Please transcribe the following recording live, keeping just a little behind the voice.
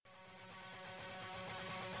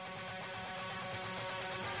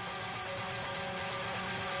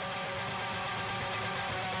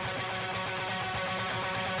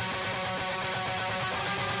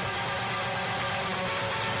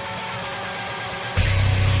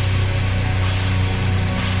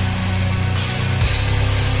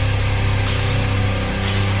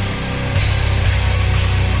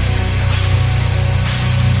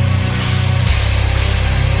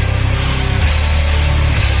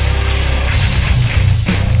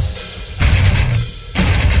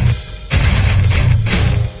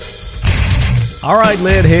All right,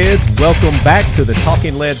 lead heads, welcome back to the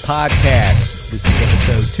Talking Lead podcast. This is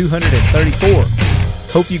episode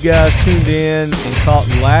 234. Hope you guys tuned in and caught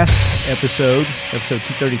last episode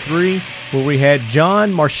 233, where we had John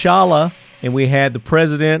Marshala and we had the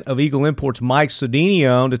president of Eagle Imports, Mike Sodini,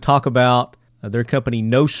 on to talk about their company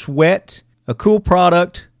No Sweat, a cool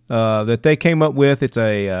product that they came up with. It's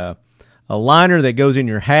a liner that goes in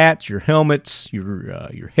your hats, your helmets,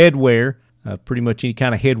 your headwear, pretty much any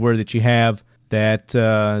kind of headwear that you have. That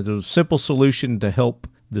is a simple solution to help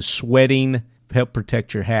the sweating, help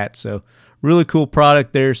protect your hat. So really cool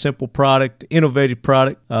product there, simple product, innovative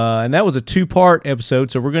product. And that was a two-part episode,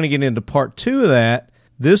 so we're going to get into part two of that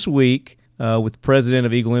this week with the president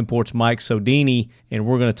of Eagle Imports, Mike Sodini, and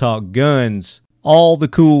we're going to talk guns, all the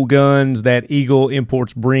cool guns that Eagle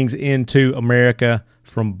Imports brings into America,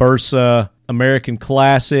 from Bursa, American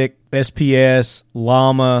Classic, SPS,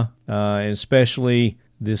 Llama, and especially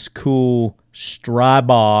this cool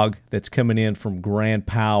Strybog that's coming in from Grand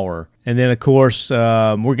Power. And then, of course,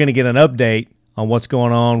 we're going to get an update on what's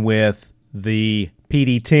going on with the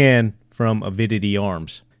PD-10 from Avidity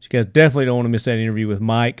Arms. So you guys definitely don't want to miss that interview with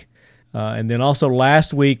Mike. And then also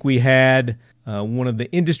last week we had one of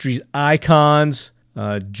the industry's icons,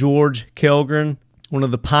 George Kellgren, one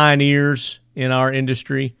of the pioneers in our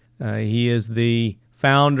industry. He is the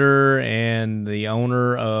founder and the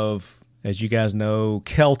owner of, as you guys know,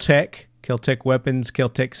 Kel-Tec Weapons,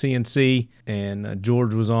 Kel-Tec CNC, and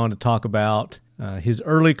George was on to talk about his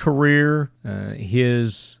early career,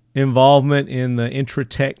 his involvement in the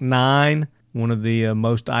Intratec 9, one of the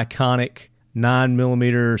most iconic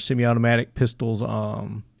 9mm semi-automatic pistols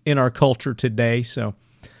in our culture today. So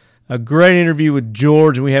a great interview with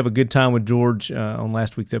George, and we have a good time with George on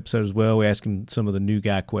last week's episode as well. We asked him some of the new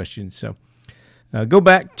guy questions. So go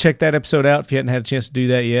back, check that episode out if you hadn't had a chance to do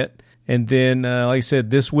that yet. And then, like I said,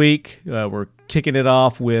 this week, we're kicking it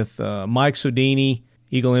off with Mike Sodini,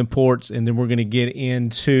 Eagle Imports, and then we're going to get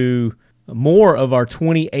into more of our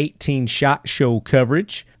 2018 SHOT Show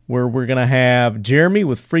coverage, where we're going to have Jeremy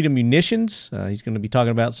with Freedom Munitions. He's going to be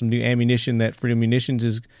talking about some new ammunition that Freedom Munitions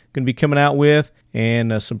is going to be coming out with,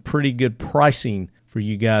 and some pretty good pricing for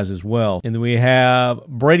you guys as well. And then we have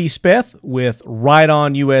Brady Speth with Right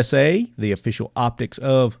On USA, the official optics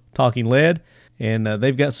of Talking Lead. And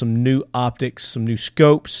they've got some new optics, some new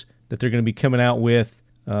scopes that they're going to be coming out with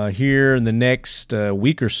here in the next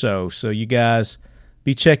week or so. So you guys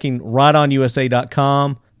be checking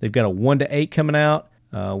rightonusa.com. They've got a 1-to-8 coming out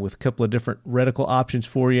with a couple of different reticle options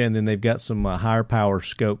for you. And then they've got some higher power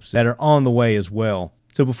scopes that are on the way as well.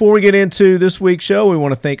 So before we get into this week's show, we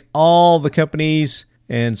want to thank all the companies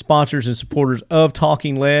and sponsors and supporters of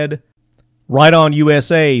Talking Lead. Right On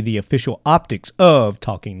USA, the official optics of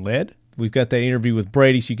Talking Lead. We've got that interview with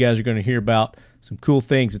Brady, so you guys are going to hear about some cool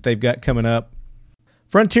things that they've got coming up.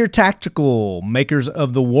 Frontier Tactical, makers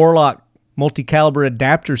of the Warlock multi-caliber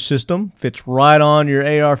adapter system, fits right on your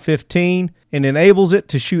AR-15 and enables it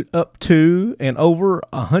to shoot up to and over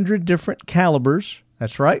 100 different calibers.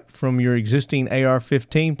 That's right, from your existing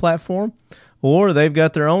AR-15 platform. Or they've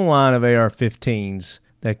got their own line of AR-15s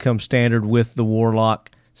that come standard with the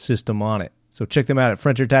Warlock system on it. So check them out at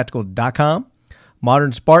frontiertactical.com.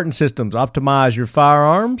 Modern Spartan Systems, optimize your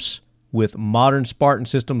firearms with Modern Spartan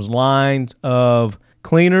Systems lines of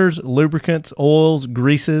cleaners, lubricants, oils,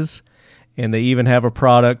 greases, and they even have a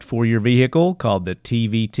product for your vehicle called the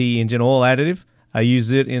TVT engine oil additive. I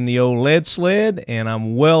used it in the old lead sled, and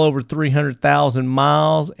I'm well over 300,000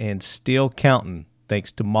 miles and still counting,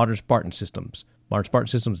 thanks to Modern Spartan Systems.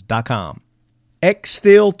 ModernSpartanSystems.com.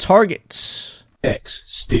 X-Steel Targets.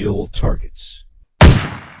 X-Steel Targets.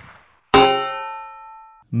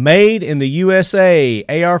 Made in the USA,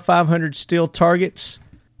 AR-500 steel targets,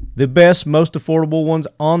 the best, most affordable ones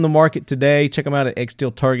on the market today. Check them out at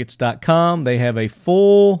xsteeltargets.com. They have a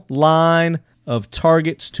full line of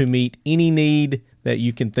targets to meet any need that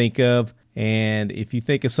you can think of. And if you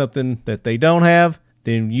think of something that they don't have,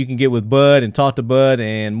 then you can get with Bud and talk to Bud,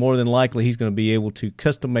 and more than likely he's going to be able to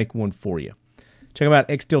custom make one for you. Check them out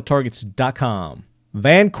at xsteeltargets.com.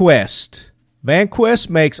 VanQuest. VanQuest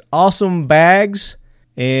makes awesome bags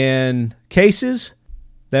and cases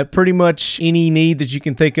that pretty much any need that you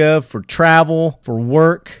can think of for travel, for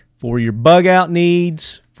work, for your bug out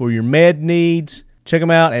needs, for your med needs. Check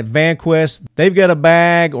them out at VanQuest. They've got a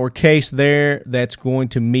bag or case there that's going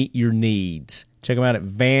to meet your needs. Check them out at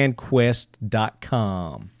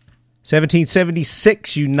vanquest.com.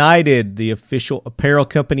 1776 United, the official apparel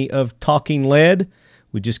company of Talking Lead.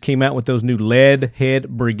 We just came out with those new Lead Head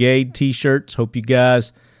Brigade t-shirts. Hope you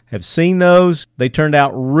guys have seen those. They turned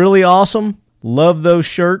out really awesome. Love those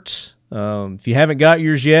shirts. If you haven't got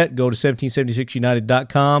yours yet, go to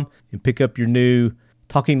 1776united.com and pick up your new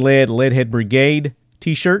Talking Lead Leadhead Brigade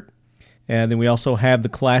t-shirt. And then we also have the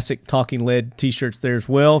classic Talking Lead t-shirts there as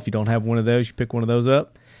well. If you don't have one of those, you pick one of those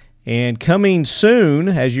up. And coming soon,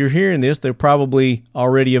 as you're hearing this, they're probably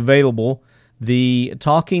already available, the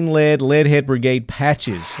Talking Lead Leadhead Brigade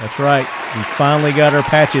patches. That's right. We finally got our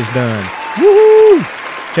patches done. Woohoo!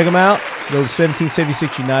 Check them out. Go to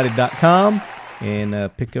 1776united.com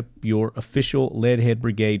and pick up your official Leadhead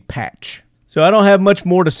Brigade patch. So I don't have much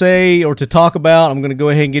more to say or to talk about. I'm going to go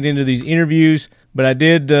ahead and get into these interviews, but I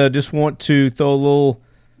did just want to throw a little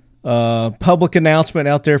public announcement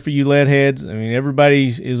out there for you leadheads. I mean, everybody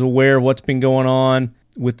is aware of what's been going on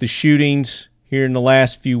with the shootings here in the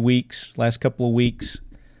last couple of weeks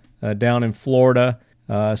down in Florida.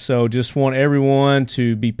 So just want everyone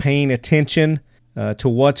to be paying attention to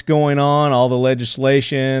what's going on, all the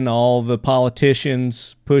legislation, all the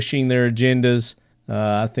politicians pushing their agendas.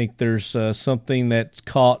 I think there's something that's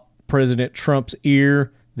caught President Trump's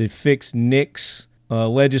ear, the Fix NICS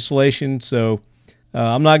legislation. So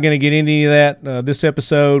I'm not going to get into any of that this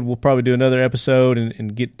episode. We'll probably do another episode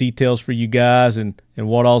and get details for you guys and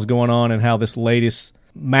what all's going on and how this latest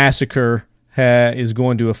massacre is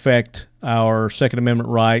going to affect our Second Amendment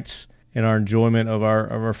rights and our enjoyment of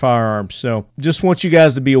our firearms. So just want you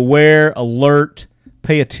guys to be aware, alert,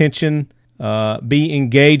 pay attention, be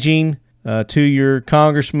engaging to your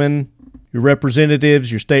congressmen, your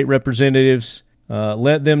representatives, your state representatives.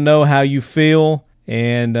 Let them know how you feel.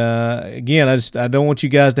 And again, I don't want you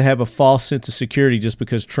guys to have a false sense of security just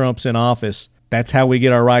because Trump's in office. That's how we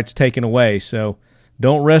get our rights taken away. So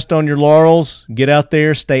don't rest on your laurels. Get out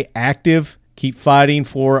there, stay active, keep fighting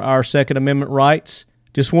for our Second Amendment rights.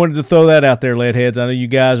 Just wanted to throw that out there, leadheads. I know you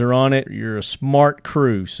guys are on it. You're a smart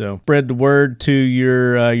crew, so spread the word to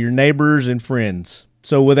your neighbors and friends.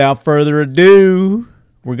 So without further ado,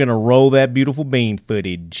 we're going to roll that beautiful bean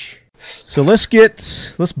footage. So let's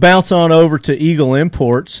bounce on over to Eagle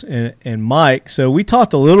Imports and Mike. So we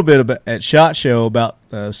talked a little bit about at SHOT Show about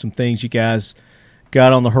some things you guys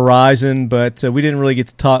got on the horizon, but we didn't really get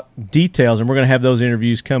to talk details, and we're going to have those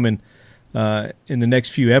interviews coming in the next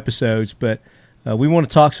few episodes. But we want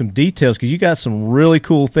to talk some details because you got some really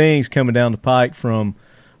cool things coming down the pike from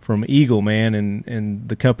Eagle, man, and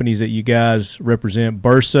the companies that you guys represent: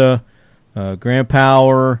 Bursa, Grand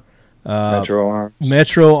Power,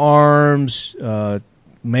 Metro Arms.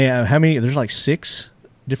 Man, how many? There's like 6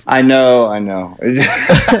 different. I know.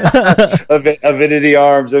 Avidity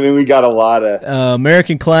Arms. I mean, we got a lot of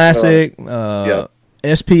American Classic, yep.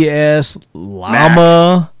 SPS,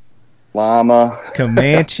 Llama,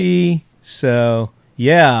 Comanche. So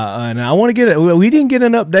yeah, and I want to get it. We didn't get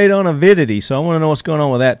an update on Avidity, so I want to know what's going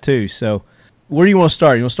on with that too. So where do you want to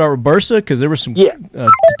start? You want to start with Bursa because there was some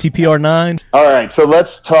TPR9. All right, so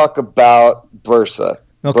let's talk about Bursa.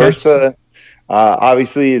 Okay. Bursa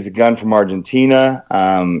obviously is a gun from Argentina.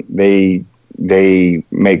 They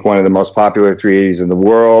make one of the most popular 380s in the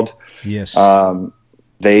world. Yes.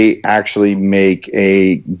 They actually make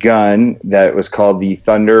a gun that was called the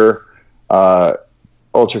Thunder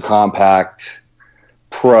Ultra Compact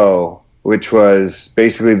Pro, which was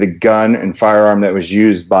basically the gun and firearm that was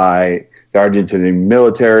used by the Argentinian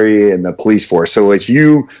military and the police force. So as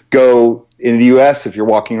you go in the U.S., if you're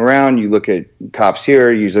walking around, you look at cops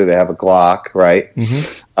here, usually they have a Glock, right?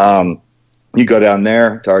 Mm-hmm. You go down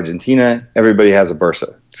there to Argentina, everybody has a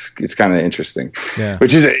Bursa. It's kind of interesting,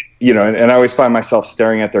 which is, and I always find myself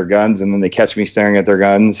staring at their guns, and then they catch me staring at their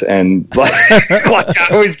guns, and like I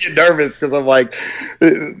always get nervous because I'm like,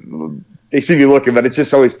 they see me looking, but it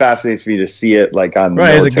just always fascinates me to see it like on the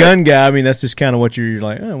military. As a gun guy, I mean, that's just kind of what you're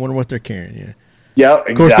like, I wonder what they're carrying. Yeah. Yeah,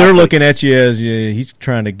 exactly. Of course, they're looking at you as he's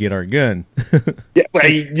trying to get our gun. Yeah, well,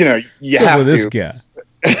 you so have with to. This guy.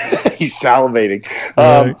 He's salivating.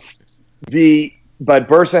 Right. But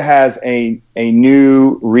Bursa has a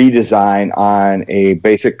new redesign on a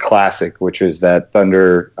basic classic, which is that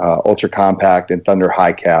Thunder Ultra Compact and Thunder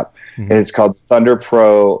High Cap, and it's called Thunder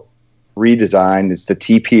Pro redesign. It's the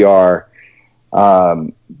TPR,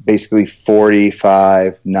 basically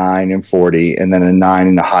 45, 9, and 40, and then a 9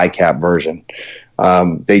 and a high cap version.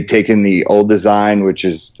 They've taken the old design, which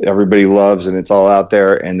is everybody loves, and it's all out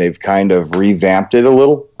there, and they've kind of revamped it a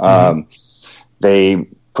little. They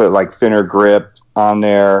put like thinner grip on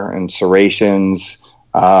there and serrations.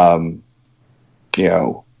 They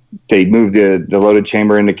moved the loaded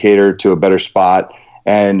chamber indicator to a better spot,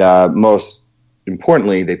 and most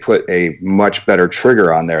importantly, they put a much better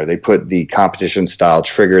trigger on there. They put the competition style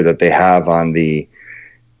trigger that they have on the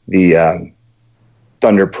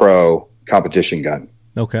Thunder Pro competition gun.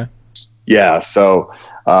 Okay. Yeah. So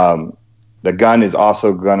the gun is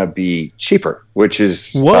also going to be cheaper, which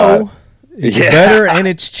is It's better and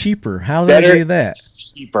it's cheaper. How do they do that?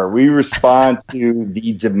 Cheaper. We respond to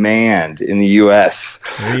the demand in the U.S.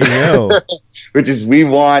 There you go. Which is we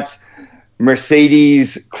want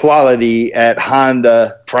Mercedes quality at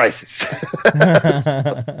Honda prices.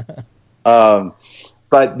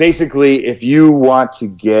 But basically, if you want to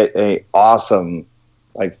get a awesome,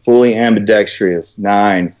 like fully ambidextrous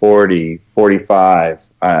 9, 40, 45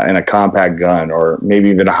 and a compact gun, or maybe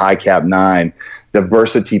even a high cap 9, the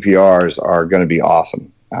Bersa TPRs are going to be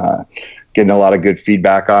awesome. Getting a lot of good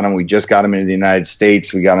feedback on them. We just got them into the United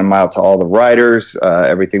States. We got them out to all the riders.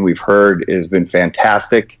 Everything we've heard has been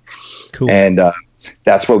fantastic. Cool. And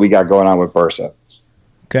that's what we got going on with Bersa.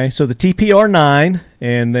 Okay, so the TPR 9,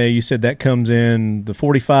 and you said that comes in the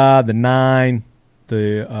 45, the 9,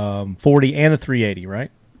 the 40, and the 380, right?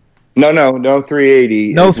 No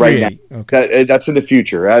 380. No 380. Right now. Okay. That's in the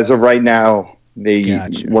future. As of right now,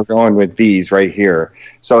 we're going with these right here.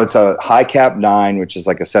 So it's a high cap 9, which is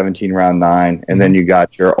like a 17 round 9, and then you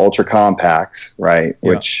got your ultra compacts, right? Yeah.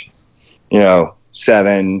 Which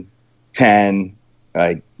 7, 10,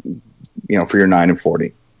 like for your 9 and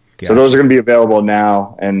 40. Gotcha. So those are going to be available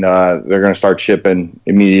now, and they're going to start shipping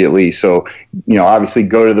immediately. So, obviously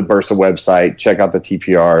go to the Bersa website, check out the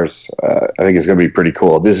TPRs. I think it's going to be pretty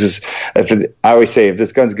cool. I always say, if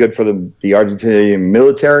this gun's good for the Argentinian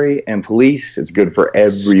military and police, it's good for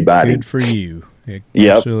everybody. Good for you.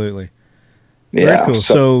 Yep. Absolutely. Yeah. Very cool.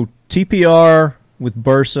 So TPR with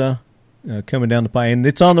Bersa coming down the pipe, and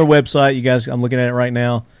it's on their website. You guys, I'm looking at it right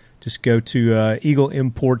now. Just go to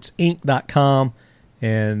eagleimportsinc.com.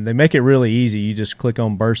 And they make it really easy. You just click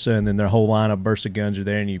on Bersa, and then their whole line of Bersa guns are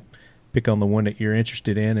there, and you pick on the one that you're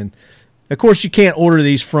interested in. And, of course, you can't order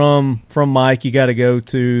these from Mike. You got to go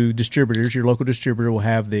to distributors. Your local distributor will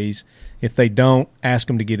have these. If they don't, ask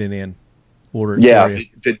them to get it in. Order it for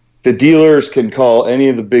you. The dealers can call any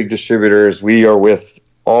of the big distributors. We are with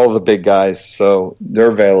all the big guys, so they're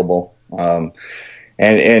available.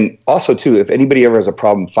 And also, too, if anybody ever has a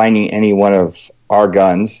problem finding any one of our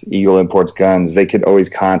guns, Eagle Imports guns, they could always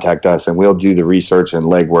contact us, and we'll do the research and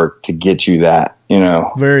legwork to get you that,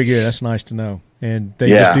 Very good. That's nice to know. And they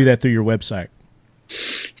just do that through your website.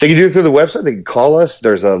 They can do it through the website. They can call us.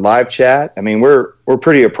 There's a live chat. I mean, we're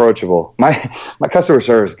pretty approachable. My customer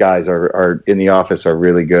service guys are in the office are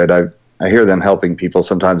really good. I hear them helping people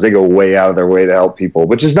sometimes. They go way out of their way to help people,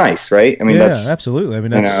 which is nice, right? I mean, that's absolutely. I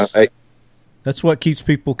mean, that's what keeps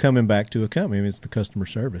people coming back to a company. I mean, it's the customer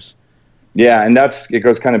service. Yeah, and it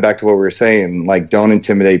goes kind of back to what we were saying. Like, don't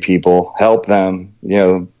intimidate people. Help them. We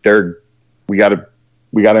got to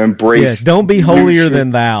embrace. Yeah, don't be holier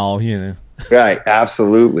than thou. Right,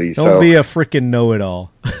 absolutely. Don't be a freaking know-it-all.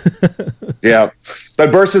 Yeah,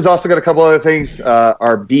 but Bersa's also got a couple other things.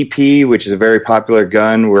 Our BP, which is a very popular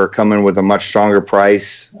gun, we're coming with a much stronger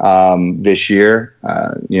price this year.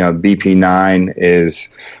 BP 9 is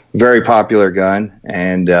a very popular gun,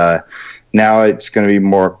 and now it's going to be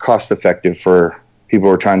more cost-effective for people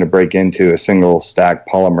who are trying to break into a single-stack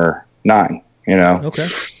polymer 9, Okay.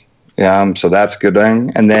 So that's a good thing.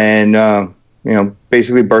 And then,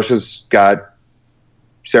 basically Bersa's got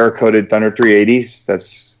Cerakoted Thunder 380s.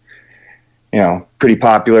 That's, pretty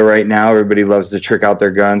popular right now. Everybody loves to trick out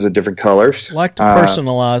their guns with different colors. Like to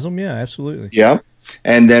personalize them. Yeah, absolutely. Yeah.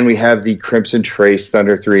 And then we have the Crimson Trace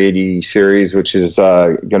Thunder 380 series, which is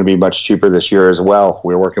going to be much cheaper this year as well.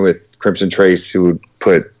 We're working with Crimson Trace, who would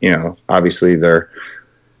put, obviously their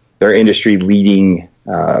industry leading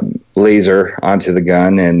laser onto the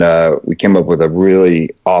gun, and we came up with a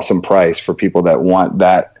really awesome price for people that want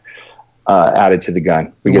that added to the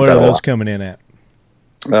gun. What are those coming in at?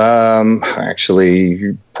 Actually,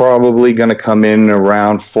 you're probably going to come in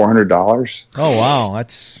around $400. Oh wow,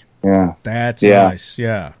 that's nice.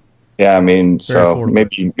 Yeah. Yeah, I mean, Very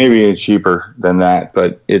affordable. maybe it's cheaper than that,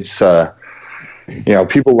 but it's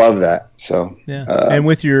people love that. So yeah, and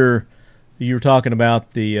with you were talking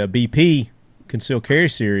about the BP concealed carry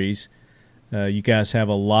series. You guys have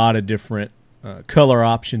a lot of different color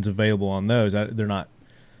options available on those. They're not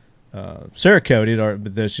Cerakoted,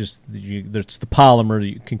 but there's the polymer that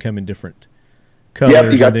you can come in different colors.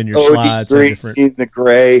 Yep, you got and then your the slides green, are different. the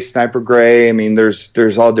gray, sniper gray. I mean,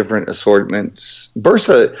 there's all different assortments.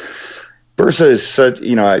 Bersa is such,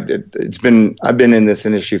 I've been in this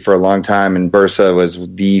industry for a long time, and Bersa was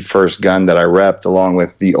the first gun that I repped along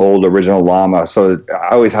with the old original Llama. So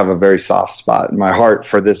I always have a very soft spot in my heart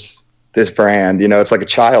for this brand. It's like a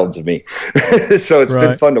child to me. So it's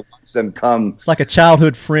been fun to watch them come. It's like a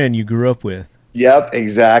childhood friend you grew up with. Yep,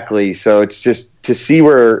 exactly. So it's just to see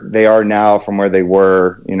where they are now from where they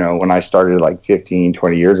were, when I started like 15,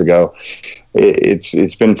 20 years ago.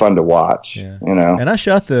 It's been fun to watch. Yeah. And I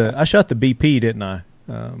shot the BP, didn't I?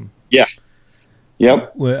 Yeah.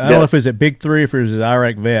 Yep. Well, I don't know if it was at Big 3 or if it was at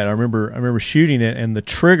Iraq Vet. I remember shooting it, and the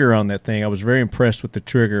trigger on that thing, I was very impressed with the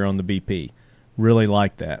trigger on the BP. Really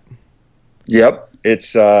liked that. Yep.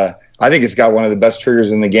 It's I think it's got one of the best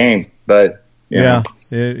triggers in the game, but yeah.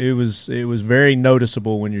 It was very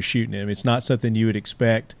noticeable when you're shooting it. I mean, it's not something you would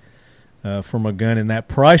expect from a gun in that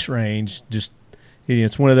price range. Just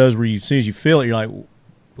it's one of those where as soon as you feel it, you're like,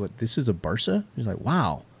 "What? This is a Bursa?" It's like,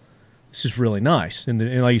 "Wow, this is really nice."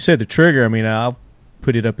 And like you said, the trigger. I mean, I'll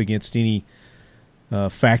put it up against any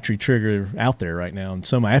factory trigger out there right now, and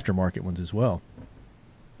some aftermarket ones as well.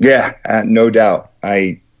 Yeah, no doubt.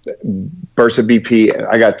 Bursa BP.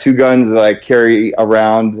 I got 2 guns that I carry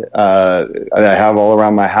around. That I have all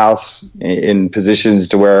around my house in positions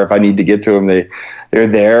to where if I need to get to them, they're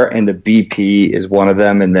there. And the BP is one of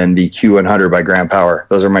them, and then the Q100 by Grand Power.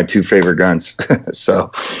 Those are my 2 favorite guns.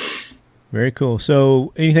 So very cool.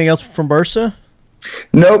 So anything else from Bursa?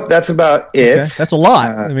 Nope, that's about it. Okay. That's a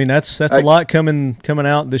lot. I mean, that's a lot coming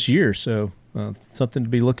out this year. So something to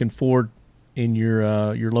be looking forward in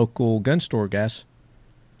your local gun store, guys.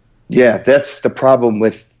 Yeah, that's the problem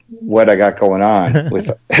with what I got going on with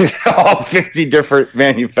all 50 different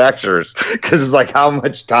manufacturers, because it's like, how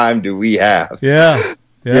much time do we have? Yeah,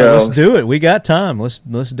 let's do it. We got time. Let's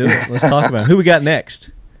do it. Let's talk about it. Who we got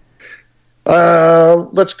next?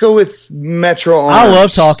 Let's go with Metro Arms. I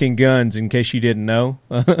love talking guns. In case you didn't know,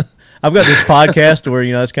 I've got this podcast where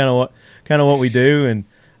that's kind of what we do, and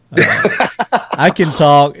I can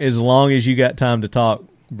talk as long as you got time to talk,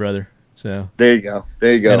 brother. So there you go.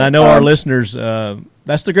 And I know our listeners.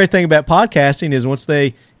 That's the great thing about podcasting is once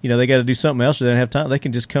they they got to do something else or they don't have time, they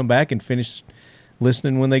can just come back and finish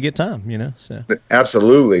listening when they get time. So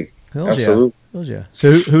absolutely. Yeah.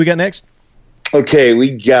 So who we got next? Okay,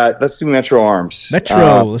 let's do Metro Arms.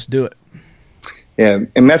 Let's do it. Yeah,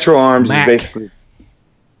 and Metro Arms Mac. is basically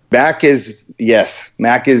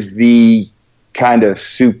Mac is the kind of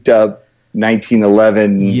souped up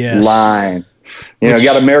 1911 line. You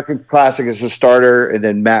got American Classic as a starter, and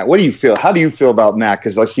then Mac. What do you feel? How do you feel about Mac?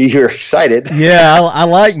 Because I see you're excited. Yeah, I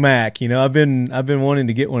like Mac. I've been wanting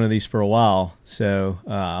to get one of these for a while, so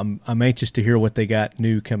I'm anxious to hear what they got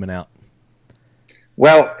new coming out.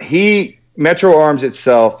 Well, Metro Arms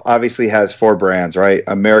itself obviously has 4 brands, right?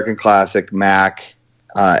 American Classic, Mac,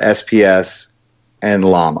 SPS, and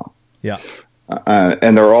Llama. Yeah.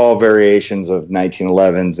 And they're all variations of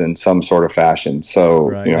 1911s in some sort of fashion. So,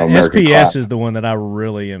 right. SPS is the one that I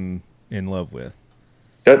really am in love with.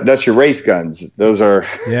 That's your race guns. Those are.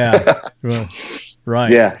 Yeah. Right.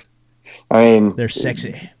 Yeah. I mean, they're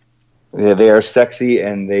sexy. Yeah, they are sexy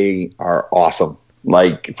and they are awesome.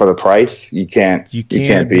 Like for the price, you can't beat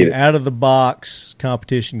it. Out of the box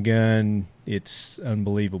competition gun. It's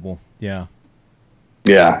unbelievable. Yeah.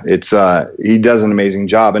 Yeah, it's he does an amazing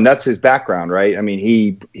job, and that's his background, right? I mean,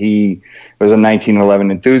 he was a 1911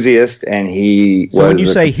 enthusiast, and he. So when you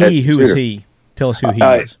say he, who is he? Tell us who he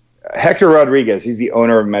is. Hector Rodriguez. He's the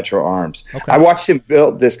owner of Metro Arms. Okay. I watched him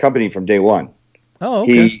build this company from day one. Oh,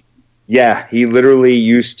 okay. He literally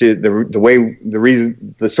used to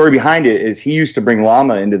the story behind it is he used to bring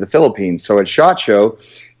llama into the Philippines. So at SHOT Show,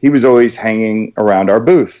 he was always hanging around our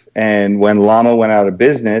booth, and when llama went out of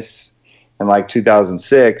business. In like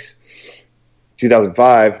 2006,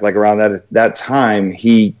 2005, like around that time,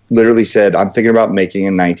 he literally said, "I'm thinking about making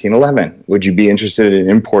a 1911. Would you be interested in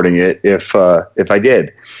importing it if I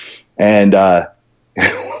did?" And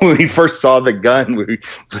when we first saw the gun, we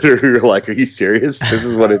literally were like, "Are you serious? This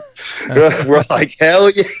is what it?" We're like, "Hell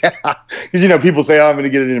yeah!" Because people say, "Oh, I'm going to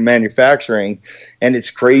get it into manufacturing," and it's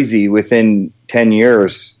crazy. Within 10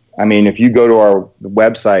 years, I mean, if you go to our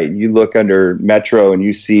website, you look under Metro, and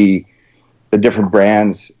you see the different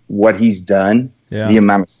brands, what he's done, the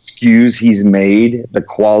amount of SKUs he's made, the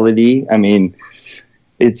quality. I mean,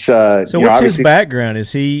 it's so. What's his background?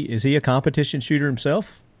 Is he a competition shooter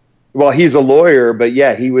himself? Well, he's a lawyer, but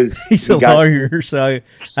yeah, he's a lawyer. So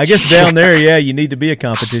I guess down there, you need to be a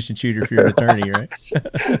competition shooter if you're an attorney, right?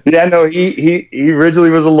 Yeah, no, he originally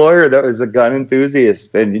was a lawyer that was a gun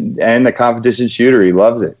enthusiast and a competition shooter. He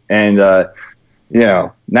loves it, and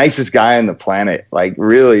nicest guy on the planet. Like,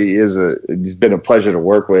 really it's been a pleasure to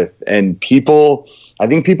work with. And I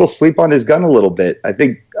think people sleep on his gun a little bit. I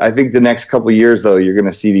think the next couple of years, though, you're going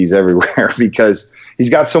to see these everywhere because he's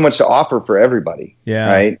got so much to offer for everybody. Yeah.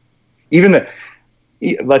 Right.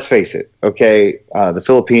 Let's face it. Okay. The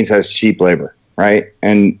Philippines has cheap labor, right?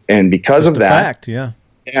 And because of that, fact, yeah.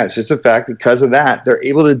 Yeah, it's just a fact. Because of that, they're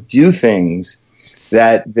able to do things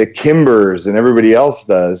that the Kimbers and everybody else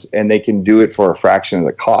does, and they can do it for a fraction of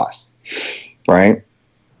the cost, right?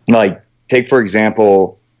 Like, take, for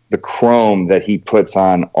example, the chrome that he puts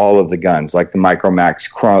on all of the guns, like the Micromax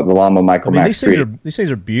chrome, the Llama Micromax. These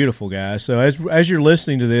things are beautiful, guys. So as you're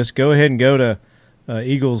listening to this, go ahead and go to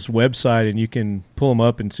Eagle's website, and you can pull them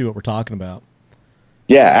up and see what we're talking about.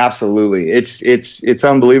 Yeah, absolutely. It's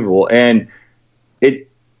unbelievable. And it,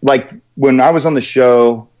 like, when I was on the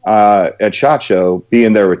show at SHOT Show,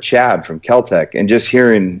 being there with Chad from Keltec, and just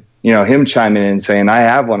hearing, him chiming in saying, I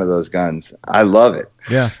have one of those guns. I love it.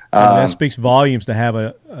 Yeah. That speaks volumes to have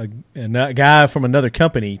a guy from another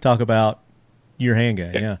company talk about your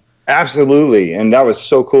handgun. Yeah. Absolutely. And that was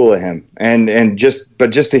so cool of him. And just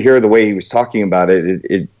to hear the way he was talking about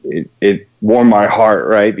it warmed my heart,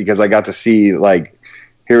 right? Because I got to see, like,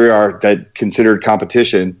 here we are, that considered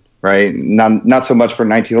competition, right? Not so much for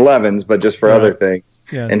 1911s, but just for other things.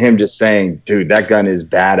 Yeah. And him just saying, dude, that gun is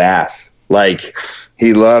badass. Like,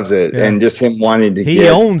 he loves it. Yeah. And just him wanting to He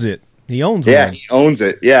owns it. He owns it. Yeah, he owns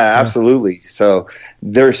it. Yeah, absolutely. So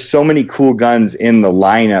there's so many cool guns in the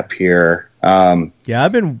lineup here. Yeah,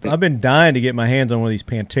 I've been dying to get my hands on one of these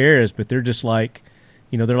Panteras, but they're just like,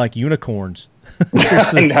 they're like unicorns.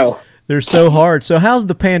 I know. They're so hard. So how's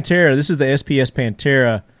the Pantera? This is the SPS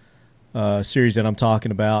Pantera series that I'm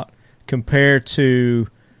talking about, compared to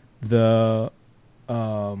the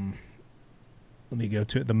let me go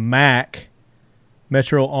to it, the Mac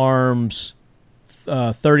Metro Arms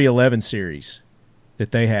 3011 series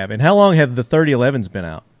that they have. And how long have the 3011s been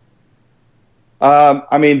out?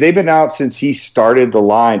 I mean, they've been out since he started the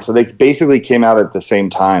line, so they basically came out at the same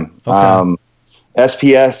time. Okay.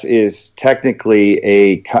 SPS is technically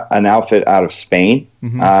an outfit out of Spain,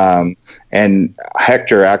 and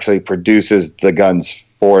Hector actually produces the guns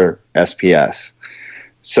for SPS.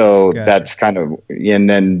 So that's kind of, and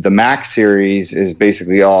then the Mac series is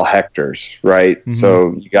basically all Hector's, right? Mm-hmm.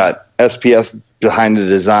 So you got SPS behind the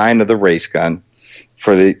design of the race gun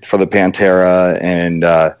for the Pantera, and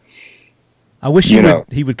I wish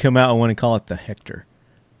he would come out and want to call it the Hector.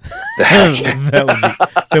 The Hector.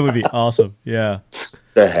 that would be awesome. Yeah.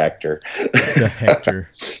 The Hector. The Hector.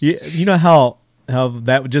 You know how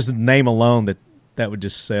that would, just name alone, that would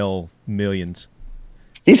just sell millions.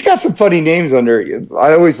 He's got some funny names under.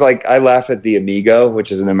 I laugh at the Amigo,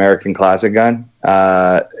 which is an American classic gun.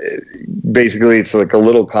 Basically, it's like a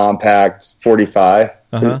little compact 45.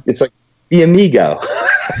 Uh-huh. It's like the Amigo.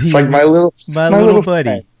 It's like my little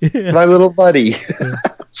buddy. My little buddy.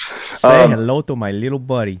 Say hello to my little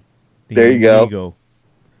buddy. There you go.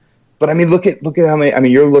 But I mean, look at how many. I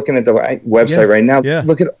mean, you're looking at the website right now. Yeah.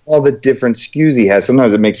 Look at all the different SKUs he has.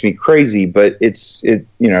 Sometimes it makes me crazy, but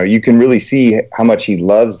you can really see how much he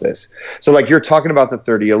loves this. So, like, you're talking about the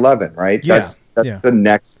 3011, right? Yeah. That's the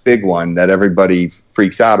next big one that everybody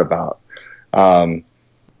freaks out about.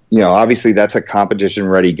 Obviously, that's a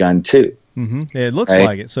competition-ready gun too. Mm-hmm. Yeah, it looks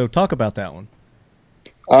like it. So, talk about that one.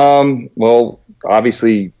 Well,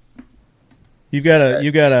 obviously. You got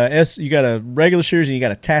a regular series, and you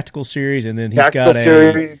got a tactical series, and then he's got a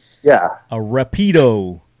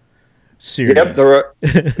Rapido series. Yep, the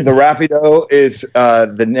Rapido is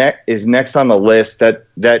next on the list.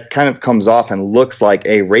 That kind of comes off and looks like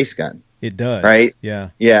a race gun. It does, right?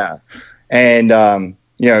 Yeah, yeah, and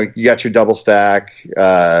you got your double stack.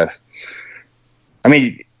 I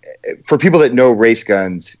mean, for people that know race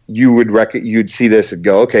guns, you'd see this and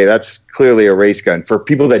go, okay, that's clearly a race gun. For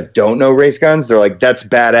people that don't know race guns, they're like, that's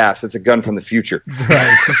badass. It's a gun from the future.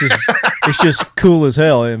 Right. It's just cool as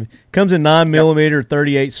hell. It comes in 9mm,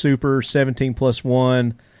 38 Super,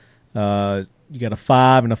 17+1. You got a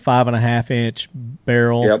 5 and a 5.5 inch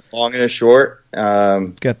barrel. Yep, long and a short.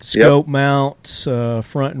 Got the scope mount,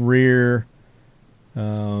 front and rear.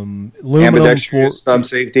 Aluminum ambidextrous stub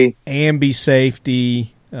safety. Ambi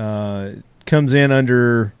safety. Comes in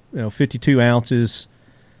under 52 ounces.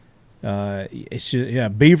 It's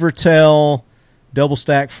just, beaver tail, double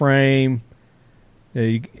stack frame,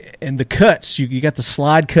 and the cuts. You got the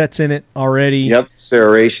slide cuts in it already. Yep,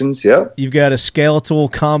 serrations. Yep. You've got a skeletal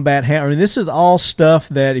combat hammer. I mean, this is all stuff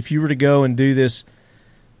that if you were to go and do this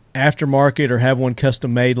aftermarket or have one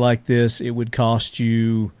custom made like this, it would cost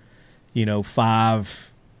you,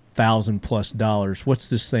 $5,000+ What's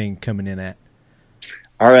this thing coming in at?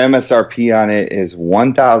 Our MSRP on it is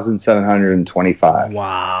 $1,725.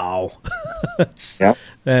 Wow,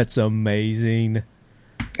 that's amazing.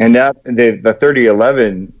 And that the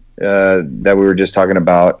 3011 that we were just talking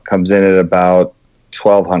about comes in at about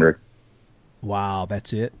 $1,200. Wow,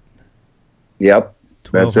 that's it. Yep,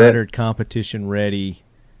 $1,200 competition ready.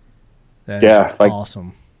 That's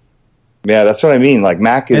awesome. Yeah, that's what I mean. Like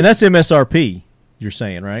Mac is, and that's MSRP. You're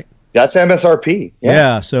saying, right? That's MSRP.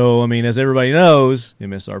 Yeah. So I mean, as everybody knows,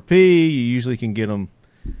 MSRP, you usually can get them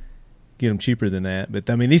cheaper than that. But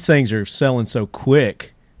I mean, these things are selling so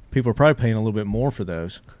quick. People are probably paying a little bit more for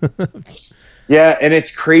those. Yeah, and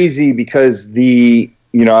it's crazy because the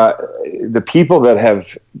people that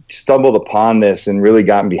have stumbled upon this and really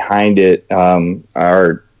gotten behind it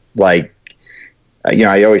are like,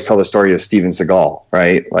 I always tell the story of Steven Seagal,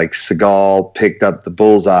 right? Like Seagal picked up the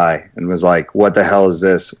bullseye and was like, "What the hell is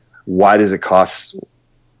this? Why does it cost?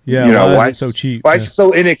 Yeah, why is it so cheap? Why is it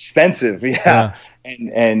so inexpensive?" Yeah.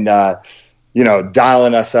 And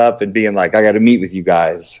dialing us up and being like, "I got to meet with you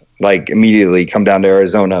guys, like immediately. Come down to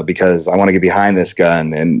Arizona because I want to get behind this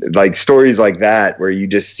gun." And like stories like that, where you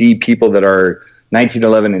just see people that are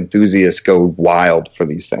 1911 enthusiasts go wild for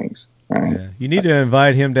these things. Right? Yeah. You need to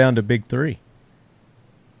invite him down to Big 3.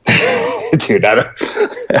 Dude, I don't.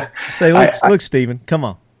 Say, look, Steven, come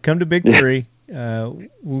on, come to Big 3.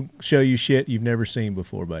 We'll show you shit you've never seen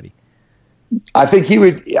before, buddy. I think he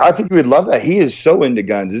would love that. He is so into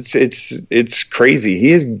guns. It's crazy.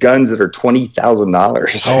 He has guns that are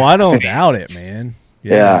 $20,000. Oh, I don't doubt it, man.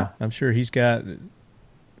 Yeah. I'm sure he's got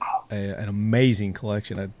an amazing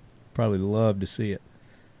collection. I'd probably love to see it.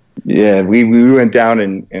 Yeah, we went down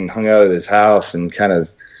and hung out at his house and kind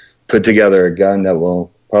of put together a gun that will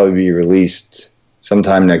probably be released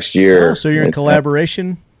sometime next year. Oh, so you're in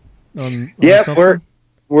collaboration on yeah, something?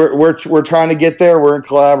 We're trying to get there. We're in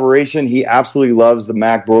collaboration. He absolutely loves the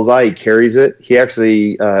Mac Bullseye. He carries it. He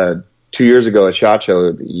actually 2 years ago at SHOT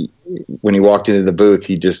Show, when he walked into the booth,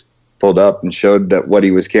 he just pulled up and showed that what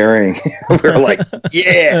he was carrying. We were like,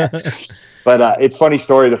 yeah. But it's a funny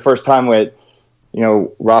story. The first time with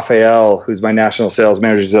Raphael, who's my national sales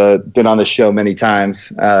manager, has been on the show many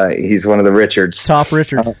times. He's one of the Richards. Top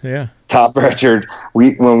Richard, yeah. Top Richard.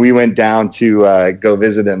 When we went down to go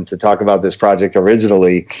visit him to talk about this project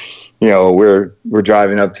originally, we're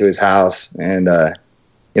driving up to his house, and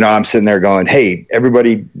I'm sitting there going, "Hey,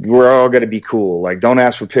 everybody, we're all going to be cool. Like, don't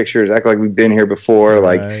ask for pictures. Act like we've been here before.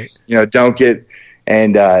 Right. Like, don't get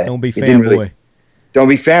and don't be fanboy. Don't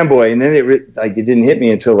be fanboy." And then it didn't hit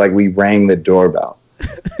me until we rang the doorbell.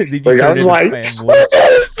 Did you I was like, "We're going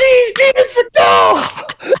to see Steven Seagal."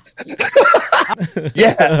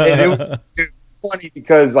 Yeah, and it was funny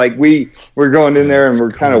because we're going in there and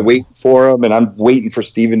we're kind of waiting for him, and I'm waiting for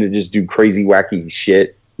Steven to just do crazy wacky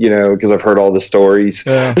shit, because I've heard all the stories.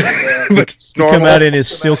 But come out in his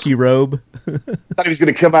silky robe. I thought he was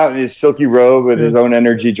going to come out in his silky robe with his own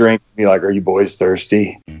energy drink and be like, "Are you boys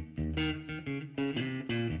thirsty?"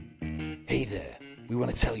 Hey there, we want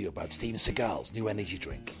to tell you about Steven Seagal's new energy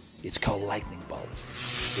drink. It's called Lightning Bolt.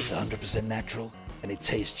 It's 100% natural and it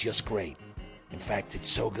tastes just great. In fact, it's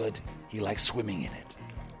so good, he likes swimming in it.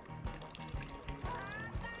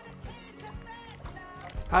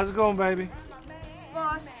 How's it going, baby?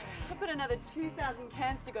 Boss, I've got another 2,000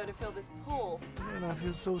 cans to go to fill this pool. Man, I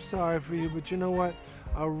feel so sorry for you, but you know what?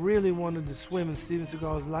 I really wanted to swim in Steven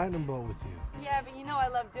Seagal's Lightning Bolt with you. Yeah, but I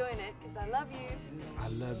love doing it because I love you. I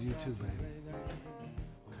love you too, baby.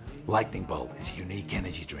 Lightning Bolt is a unique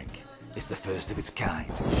energy drink. It's the first of its kind.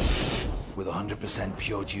 With 100%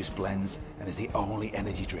 pure juice blends and is the only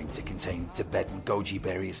energy drink to contain Tibetan goji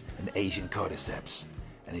berries and Asian cordyceps.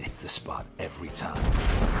 And it hits the spot every time.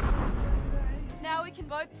 Now we can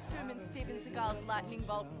both swim in Steven Seagal's Lightning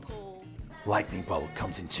Bolt pool. Lightning Bolt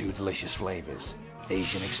comes in 2 delicious flavors,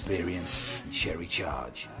 Asian Experience and Cherry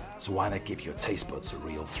Charge. So why not give your taste buds a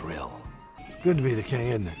real thrill? It's good to be the king,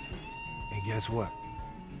 isn't it? And guess what?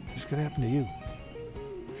 This could happen to you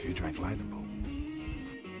if you drank Lightning Bolt.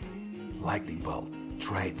 Lightning Bolt.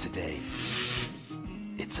 Try it today.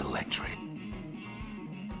 It's electric.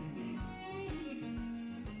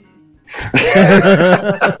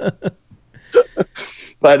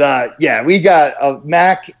 But we got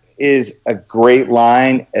Mac is a great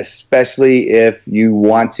line, especially if you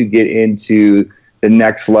want to get into the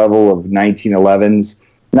next level of 1911s.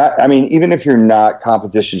 Even if you're not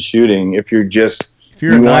competition shooting, if you're a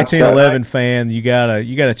 1911 fan, you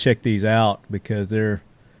gotta check these out because they're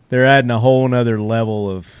adding a whole nother level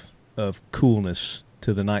of coolness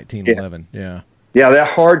to the 1911. Yeah. Yeah, that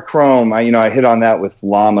hard chrome, I hit on that with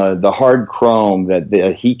Llama. The hard chrome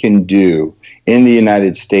that he can do in the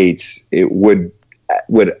United States, it would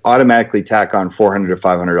automatically tack on $400 to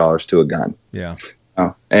 $500 to a gun. Yeah.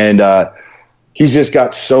 And he's just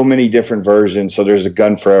got so many different versions. So there's a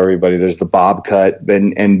gun for everybody. There's the bob cut.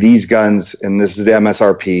 And these guns, and this is the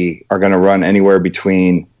MSRP, are going to run anywhere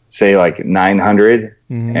between, say, $900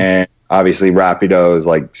 and obviously Rapido is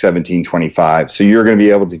 $1,725. So you're going to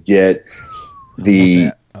be able to get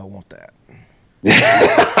I want that.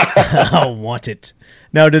 I want it.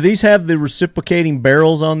 Now, do these have the reciprocating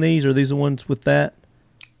barrels on these? Are these the ones with that?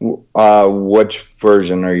 Which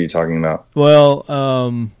version are you talking about? Well,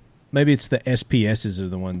 maybe it's the SPSs are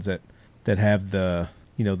the ones that have the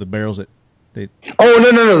the barrels that they.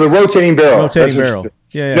 Oh no, the rotating barrel. Rotating barrel.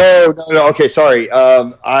 Yeah. No. Okay, sorry.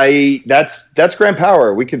 That's Grand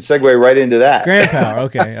Power. We can segue right into that. Grand Power.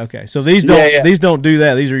 Okay. So these don't do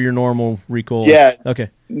that. These are your normal recoil. Yeah. Okay.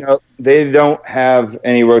 No, they don't have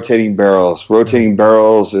any rotating barrels. Rotating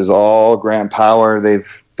barrels is all Grand Power.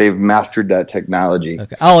 They've mastered that technology.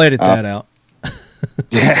 Okay. I'll edit that out.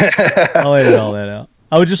 I'll edit all that out.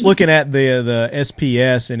 I was just looking at the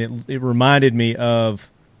SPS, and it reminded me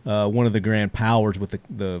of one of the Grand Powers with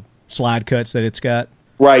the slide cuts that it's got.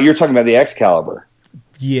 Right, you're talking about the Excalibur.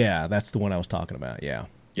 Yeah, that's the one I was talking about. Yeah.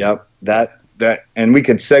 Yep. That, and we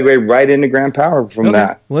could segue right into Grand Power from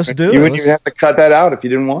that. Let's do it. You wouldn't even have to cut that out if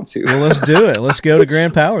you didn't want to. Well, let's do it. Let's go to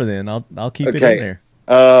Grand Power then. I'll keep it in there.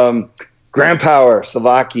 Grand Power,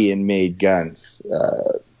 Slovakian made guns.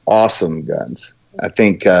 Awesome guns. I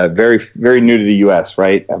think very, very new to the U.S.,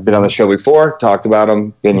 right? I've been on the show before, talked about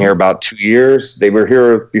them, been here about 2 years. They were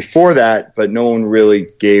here before that, but no one really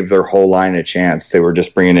gave their whole line a chance. They were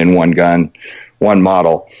just bringing in one gun, one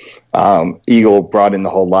model. Eagle brought in the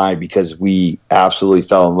whole line because we absolutely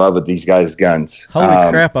fell in love with these guys' guns. Holy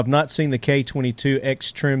crap, I've not seen the K22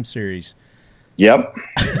 X Trim series. Yep.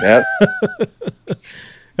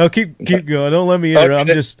 No, keep going. Don't let me interrupt.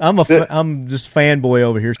 I'm just fanboy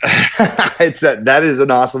over here. That is an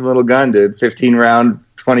awesome little gun, dude. 15 round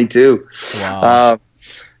 22. Wow.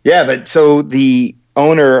 But so the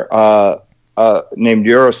owner named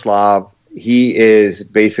Yaroslav, he is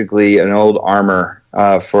basically an old armor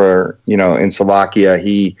in Slovakia.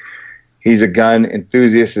 He's a gun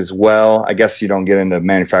enthusiast as well. I guess you don't get into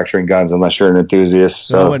manufacturing guns unless you're an enthusiast.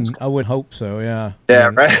 So I would hope so. Yeah.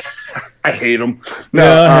 Yeah, right. I hate them.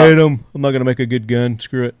 I hate them. I'm not going to make a good gun.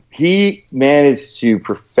 Screw it. He managed to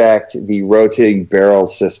perfect the rotating barrel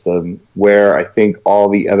system where I think all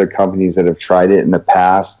the other companies that have tried it in the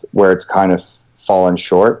past, where it's kind of fallen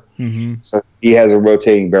short. Mm-hmm. So he has a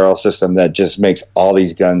rotating barrel system that just makes all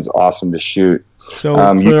these guns awesome to shoot. So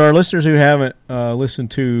for our listeners who haven't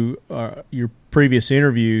listened to your previous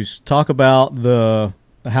interviews, talk about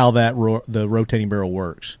how the rotating barrel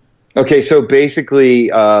works. Okay, so basically,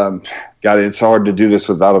 it's hard to do this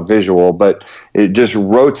without a visual, but it just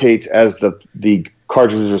rotates as the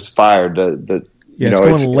cartridge is fired. It's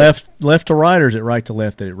going left to right, or is it right to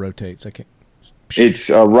left that it rotates? It's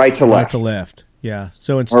right to left. Right to left. Yeah.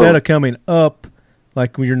 So instead of coming up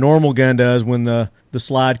like your normal gun does, when the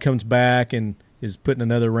slide comes back and is putting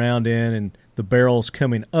another round in, and the barrel's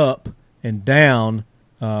coming up and down,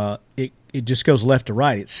 it just goes left to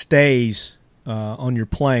right. It stays on your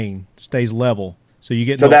plane, stays level, so you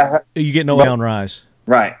get no down rise.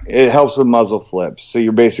 Right. It helps with muzzle flips, so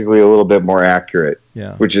you're basically a little bit more accurate.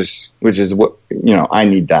 Yeah. Which is what I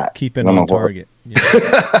need that. Keeping on target. Yeah.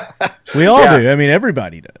 We all do. I mean,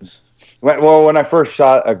 everybody does. Well, when I first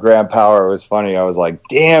shot a Grand Power, it was funny. I was like,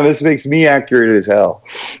 "Damn, this makes me accurate as hell."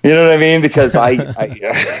 You know what I mean? Because I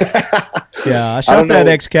shot that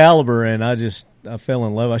Excalibur, and I fell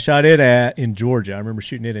in love. I shot it in Georgia. I remember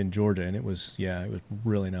shooting it in Georgia, and it was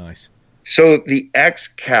really nice. So the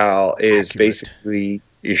X-Cal is basically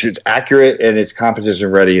it's accurate and it's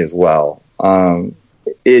competition ready as well.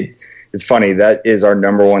 It's funny, that is our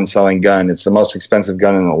number one selling gun. It's the most expensive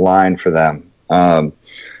gun in the line for them.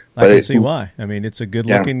 I can see why. I mean, it's a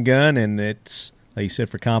good-looking gun, and it's, like you said,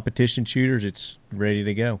 for competition shooters, it's ready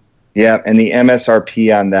to go. Yeah, and the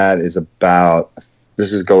MSRP on that is about,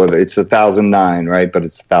 it's $1,009, right? But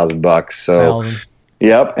it's $1,000. So, 1,000.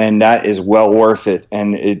 Yep, and that is well worth it.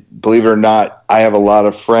 And believe it or not, I have a lot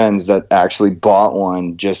of friends that actually bought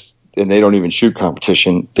one and they don't even shoot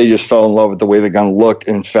competition. They just fell in love with the way the gun looked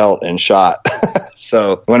and felt and shot.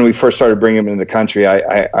 So when we first started bringing them into the country,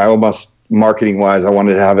 I almost, marketing-wise, I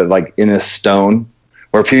wanted to have it like in a stone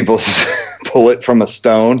where people just pull it from a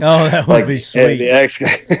stone. Oh, that would be sweet.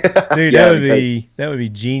 Dude, yeah, that would be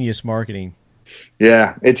genius marketing.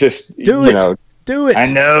 Yeah, it just, Do it. I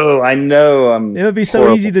know. It would be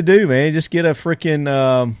so easy to do, man. Just get a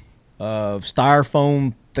freaking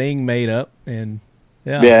styrofoam thing made up, and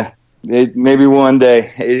yeah. Maybe one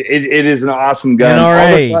day. It is an awesome gun.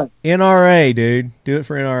 NRA, dude. Do it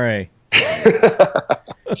for NRA.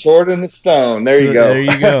 Sword in the stone. There you go. There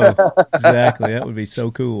you go. Exactly. That would be so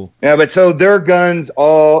cool. Yeah, but so their guns,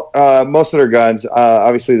 most of their guns,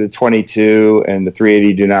 obviously the 22 and the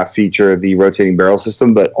 380 do not feature the rotating barrel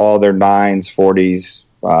system, but all their 9s, 40s,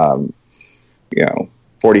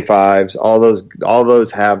 .45s, all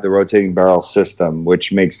those have the rotating barrel system,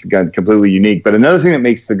 which makes the gun completely unique. But another thing that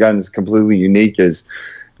makes the guns completely unique is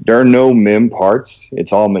there are no MIM parts.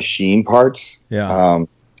 It's all machine parts. Yeah.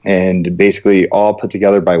 And basically all put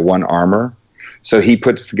together by one armor. So he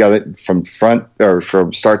puts together from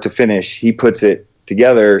start to finish, he puts it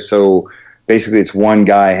together. So basically it's one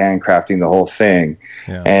guy handcrafting the whole thing.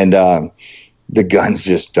 Yeah. And the guns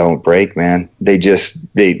just don't break, man. They're And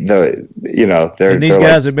these they're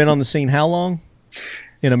guys have been on the scene how long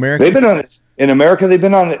in America? They've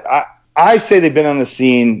been I say they've been on the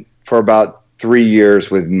scene for about 3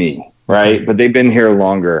 years with me, right? But they've been here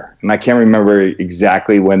longer, and I can't remember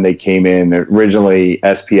exactly when they came in. Originally,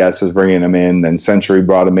 SPS was bringing them in, then Century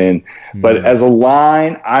brought them in. But as a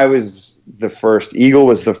line, I was the first. Eagle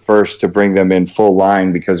was the first to bring them in full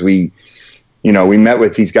line because we met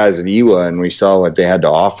with these guys at IWA and we saw what they had to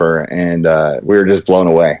offer, and we were just blown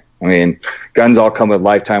away. I mean, guns all come with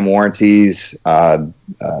lifetime warranties. The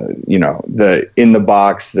in the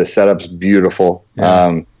box, the setup's beautiful.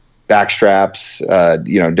 Yeah. Back straps,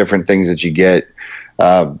 different things that you get.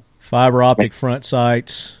 Fiber optic front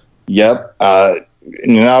sights. Yep.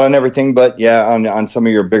 Not on everything, but yeah, on some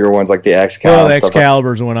of your bigger ones like the Excalibur. Well, the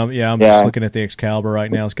Excalibur's one. I'm just looking at the Excalibur right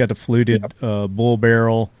now. It's got the fluted bull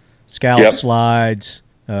barrel, scallop slides,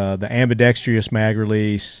 the ambidextrous mag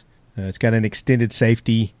release. It's got an extended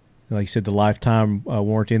safety, like you said, the lifetime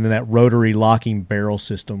warranty, and then that rotary locking barrel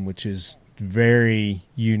system, which is very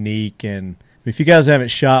unique. And if you guys haven't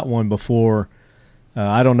shot one before,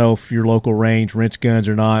 I don't know if your local range rents guns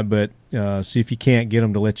or not, but see if you can't get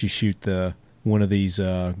them to let you shoot one of these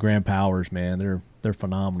Grand Powers, man. They're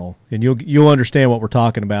phenomenal, and you'll understand what we're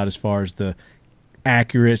talking about as far as the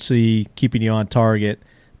accuracy, keeping you on target,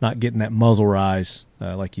 not getting that muzzle rise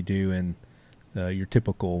like you do in your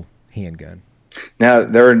typical handgun. Now,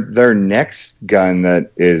 their next gun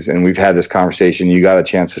that is, and we've had this conversation, you got a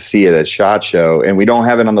chance to see it at SHOT Show, and we don't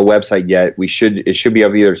have it on the website yet. It should be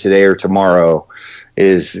up either today or tomorrow,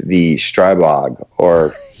 is the Strybog,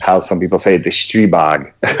 or how some people say it, the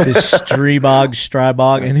Strybog. The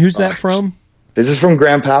Strybog. And who's that from? This is from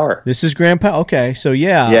Grand Power. This is Grand Power. Okay, so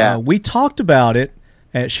we talked about it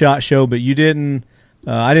at SHOT Show, but you didn't.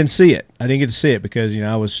 I didn't see it. I didn't get to see it because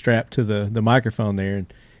I was strapped to the microphone there, and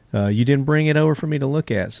you didn't bring it over for me to look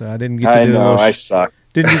at, so I didn't get to do I suck.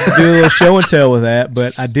 Didn't get to do a little show and tell with that,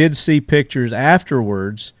 but I did see pictures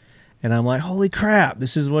afterwards, and I'm like, holy crap,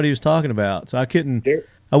 this is what he was talking about. So I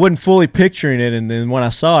wasn't fully picturing it, and then when I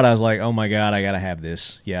saw it, I was like, oh my God, I got to have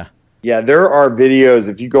this. Yeah. Yeah, there are videos.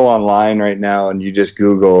 If you go online right now and you just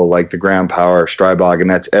Google like the Grand Power Strybog, and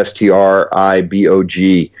that's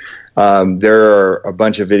STRIBOG, there are a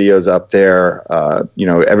bunch of videos up there.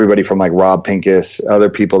 Everybody from like Rob Pincus, other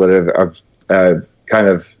people that have kind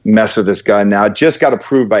of messed with this gun now. It just got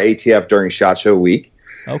approved by ATF during SHOT Show week.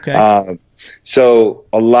 Okay. So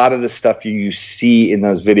a lot of the stuff you see in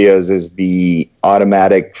those videos is the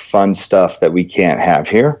automatic fun stuff that we can't have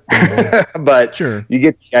here. But sure, you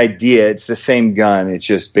get the idea. It's the same gun. It's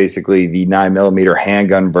just basically the 9mm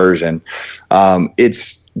handgun version.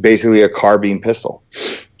 It's basically a carbine pistol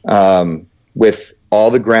with all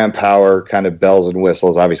the Grand Power kind of bells and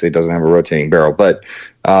whistles. Obviously, it doesn't have a rotating barrel, but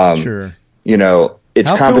sure, it's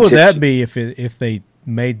how competition. Cool would that be if they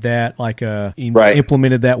made that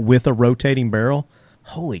implemented that with a rotating barrel?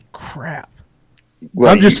 Holy crap!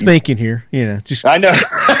 Well, I'm just thinking here, I know.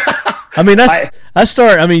 I mean,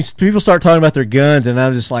 people start talking about their guns, and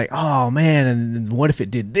I'm just like, oh man, and what if it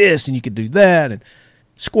did this, and you could do that, and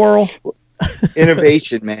squirrel.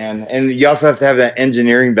 Innovation, man, and you also have to have that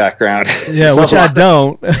engjinering background. Yeah, which I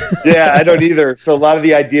don't. Yeah, I don't either. So a lot of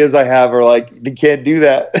the ideas I have are like, you can't do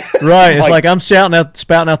that. Right. It's like I'm spouting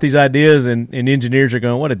out these ideas, and engineers are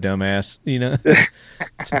going, "What a dumbass!"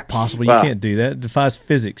 It's impossible. You can't do that. It defies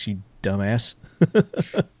physics. You dumbass.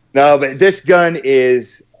 No, but this gun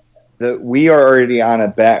is we are already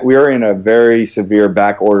we are in a very severe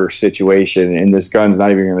back order situation, and this gun's not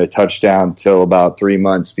even going to touch down till about 3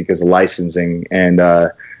 months because of licensing and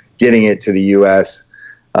getting it to the U.S.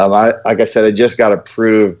 Like I said, it just got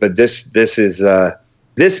approved, but this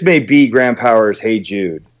may be Grand Power's Hey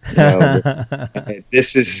Jude.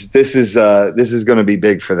 This is going to be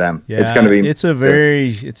big for them. Yeah, it's going to be. It's a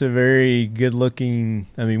very good looking.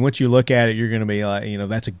 I mean, once you look at it, you're going to be like,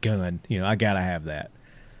 that's a gun. I got to have that.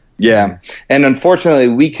 Yeah, and unfortunately,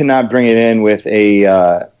 we cannot bring it in with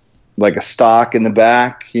a stock in the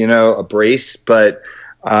back, a brace. But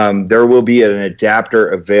there will be an adapter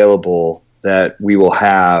available that we will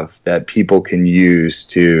have that people can use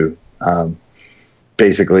to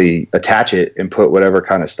basically attach it and put whatever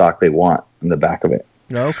kind of stock they want in the back of it.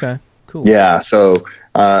 Okay, cool. Yeah. So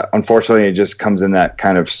unfortunately, it just comes in that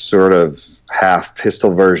kind of sort of half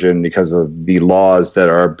pistol version because of the laws that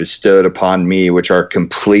are bestowed upon me, which are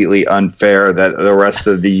completely unfair. That the rest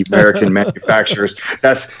of the American manufacturers,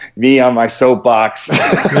 that's me on my soapbox.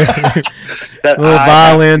 That little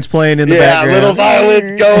violins playing in the background. Little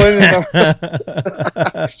violins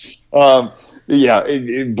going. Yeah,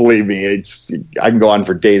 believe me, I can go on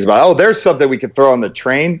for days about. Oh, there's something we could throw on the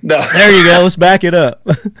train. No. There you go. Let's back it up.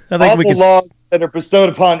 I think all the laws that are bestowed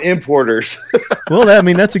upon importers. Well,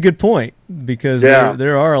 that's a good point because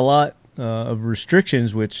there are a lot of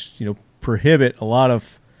restrictions which prohibit a lot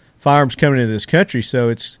of firearms coming into this country. So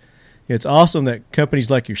it's awesome that companies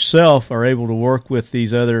like yourself are able to work with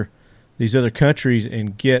these other countries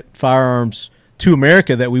and get firearms to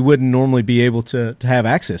America that we wouldn't normally be able to have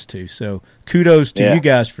access to. So kudos to you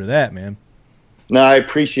guys for that, man. No, I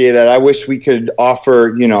appreciate it. I wish we could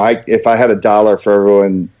offer, if I had $1 for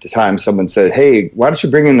everyone time someone said, hey, why don't you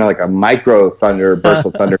bring in like a micro Thunder,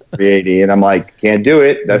 Versal Thunder 380? And I'm like, can't do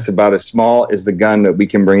it. That's about as small as the gun that we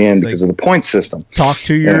can bring in because of the point system. Talk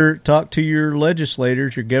to your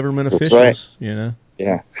legislators, your government officials, right.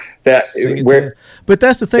 Yeah. But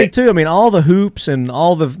that's the thing too. I mean, all the hoops and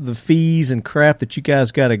all the fees and crap that you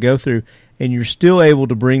guys got to go through, and you're still able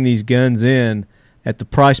to bring these guns in at the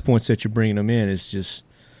price points that you're bringing them in. It's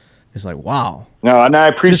like, wow. No, and I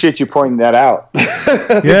appreciate you pointing that out.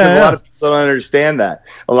 A lot of people don't understand that.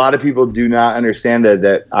 A lot of people do not understand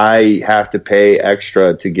that I have to pay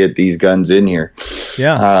extra to get these guns in here.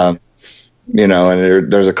 Yeah.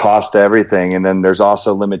 And there's a cost to everything. And then there's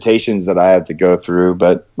also limitations that I have to go through.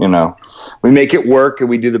 But, we make it work and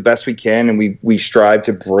we do the best we can. And we strive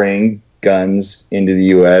to bring guns into the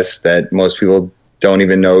U.S. that most people don't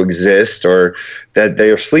even know exist or that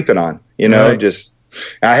they are sleeping on, Right.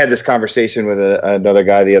 I had this conversation with another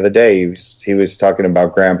guy the other day. He was talking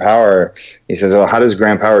about Grand Power. He says, well, how does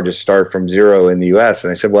Grand Power just start from zero in the U.S.?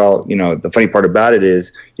 And I said, well, the funny part about it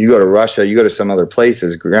is you go to Russia, you go to some other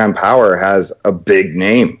places, Grand Power has a big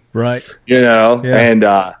name. Right. And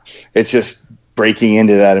it's just breaking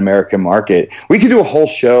into that American market. We could do a whole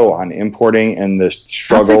show on importing and the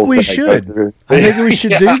struggles. I think we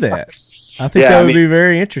should do that. I think that would be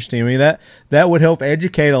very interesting. I mean, that would help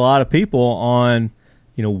educate a lot of people on,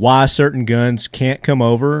 why certain guns can't come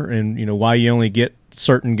over and, why you only get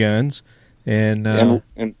certain guns and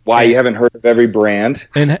why you haven't heard of every brand.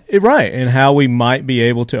 And how we might be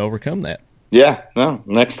able to overcome that. Yeah, no,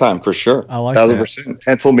 next time for sure. I like 1,000%.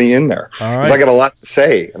 Pencil me in there. All right. 'Cause I got a lot to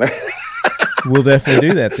say. We'll definitely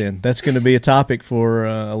do that then. That's going to be a topic for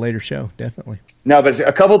a later show, definitely. No, but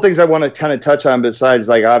a couple of things I want to kind of touch on besides,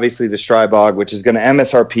 like, obviously the Strybog, which is going to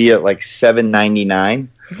MSRP at like $7.99.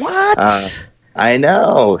 What? I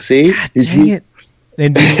know. See? God, dang it.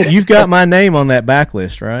 And you've got my name on that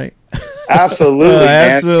backlist, right? Absolutely,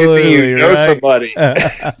 man. Absolutely, somebody. No,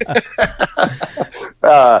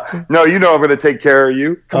 I'm going to take care of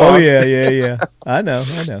you. Come on. Yeah. I know.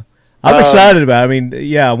 I'm excited about it. I mean,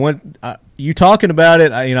 you talking about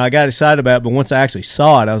it, I got excited about it, but once I actually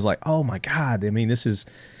saw it, I was like, oh my God. I mean, us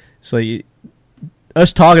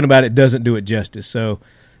talking about it doesn't do it justice. So,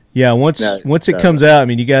 yeah, once it comes out, I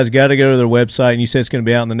mean, you guys got to go to their website, and you said it's going to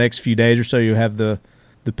be out in the next few days or so. You'll have the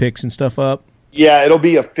pics and stuff up. Yeah, it'll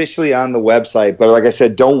be officially on the website, but like I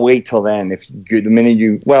said, don't wait till then. By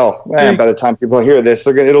the time people hear this,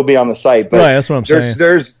 it'll be on the site. But right, that's what I'm saying.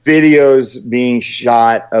 There's videos being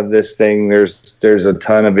shot of this thing. There's a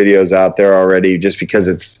ton of videos out there already, just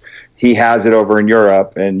because he has it over in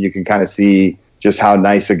Europe, and you can kind of see just how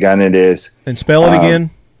nice a gun it is. And spell it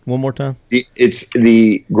again one more time. It's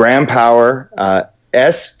the Grand Power,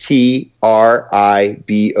 Stribog.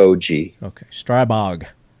 Okay, Strybog.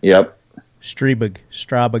 Yep. Strybog.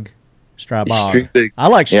 Strybog. I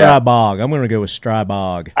like Strybog. I'm going to go with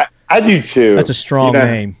Strybog. I do too. That's a strong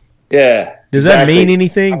name. Yeah. Does that mean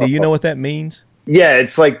anything? Do you know what that means? Yeah,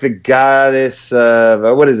 it's like the goddess of,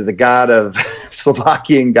 what is it? The god of,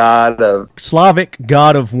 Slovakian god of. Slavic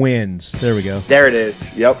god of winds. There we go. There it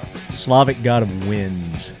is. Yep. Slavic god of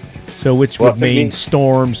winds. So which would mean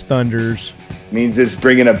storms, thunders. Means it's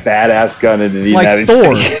bringing a badass gun into the United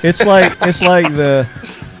Thor. States. It's like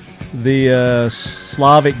the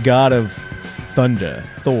Slavic god of thunder,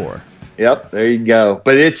 Thor. Yep, there you go.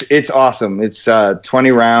 But it's awesome. It's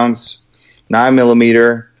 20 rounds,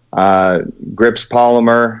 9mm, grips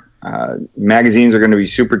polymer. Magazines are going to be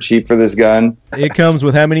super cheap for this gun. It comes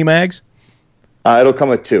with how many mags? It'll come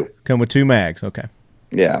with 2. Come with 2 mags. Okay.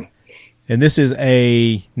 Yeah. And this is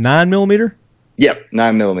a 9mm? Yep,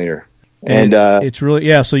 9mm. And it's really,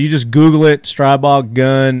 yeah. So you just Google it, Strybog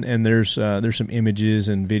gun, and there's some images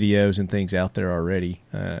and videos and things out there already.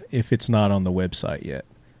 If it's not on the website yet.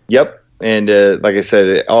 Yep. And like I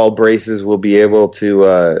said, all braces will be able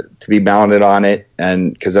to be mounted on it,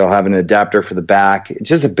 and because they'll have an adapter for the back. It's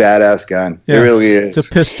just a badass gun. Yeah, it really is. It's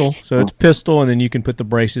a pistol, so it's pistol, and then you can put the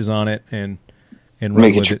braces on it and run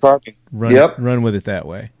make with it. Run with it that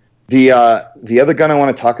way. The other gun I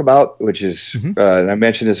want to talk about, which is I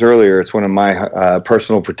mentioned this earlier, it's one of my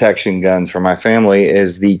personal protection guns for my family,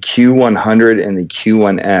 is the Q100 and the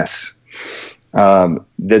Q1S.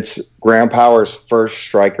 That's Grand Power's first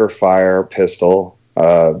striker fire pistol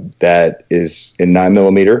that is in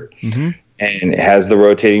 9mm, and it has the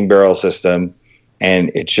rotating barrel system,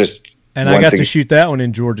 and it's just. And I got to shoot that one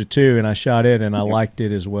in Georgia too, and I shot it, and I liked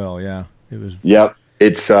it as well. Yeah, it was. Yep,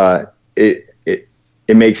 it's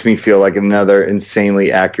it makes me feel like another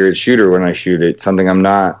insanely accurate shooter when I shoot it. Something I'm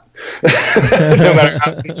not. No matter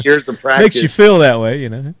how many years of practice, makes you feel that way, you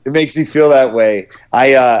know. It makes me feel that way.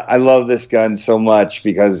 I love this gun so much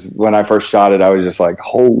because when I first shot it, I was just like,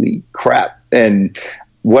 "Holy crap!" And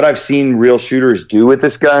what I've seen real shooters do with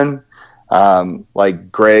this gun,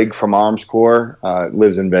 like Greg from Arms Corps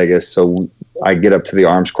lives in Vegas, so I get up to the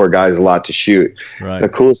Arms Corps guys a lot to shoot. Right. The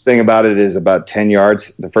coolest thing about it is about 10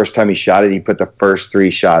 yards. The first time he shot it, he put the first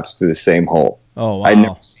 3 shots through the same hole. Oh wow! I'd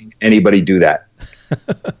never seen anybody do that.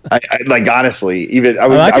 I like honestly, even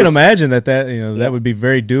I can imagine that would be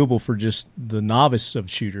very doable for just the novice of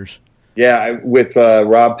shooters. Yeah, with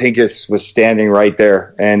Rob Pincus was standing right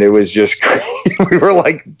there, and it was just crazy. We were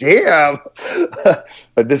like, "Damn!"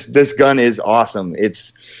 But this gun is awesome.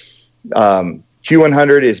 It's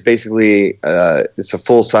Q100 is basically it's a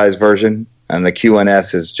full size version, and the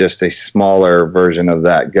Q1S is just a smaller version of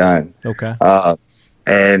that gun. Okay,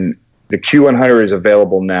 and the Q100 is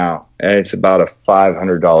available now, and it's about a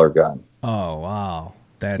 $500 gun. Oh wow,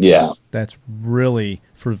 that's really,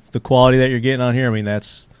 for the quality that you're getting on here. I mean,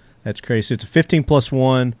 that's crazy. It's a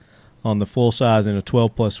 15+1 on the full size and a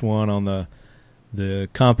 12+1 on the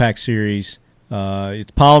compact series.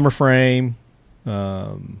 It's polymer frame,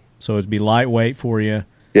 so it'd be lightweight for you.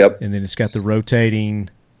 Yep. And then it's got the rotating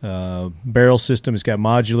barrel system. It's got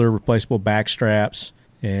modular replaceable back straps.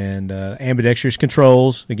 And ambidextrous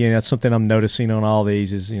controls. Again, that's something I'm noticing on all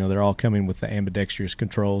these is, they're all coming with the ambidextrous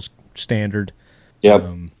controls standard. Yep.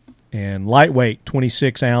 And lightweight,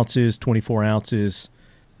 26 ounces, 24 ounces.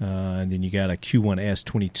 And then you got a Q1S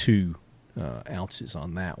 22 ounces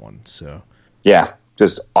on that one. So yeah,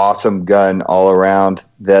 just awesome gun all around.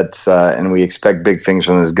 That's and we expect big things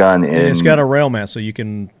from this gun. And it's got a rail mount, so you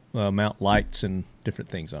can mount lights and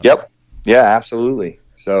different things on it. Yep. Yeah, absolutely.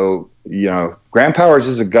 So, Grand Powers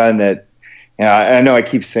is a gun that, I know I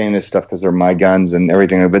keep saying this stuff because they're my guns and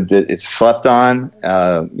everything, but it's slept on.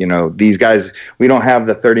 These guys, we don't have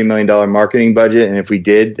the $30 million marketing budget, and if we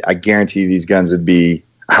did, I guarantee you these guns would be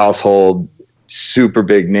household, super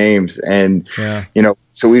big names. And,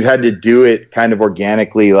 so we've had to do it kind of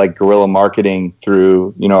organically, like guerrilla marketing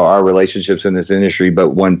through, our relationships in this industry. But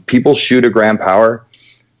when people shoot a Grand Power,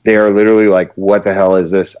 they are literally like, what the hell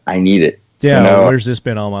is this? I need it. Yeah, where's this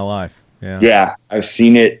been all my life? Yeah, I've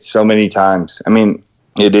seen it so many times. I mean,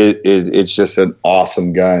 it's just an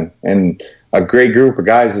awesome gun and a great group of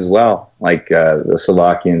guys as well. Like the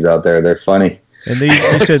Slovakians out there, they're funny. And you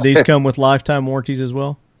said these come with lifetime warranties as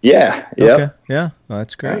well? Yeah. Yep. Okay. Yeah. Well,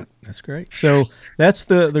 that's great. Yeah. That's great. So that's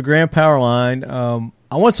the Grand Power line.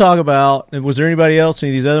 I want to talk about. Was there anybody else? Any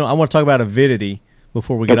of these other? I want to talk about Avidity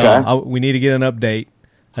before we get on. We need to get an update.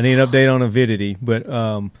 I need an update on Avidity,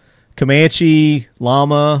 but. Comanche,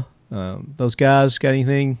 Llama, those guys got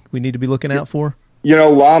anything we need to be looking out for?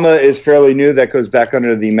 Llama is fairly new. That goes back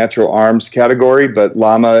under the Metro Arms category, but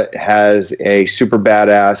Llama has a super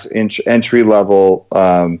badass entry-level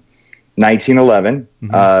 1911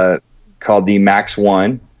 called the Max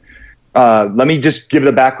 1. Let me just give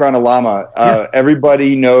the background of Llama.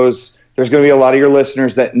 Everybody knows there's going to be a lot of your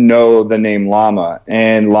listeners that know the name Llama,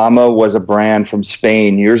 and Llama was a brand from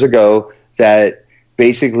Spain years ago that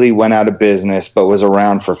basically went out of business, but was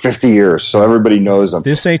around for 50 years. So everybody knows them.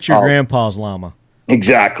 This ain't your grandpa's Llama.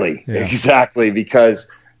 Exactly. Yeah. Exactly. Because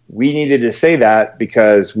we needed to say that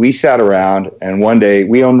because we sat around and one day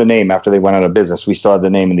we owned the name after they went out of business. We still had the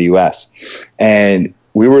name in the US. And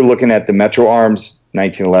we were looking at the Metro Arms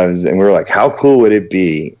 1911s and we were like, how cool would it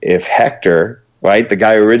be if Hector, right, the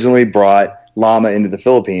guy who originally brought Llama into the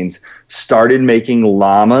Philippines, started making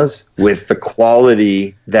llamas with the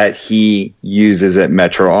quality that he uses at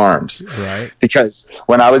Metro Arms. Right. Because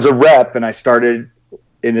when I was a rep and I started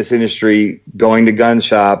in this industry going to gun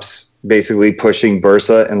shops, basically pushing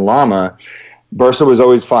Bursa and Llama, Bursa was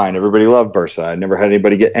always fine. Everybody loved Bursa. I never had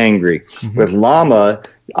anybody get angry. With Llama,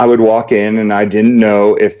 I would walk in and I didn't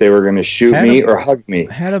know if they were going to shoot me or hug me.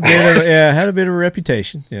 Had a bit of a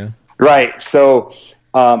reputation. Yeah. Right. So,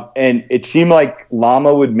 and it seemed like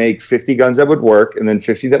Llama would make 50 guns that would work and then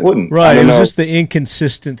 50 that wouldn't. Right. It was just the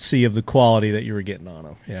inconsistency of the quality that you were getting on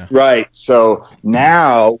them. Yeah. Right. So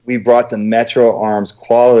now we brought the Metro Arms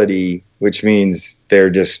quality, which means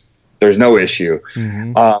there's no issue.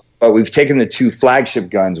 But we've taken the 2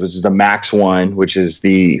 flagship guns, which is the Max 1, which is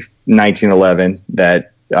the 1911,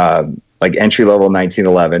 that like entry level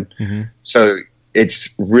 1911. So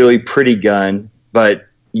it's really pretty gun, but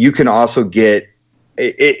you can also get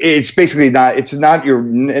it's basically it's not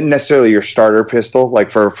necessarily your starter pistol,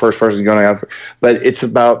 like for a first person going after, but it's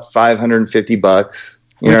about $550.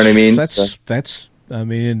 You know what I mean? That's I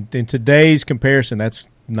mean, in today's comparison, that's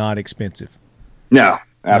not expensive. No,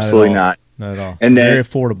 absolutely not. Not at all. And then, very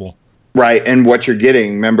affordable. Right. And what you're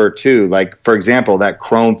getting, remember too, like for example, that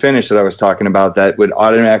chrome finish that I was talking about that would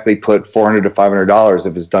automatically put $400 to $500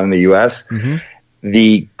 if it's done in the US.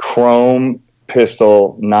 The chrome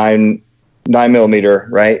pistol 9mm,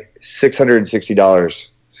 right?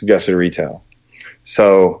 $660 suggested retail.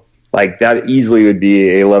 So like that easily would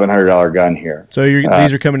be a $1,100 gun here. So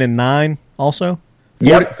these are coming in 9 also?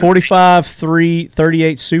 45,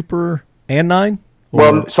 38 Super and 9?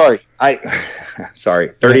 Well, sorry.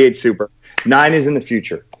 38 Super. 9 is in the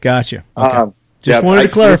future. Gotcha. Okay. Just wanted to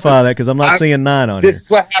clarify that because I'm not seeing 9 on here. This is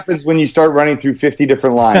what happens when you start running through 50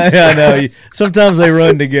 different lines. I know. Sometimes they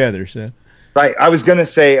run together. So. Right. I was going to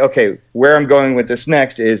say, okay, where I'm going with this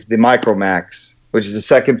next is the Micromax, which is the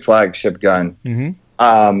second flagship gun,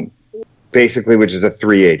 basically, which is a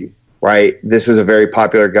 380. Right. This is a very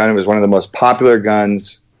popular gun. It was one of the most popular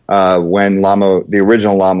guns when the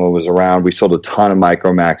original Llama was around. We sold a ton of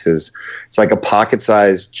Micromaxes. It's like a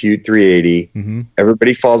pocket-sized, cute 380.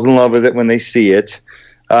 Everybody falls in love with it when they see it.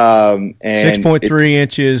 And 6.3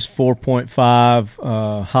 inches,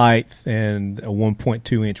 4.5 height, and a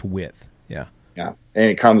 1.2 inch width. Yeah. Yeah. And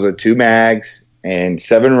it comes with 2 mags and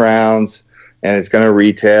 7 rounds, and it's going to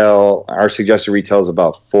retail. Our suggested retail is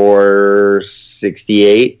about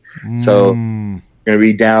 $468. So going to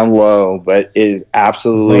be down low, but it is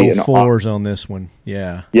absolutely low fours on this one.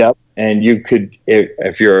 Yeah. Yep. And you could,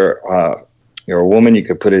 if you're a woman, you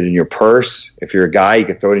could put it in your purse. If you're a guy, you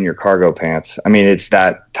could throw it in your cargo pants. I mean, it's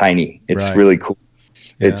that tiny. It's really cool.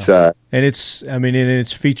 Yeah.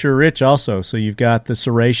 It's feature rich also. So you've got the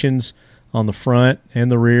serrations on the front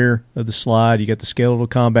and the rear of the slide. You got the skeletal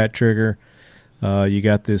combat trigger. You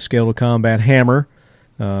got the skeletal combat hammer.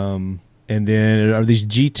 And then are these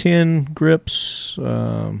G10 grips?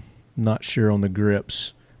 Not sure on the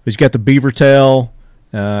grips. But you got the beaver tail,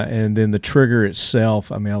 and then the trigger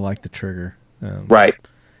itself. I mean, I like the trigger. Right.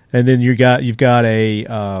 And then you've got a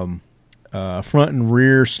front and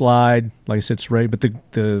rear slide. Like I said, it's ready. But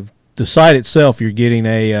the side itself, you're getting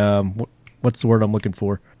a what's the word I'm looking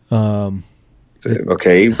for?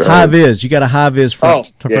 Okay. High vis. You got a high vis front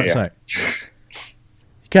sight.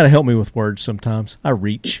 Gotta help me with words sometimes. I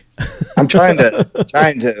reach. I'm trying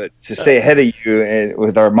to stay ahead of you and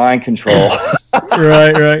with our mind control.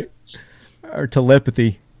 right. Our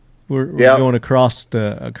telepathy. We're going across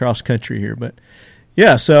country here, but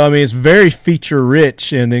yeah. So I mean, it's very feature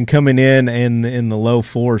rich, and then coming in the low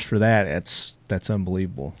fours for that. That's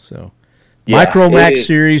unbelievable. So Micromax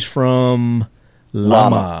series from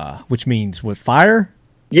Llama, which means what? Fire?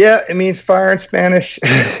 Yeah, it means fire in Spanish.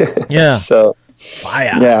 Yeah. So.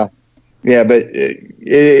 Fire. Yeah, but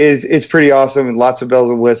it's pretty awesome and lots of bells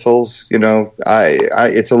and whistles. You know,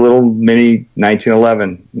 it's a little mini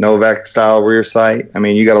 1911 Novak style rear sight. I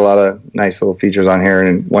mean, you got a lot of nice little features on here,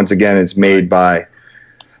 and once again, it's made by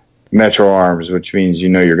Metro Arms, which means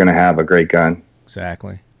you're going to have a great gun.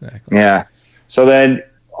 Exactly. Yeah. So then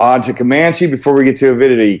on to Comanche. Before we get to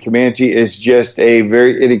Avidity, Comanche is just a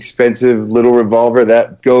very inexpensive little revolver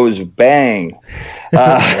that goes bang.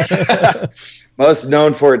 Most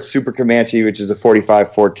known for its Super Comanche, which is a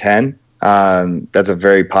 45-410. That's a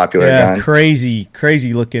very popular gun. Crazy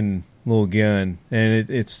looking little gun. And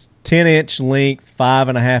it's 10-inch length,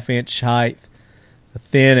 5.5-inch height,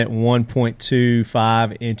 thin at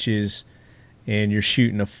 1.25 inches, and you're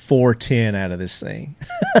shooting a 410 out of this thing.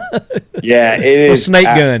 Yeah, it is. A snake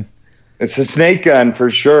gun. It's a snake gun for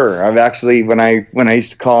sure. I've actually, when I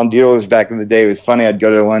used to call on dealers back in the day, it was funny. I'd go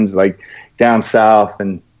to the ones like down south,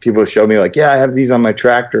 and people would show me like, yeah, I have these on my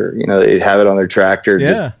tractor. They'd have it on their tractor.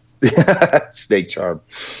 Yeah. Snake charm.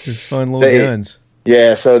 They're fun little guns.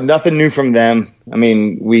 Yeah, so nothing new from them. I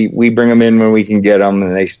mean, we bring them in when we can get them,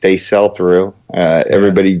 and they sell through.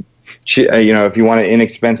 Everybody if you want an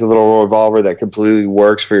inexpensive little revolver that completely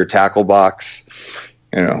works for your tackle box,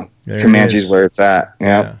 Comanche's where it's at.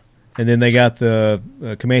 Yeah. And then they got the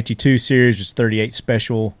Comanche 2 series, which is 38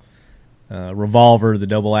 special revolver, the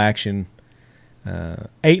double action,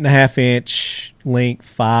 8.5 inch length,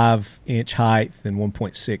 5 inch height, and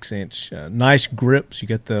 1.6 inch. Nice grips. You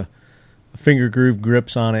got the finger groove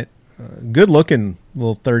grips on it. Good looking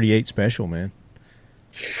little 38 special, man.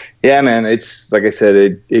 Yeah, man. It's like I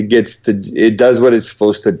said, it does what it's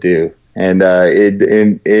supposed to do, and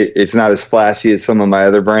it's not as flashy as some of my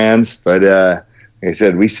other brands, but like I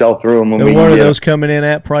said, we sell through them. What are those coming in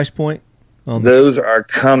at price point? Those are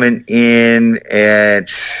coming in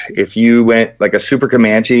at, if you went like a Super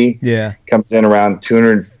Comanche, comes in around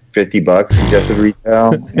 $250 suggested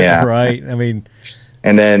retail. Yeah, right. I mean,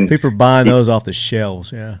 and then people are buying those off the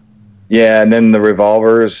shelves. Yeah. Yeah, and then the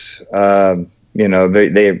revolvers, they have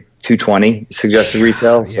 $220 suggested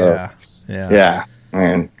retail. So yeah. I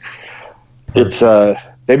mean, it's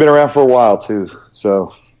they've been around for a while too.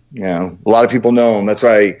 So a lot of people know them. That's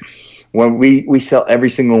why when we sell every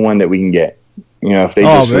single one that we can get. If they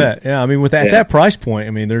I bet. Yeah, I mean, at that price point,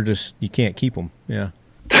 I mean, they're just, you can't keep them. Yeah.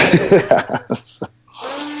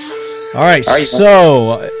 All right,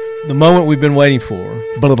 so the moment we've been waiting for.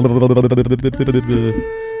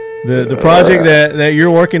 The project that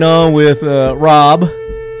you're working on with Rob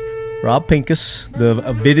Pincus, the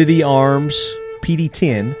Avidity Arms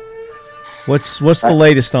PD10. What's the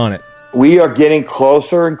latest on it? We are getting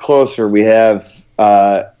closer and closer. We have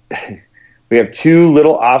two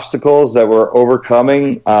little obstacles that we're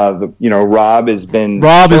overcoming. Rob has been.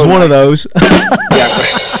 Rob is one of those.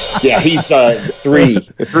 Yeah, he's three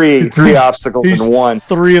obstacles in one.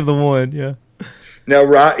 Three of the one. Yeah. No,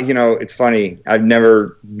 Rob. It's funny. I've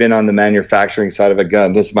never been on the manufacturing side of a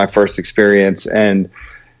gun. This is my first experience, and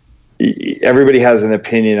everybody has an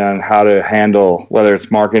opinion on how to handle, whether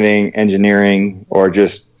it's marketing, engineering, or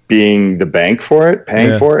just being the bank for it,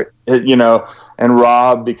 paying for it. And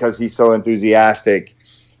Rob, because he's so enthusiastic,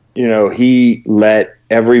 he let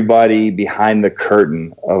everybody behind the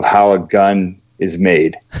curtain of how a gun is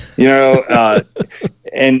made, and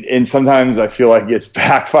sometimes I feel like it's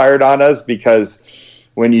backfired on us, because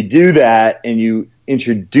when you do that and you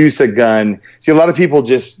introduce a gun, see, a lot of people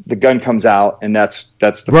the gun comes out and that's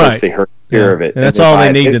the first they hear of it. And that's all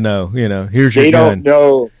they need to know. Here's your gun. They don't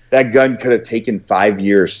know that gun could have taken 5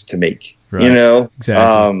 years to make,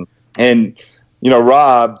 Exactly. And,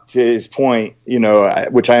 Rob, to his point,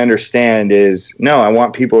 which I understand is, no, I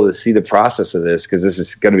want people to see the process of this, because this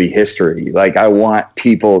is going to be history. Like, I want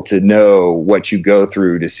people to know what you go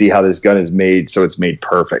through to see how this gun is made, so it's made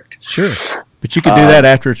perfect. Sure. But you can do that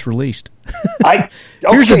after it's released.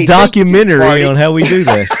 Here's a documentary on how we do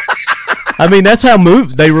this. I mean, that's how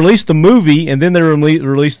they released the movie, and then they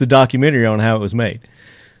released the documentary on how it was made.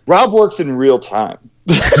 Rob works in real time.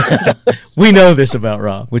 We know this about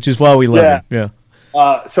Rob, which is why we love him.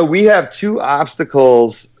 Yeah. So we have two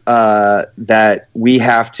obstacles that we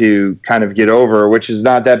have to kind of get over, which is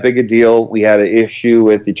not that big a deal. We had an issue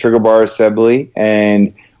with the trigger bar assembly,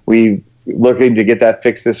 and we looking to get that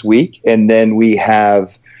fixed this week. And then we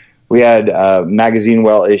had a magazine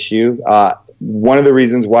well issue. One of the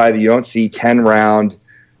reasons why you don't see 10 round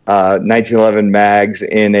 1911 mags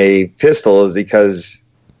in a pistol is because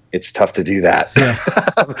it's tough to do that. Yeah.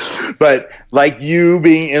 But like you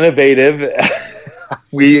being innovative,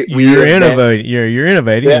 you're innovating. You're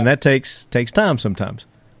innovating, and that takes time sometimes.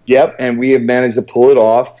 Yep, and we have managed to pull it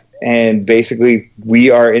off. And basically,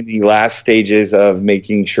 we are in the last stages of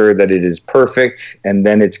making sure that it is perfect, and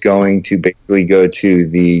then it's going to basically go to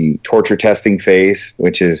the torture testing phase,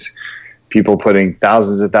 which is people putting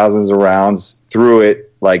thousands and thousands of rounds through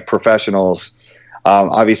it like professionals.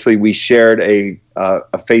 Obviously, we shared a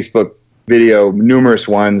Facebook video, numerous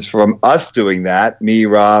ones from us doing that, me,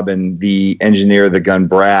 Rob, and the engineer of the gun,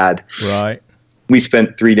 Brad. Right. We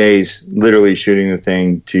spent 3 days literally shooting the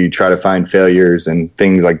thing to try to find failures and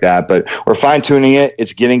things like that. But we're fine-tuning it.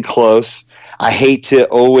 It's getting close. I hate to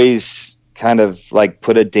always kind of like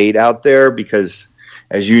put a date out there because,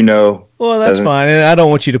 as you know... Well, that's fine. And I don't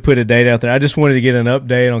want you to put a date out there. I just wanted to get an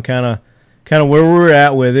update on kind of where we're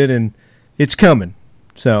at with it, and it's coming.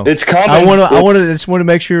 So it's coming. I just want to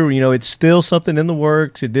make sure it's still something in the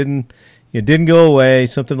works. It didn't go away.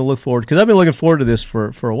 Something to look forward to, because I've been looking forward to this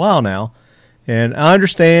for a while now, and I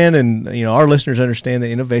understand, and our listeners understand that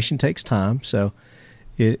innovation takes time. So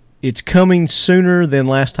it's coming sooner than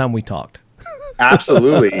last time we talked.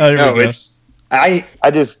 Absolutely. I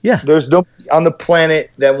just, Yeah. there's no on the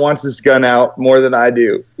planet that wants this gun out more than I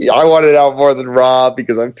do. I want it out more than Rob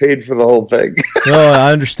because I've paid for the whole thing. Oh,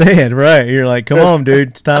 I understand. Right. You're like, come on, dude.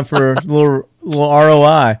 It's time for a little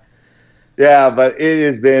ROI. Yeah, but it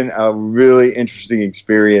has been a really interesting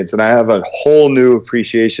experience, and I have a whole new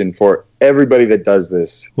appreciation for everybody that does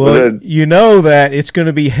this. Well, you know that it's going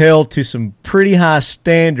to be held to some pretty high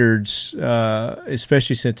standards,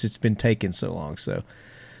 especially since it's been taken so long. So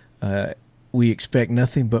we expect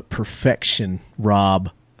nothing but perfection, Rob.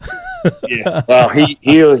 Yeah. Well,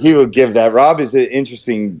 he will give that. Rob is an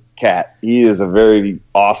interesting cat. He is a very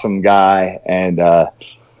awesome guy, and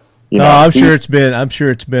I'm sure it's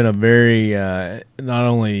been a very not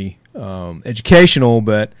only educational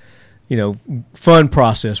but fun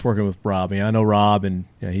process working with Rob. I know Rob, and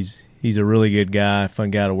he's a really good guy,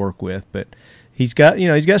 fun guy to work with. But he's got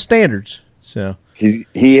standards. So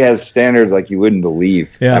he has standards like you wouldn't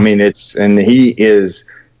believe. Yeah. I mean, he is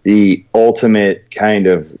the ultimate kind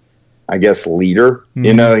of, I guess, leader.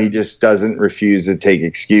 Mm-hmm. He just doesn't refuse to take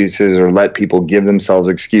excuses or let people give themselves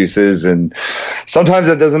excuses, and sometimes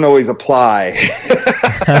that doesn't always apply.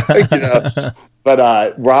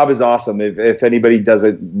 But Rob is awesome. If anybody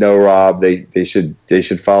doesn't know Rob, they should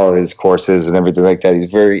follow his courses and everything like that. He's a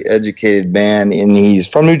very educated man, and he's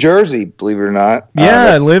from New Jersey, believe it or not. Yeah,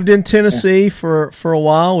 I lived in Tennessee for a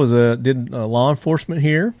while. Did law enforcement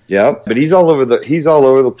here. Yeah, but he's all over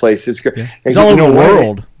the place. It's yeah. He's all over the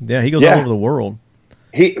world. Yeah, he goes all over the world.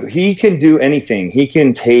 He can do anything. He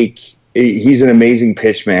can take. He's an amazing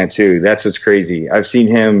pitch man too. That's what's crazy. I've seen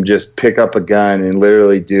him just pick up a gun and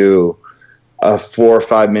literally do a 4 or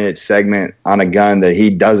 5 minute segment on a gun that he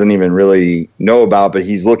doesn't even really know about, but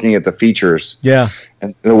he's looking at the features. Yeah.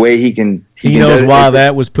 And the way he knows why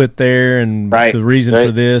that was put there and the reason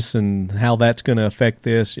for this and how that's going to affect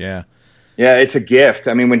this. Yeah. Yeah. It's a gift.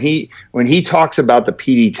 I mean, when he talks about the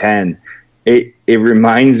PD-10, it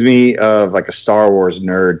reminds me of like a Star Wars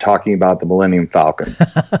nerd talking about the Millennium Falcon,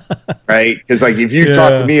 right? Because like if you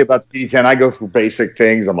talk to me about the PD-10, I go through basic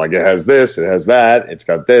things. I'm like, it has this, it has that, it's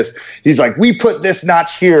got this. He's like, we put this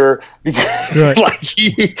notch here because like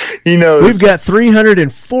he knows. We've got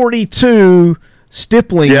 342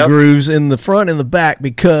 stippling grooves in the front and the back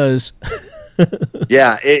because.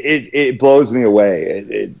 Yeah, it blows me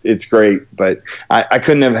away. It's great, but I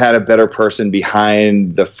couldn't have had a better person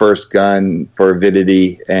behind the first gun for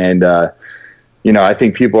avidity, and I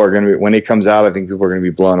think people are going to be, when it comes out, I think people are going to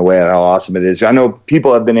be blown away at how awesome it is. I know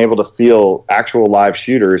people have been able to feel actual live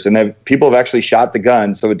shooters, and people have actually shot the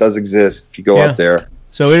gun, so it does exist if you go up there.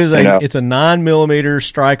 So it is it's a 9mm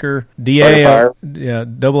striker DA,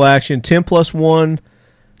 double action, 10+1.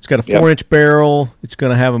 It's got a 4-inch barrel. It's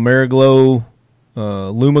going to have a Mariglow,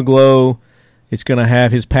 Lumaglow. It's going to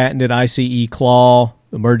have his patented ICE claw,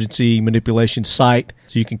 emergency manipulation sight,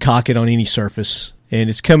 so you can cock it on any surface. And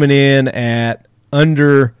it's coming in at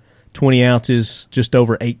under 20 ounces, just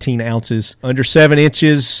over 18 ounces, under 7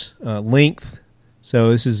 inches length. So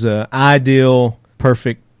this is an ideal,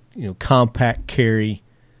 perfect, compact carry,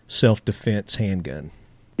 self-defense handgun.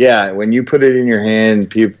 Yeah, when you put it in your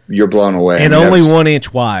hand, you're blown away. And only 1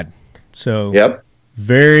 inch wide. So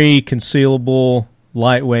very concealable,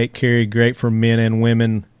 lightweight carry, great for men and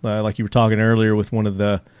women. Like you were talking earlier with one of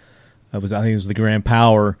the, I think it was the Grand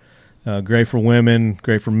Power. Great for women,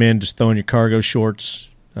 great for men, just throwing your cargo shorts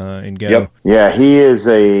and go. Yep. Yeah, he is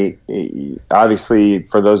obviously,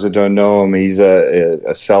 for those that don't know him, he's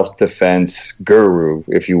a self-defense guru,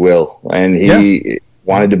 if you will. And he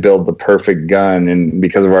wanted to build the perfect gun, and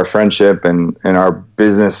because of our friendship and our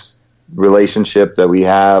business relationship that we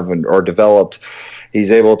have or developed,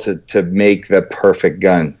 he's able to make the perfect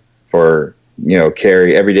gun for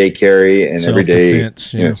everyday carry and everyday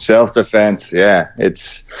self-defense. Yeah,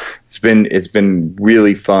 it's been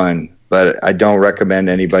really fun. But I don't recommend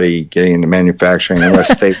anybody getting into manufacturing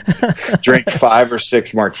unless they drink 5 or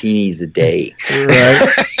 6 martinis a day. Right.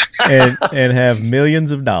 And have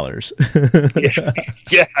millions of dollars.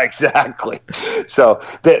 Yeah, exactly. So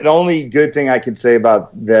the only good thing I can say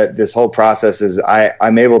about this whole process is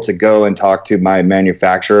I'm able to go and talk to my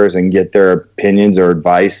manufacturers and get their opinions or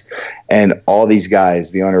advice. And all these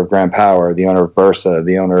guys, the owner of Grand Power, the owner of Bursa,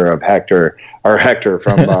 the owner of Hector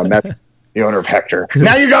from Metro. The owner of Hector.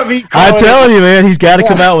 Now you got me. I'm telling you, man, he's got to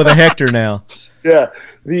come out with a Hector now. Yeah.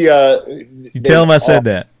 You tell him I said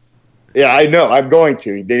that. Yeah, I know. I'm going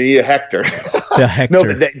to. They need a Hector. The Hector. No,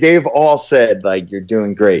 but they've all said like you're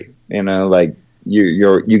doing great. Like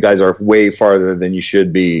you guys are way farther than you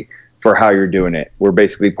should be for how you're doing it. We're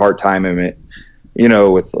basically part-time in it,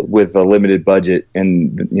 with a limited budget,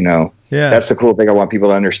 and that's the cool thing I want people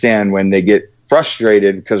to understand when they get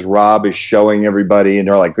frustrated because Rob is showing everybody, and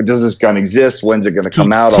they're like, "Does this gun exist? When's it going to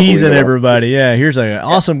come out?" Teasing everybody. Yeah, here's an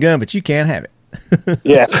awesome gun, but you can't have it.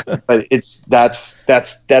 Yeah, but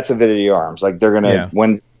that's a video arms. Like they're gonna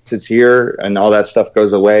when it's here and all that stuff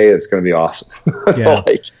goes away, it's gonna be awesome. Yeah.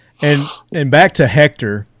 And back to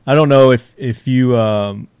Hector. I don't know if you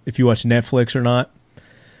watch Netflix or not,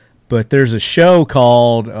 but there's a show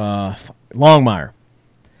called Longmire.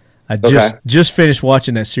 I just finished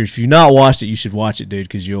watching that series. If you've not watched it, you should watch it, dude,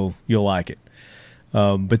 because you'll like it.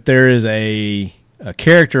 But there is a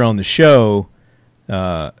character on the show.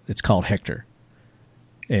 It's called Hector.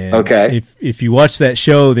 And if you watch that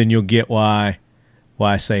show, then you'll get why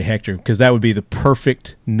I say Hector, because that would be the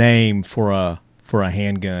perfect name for a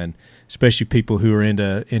handgun, especially people who are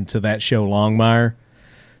into that show Longmire.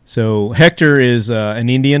 So Hector is an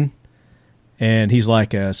Indian, and he's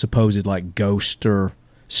like a supposed like ghost or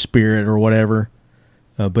spirit or whatever,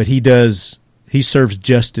 but he serves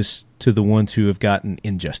justice to the ones who have gotten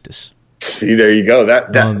injustice. See, there you go.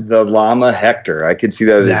 That the llama Hector. I can see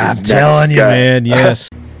that. I'm telling you, man. Yes.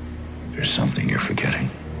 There's something you're forgetting,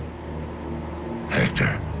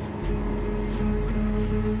 Hector.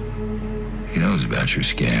 He knows about your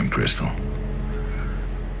scam, Crystal.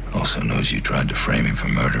 Also knows you tried to frame him for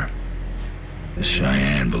murder. The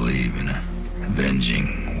Cheyenne believe in a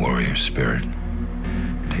avenging warrior spirit.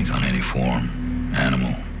 Take on any form,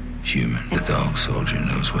 animal, human. The dog soldier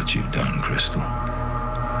knows what you've done, Crystal.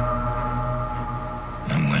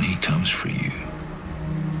 And when he comes for you,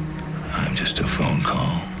 I'm just a phone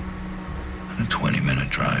call and a 20-minute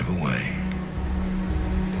drive away.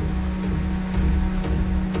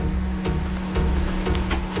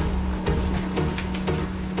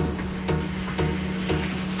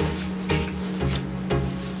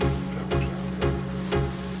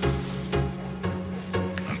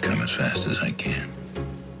 I'll come as fast as I can.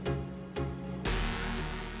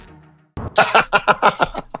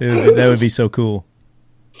 That would be so cool.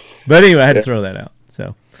 But anyway, I had to throw that out.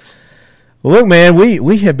 So, well, look, man,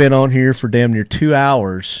 we have been on here for damn near 2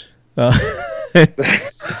 hours. But I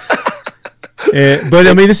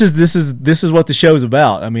mean, this is what the show's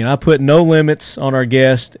about. I mean, I put no limits on our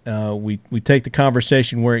guest. We take the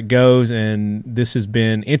conversation where it goes, and this has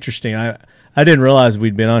been interesting. I didn't realize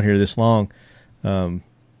we'd been on here this long. I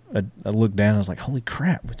looked down. I was like, "Holy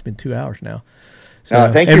crap! It's been 2 hours now."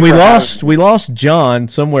 So, thank you. And we lost John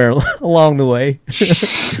somewhere along the way.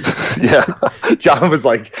 Yeah, John was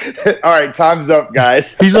like, "All right, time's up,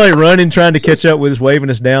 guys." He's like running, trying to catch up with us,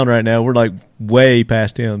 waving us down right now. We're like way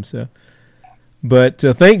past him. So, but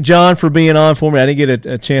thank John for being on for me. I didn't get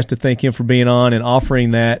a chance to thank him for being on and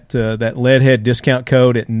offering that Leadhead discount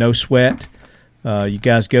code at No Sweat. You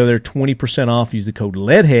guys go there, 20% off. Use the code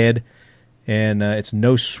Leadhead, and it's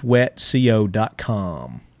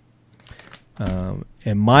nosweatco.com.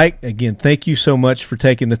 And Mike, again, thank you so much for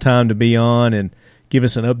taking the time to be on and give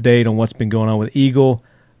us an update on what's been going on with Eagle.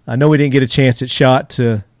 I know we didn't get a chance at SHOT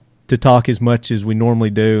to talk as much as we normally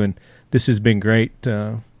do, and this has been great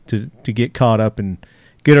to get caught up and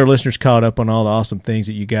get our listeners caught up on all the awesome things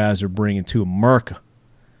that you guys are bringing to America.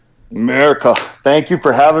 Thank you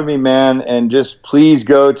for having me, man. And just please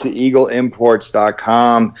go to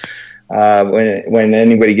eagleimports.com. When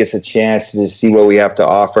anybody gets a chance to see what we have to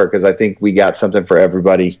offer, because I think we got something for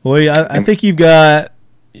everybody. Well, I think you've got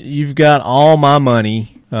all my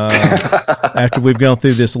money after we've gone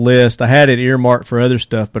through this list. I had it earmarked for other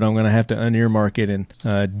stuff, but I'm going to have to unearmark it, and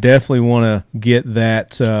definitely want to get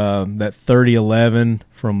that 3011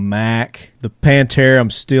 from Mac. The Pantera, I'm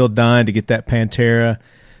still dying to get that Pantera,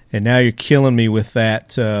 and now you're killing me with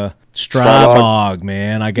that Strybog,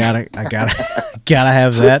 man. I gotta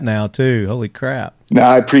have that now too. Holy crap! No,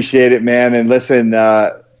 I appreciate it, man. And listen,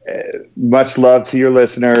 much love to your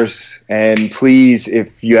listeners. And please,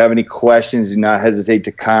 if you have any questions, do not hesitate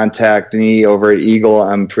to contact me over at Eagle.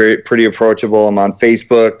 I'm pretty approachable. I'm on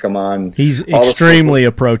Facebook. He's extremely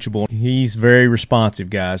approachable. He's very responsive,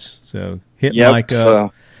 guys. So hit Mike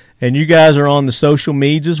up. And you guys are on the social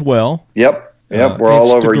medias as well. Yep. We're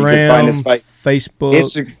all over. You can find us by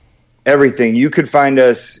Facebook. Everything. You could find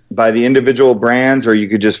us by the individual brands, or you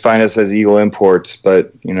could just find us as Eagle Imports.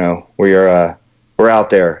 But we're out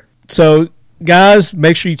there. So guys,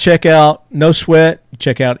 make sure you check out No Sweat.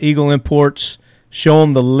 Check out Eagle Imports. Show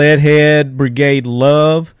them the Leadhead Brigade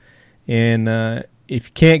love. And if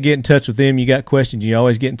you can't get in touch with them, you got questions, you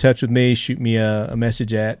always get in touch with me. Shoot me a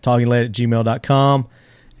message at talkingled@gmail.com,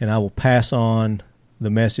 and I will pass on the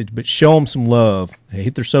message. But show them some love.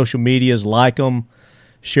 Hit their social medias, like them,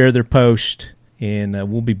 share their post, and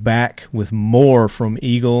we'll be back with more from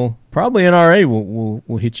Eagle probably NRA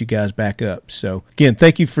will hit you guys back up. So, again,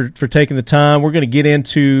 thank you for taking the time. We're going to get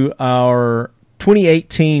into our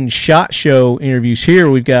 2018 SHOT Show interviews here.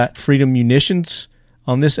 We've got Freedom Munitions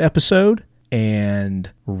on this episode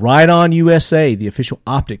and Right On USA, the official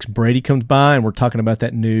optics. Brady comes by, and we're talking about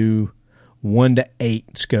that new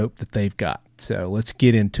 1-8 scope that they've got. So let's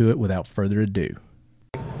get into it without further ado.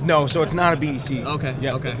 No, so it's not a BDC. Okay.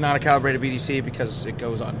 Yeah, Okay. It's not a calibrated BDC because it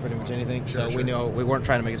goes on pretty much anything. Sure. We know we weren't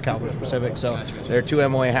trying to make it caliber specific. So Gotcha. there are 2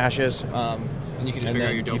 MOA hashes. And you can just figure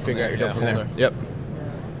out your dope. You figure out your dope from Yeah. there. Yep.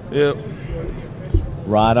 Yep.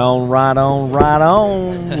 Right on, right on, right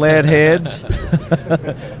on, lead heads.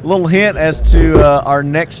 Little hint as to our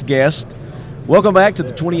next guest. Welcome back to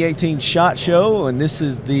the 2018 SHOT Show, and this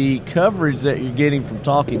is the coverage that you're getting from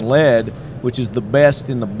Talking Lead, which is the best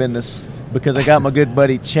in the business, because I got my good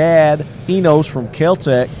buddy Chad Enos from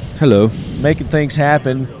Keltec. Hello. Making things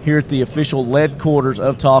happen here at the official lead quarters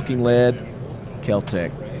of Talking Lead,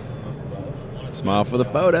 Keltec. Smile for the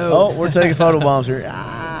photo. Oh, we're taking photo bombs here.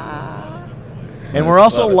 And we're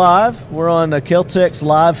also live. We're on Keltec's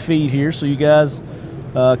live feed here, so you guys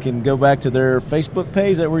can go back to their Facebook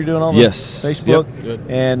page that we're doing all the Yes. Facebook. Yep.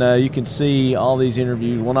 And you can see all these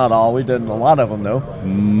interviews. Well, not all. We've done a lot of them, though.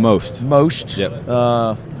 Most. Yep.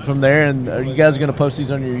 From there. And are you guys going to post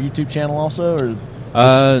these on your YouTube channel also? Or No,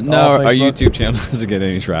 all our Facebook? YouTube channel doesn't get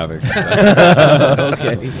any traffic.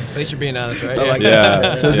 Okay. At least you're being honest, right?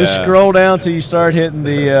 Yeah. So just scroll down till you start hitting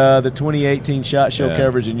the 2018 SHOT Show Yeah.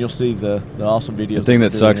 coverage, and you'll see the awesome videos. The thing we're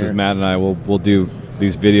that doing sucks here. is Matt and I will do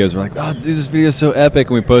these videos. We're like, oh, dude, this video is so epic.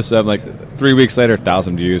 And we post it up like 3 weeks later,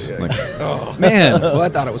 1,000 views. I'm like, Oh man. Well, I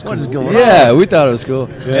thought it was cool. What is going on? Yeah, we thought it was cool.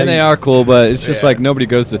 Yeah, And they you- are cool, but it's just like nobody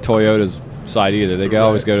goes to Toyota's site either. They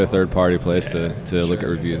always go to a third-party place to look at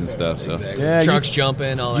reviews and stuff. So Yeah, Trucks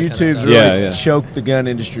jumping, all that YouTube's kind of stuff. really Yeah. choked the gun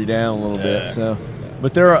industry down a little bit. So,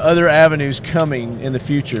 but there are other avenues coming in the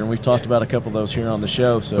future, and we've talked about a couple of those here on the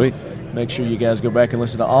show. So Sweet. make sure you guys go back and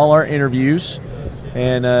listen to all our interviews.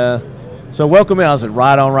 And so welcome in. I said,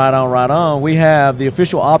 right on, right on, right on. We have the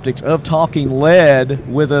official optics of Talking Lead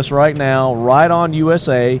with us right now, Right On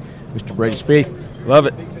USA, Mr. Brady Spieth. Love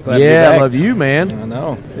it. Glad to be Yeah, I back. love you, man. I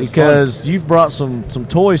know. It's Because you've brought some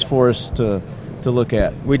toys for us to look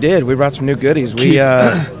at. fun. We did. We brought some new goodies. We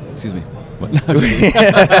excuse me.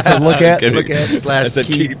 To look at. Kidding. look at slash I said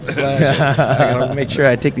keep slash. I gotta make sure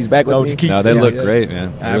I take these back with Oh, me. to keep- No, they Yeah, look yeah. great,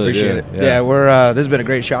 man. They I really appreciate do. it. Yeah, we're this has been a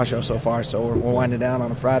great SHOT Show so far. So we're winding down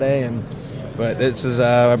on a Friday, but this is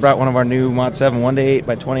I brought one of our new Mod 7 1-8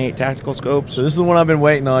 by 28 tactical scopes. So this is the one I've been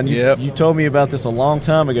waiting on. Yep. You told me about this a long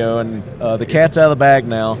time ago, and the cat's out of the bag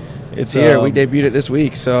now. It's here. We debuted it this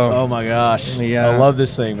week. So Oh my gosh! Yeah. I love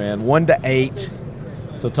this thing, man. 1-8.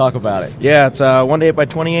 So talk about it. yeah, it's 1-8 by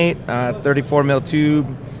 28, 34 mil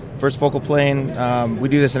tube, first focal plane. We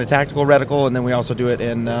do this in a tactical reticle, and then we also do it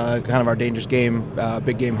in kind of our dangerous game,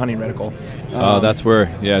 big game hunting reticle. Oh, that's where,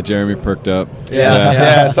 Jeremy perked up.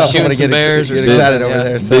 Yeah. I saw Shooting somebody some bears or get something, excited over yeah.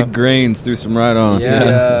 there. So. Big grains threw some right on.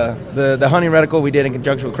 Yeah. The hunting reticle we did in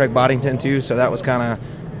conjunction with Craig Boddington too, so that was kind of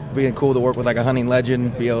being cool to work with like a hunting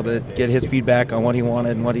legend, be able to get his feedback on what he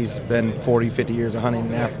wanted and what he's been 40, 50 years of hunting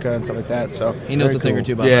in Africa and stuff like that. So He knows Very a thing or cool.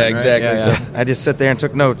 two about yeah, hunting, right? exactly. Yeah, So I just sit there and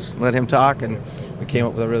took notes, let him talk, and we came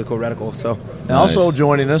up with a really cool reticle. So And also Nice.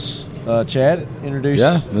 joining us, Chad. Introduce.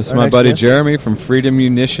 Yeah, this is our my next buddy guest. Jeremy from Freedom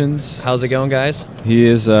Munitions. How's it going, guys? He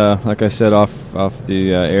is, like I said off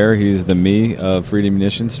the air, he's the me of Freedom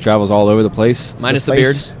Munitions. Travels all over the place. Minus the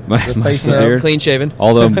face- beard. Minus face the up. beard. Clean shaven.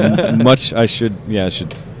 Although much, I should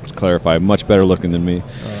clarify, much better looking than me.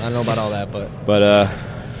 I don't know about all that, but But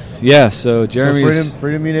yeah, so So Jeremy's.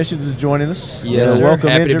 Freedom Munitions is joining us. Yes, so sir. welcome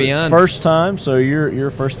Happy in, to be on. First time, so you're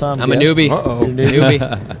a first time. I'm a guest. newbie. Uh-oh. You're a newbie.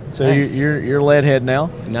 Newbie. So Nice. you're lead head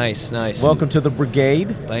now. Nice. Welcome to the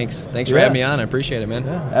brigade. Thanks for Yeah. having me on. I appreciate it, man.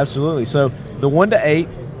 Yeah, absolutely. So the 1-8.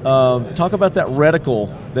 Talk about that reticle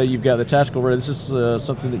that you've got, the tactical reticle. This is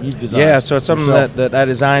something that you've designed. yeah, so it's something yourself. that I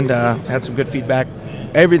designed, had some good feedback.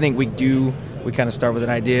 Everything we do, we kind of start with an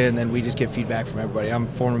idea, and then we just get feedback from everybody. I'm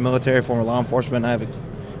former military, former law enforcement. I have an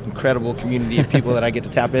incredible community of people that I get to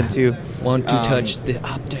tap into. Want to touch the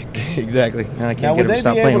optic. Exactly. And I Now, can't would get them to they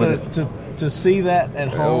stop be playing able with it. to see that at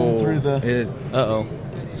home through It the? is. Uh-oh.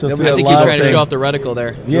 So They'll through be the I think a he's lot trying to thing. show off the reticle there.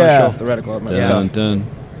 If you wanna Yeah. show off the reticle. That might be Yeah. tough. Dun,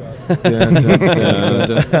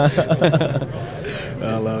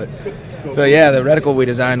 I love it. So yeah, the reticle we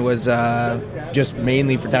designed was just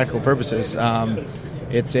mainly for tactical purposes.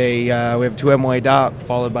 It's we have 2 MOA dot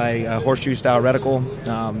followed by a horseshoe style reticle.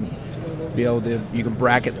 You can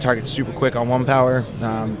bracket the target super quick on 1 power,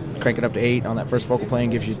 crank it up to 8 on that first focal plane,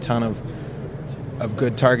 gives you a ton of of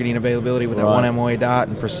good targeting availability with that Right. 1 MOA dot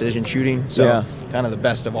and precision shooting. So Yeah. kind of the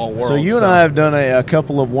best of all worlds. So you and I have done a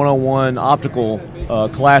couple of 101 optical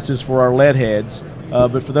classes for our lead heads,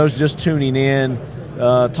 but for those just tuning in,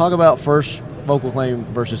 talk about first focal plane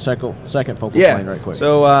versus second focal plane right quick.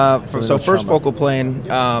 So So first focal plane,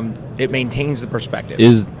 it maintains the perspective.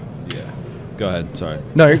 Go ahead. Sorry.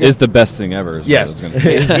 No, you're good. Is the best thing ever. Is Yes, what I was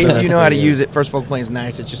gonna say. if you know how to use it, first focal plane is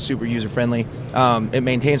nice. It's just super user friendly. It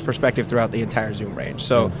maintains perspective throughout the entire zoom range.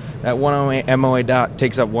 So that 1 MOA dot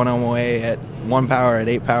takes up 1 MOA at 1 power, at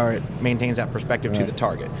 8 power. It maintains that perspective to the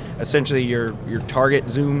target. Essentially, your target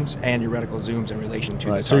zooms and your reticle zooms in relation to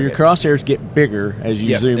the target. So your crosshairs get bigger as you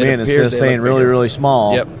Yep, zoom it in instead of appears they staying look really, bigger. really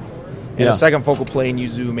small. Yep. In Yeah. a second focal plane, you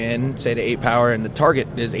zoom in, say to 8 power, and the target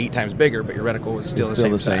is 8 times bigger, but your reticle is still It's the still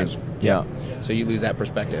same the size. same. Yeah. So you lose that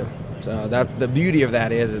perspective. So that the beauty of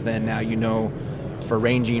that is then now you know for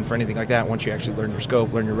ranging, for anything like that, once you actually learn your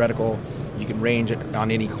scope, learn your reticle, you can range it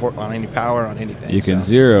on any power, on anything. You can So-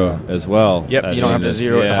 zero as well. Yep, at you don't have to this.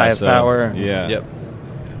 zero at the Yeah, highest so, power. Yeah. Yep.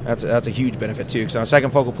 That's a huge benefit too. Because on a second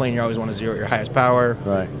focal plane, you always want to zero at your highest power.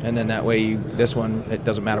 Right. And then that way, this one, it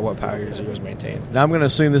doesn't matter what power your zero is maintained. Now I'm going to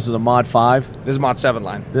assume this is a Mod 5. This is Mod 7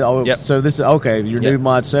 line. Oh, Yep. So this is okay. Your new Yep.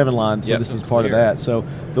 Mod 7 line. So Yep. this is part of that. So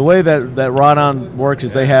the way that Rhydon works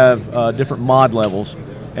is they have different mod levels,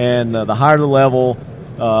 and the higher the level,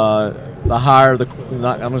 the higher the. I'm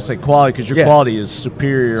going to say quality because your Yeah. quality is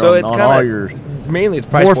superior So on, it's on kinda- all your. Mainly it's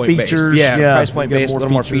price More point features, based. yeah, Price point you get based, a more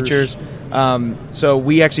little more features. features. So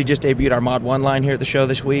we actually just debuted our Mod 1 line here at the show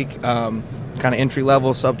this week. Kind of entry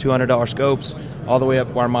level, sub $200 scopes, all the way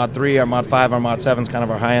up to our Mod 3, our Mod 5, our Mod 7 is kind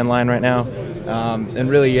of our high end line right now. And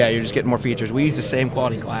really, yeah, you're just getting more features. We use the same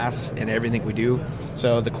quality glass in everything we do.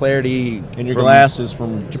 So the clarity. And your from glass is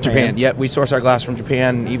from Japan. Yep, we source our glass from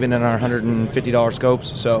Japan, even in our $150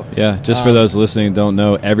 scopes. So Yeah, just for those listening who don't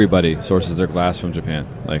know, everybody sources their glass from Japan,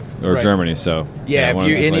 or Right. Germany. So yeah, one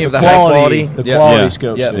if you two any of places. the high quality, the yep. quality Yeah.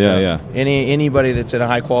 scopes. Yep. Yeah. Anybody that's in a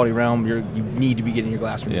high quality realm, you need to be getting your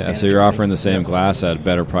glass from Yeah, Japan. so and you're Germany. offering the same Yep. glass at a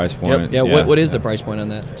better price point. Yeah, what is the price point on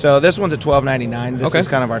that? So this one's at $12.99. This Okay. is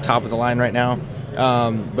kind of our top of the line right now.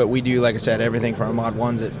 But we do, like I said, everything from our Mod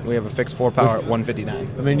 1s. We have a fixed 4 power at $159.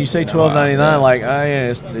 I mean, you say $12.99, like, yeah,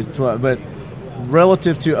 it's 12, but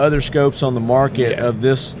relative to other scopes on the market Yeah. of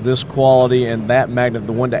this quality and that magnet,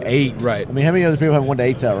 the 1-8. Right. I mean, how many other people have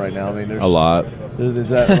 1-8s out right now? I mean, there's A lot. Is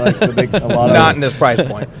that like the big, a lot of Not in this price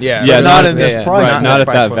point. Yeah, Yeah, not in this price Right, point. not at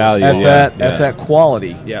Price that point. value. at yeah, that yeah.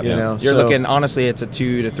 quality? Yeah, you know, you're so- looking honestly. It's a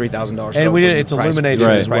 $2,000 to $3,000 scope. And we did- when it's you price- illuminated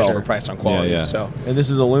Right. as price well. for price on quality. Yeah. So And this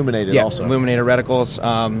is illuminated yeah, also. illuminated reticles.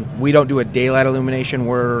 We don't do a daylight illumination.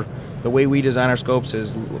 The way we design our scopes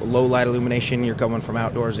is low light illumination. You're coming from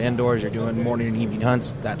outdoors to indoors. You're doing morning and evening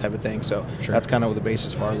hunts, that type of thing. So that's kind of the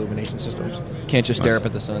basis for our illumination systems. Can't just stare up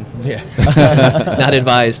at the sun. Yeah. Not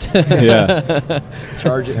advised. Yeah.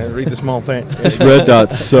 Charge it. Read the small print. This red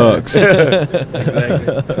dot sucks.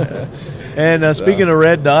 Exactly. And speaking of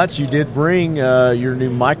red dots, you did bring your new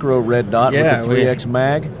micro red dot Yeah, with the 3X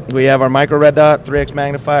mag. We have our micro red dot 3X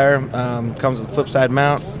magnifier. Comes with a flip side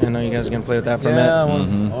mount. I know you guys are going to play with that for a minute.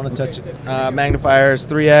 Yeah, I want to touch it. Magnifier is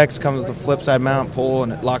 3X, comes with a flip side mount, pull,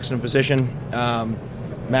 and it locks in position.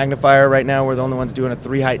 Magnifier, right now, we're the only ones doing a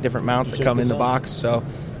 3 height different mounts that Check come in this the out. box. So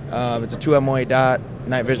it's a 2 MOA dot,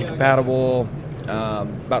 night vision compatible, about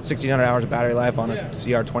 1,600 hours of battery life on a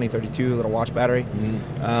CR2032 little watch battery.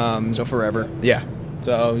 So forever. Yeah.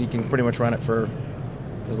 So you can pretty much run it for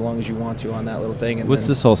as long as you want to on that little thing. And What's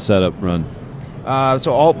then, this whole setup run?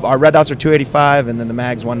 So all our red dots are 285, and then the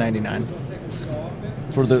mag's 199.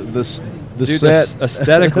 For the Dude, set.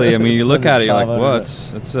 aesthetically, I mean, you look at it, you're like, 500. well,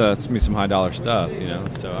 it's gonna be some high dollar stuff, you know.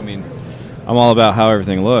 So I mean, I'm all about how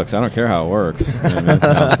everything looks. I don't care how it works. You know what I mean?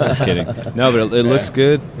 No, I'm kidding. No, but it looks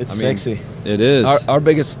good. It's I mean, sexy. It is. Our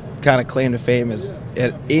biggest kind of claim to fame is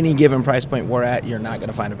at any given price point we're at, you're not going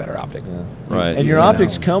to find a better optic. Right. And your You know.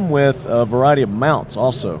 optics come with a variety of mounts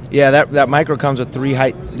also. Yeah, that micro comes with 3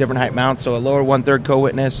 different height mounts. So a lower 1/3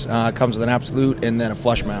 co-witness comes with an absolute, and then a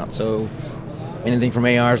flush mount. So anything from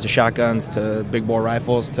ARs to shotguns to big bore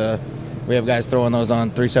rifles to we have guys throwing those on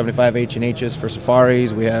 375 H&Hs for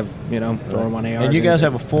safaris. We have throwing them on ARs. And you guys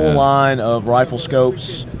have a full Yeah. line of rifle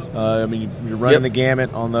scopes. I mean, you're running Yep. the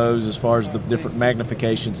gamut on those as far as the different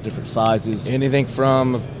magnifications, different sizes. anything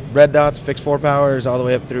from red dots, fixed 4 powers, all the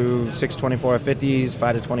way up through 624 50s,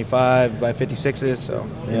 5 to 25 by 56s. So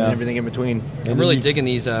and Yeah. everything in between. I'm really digging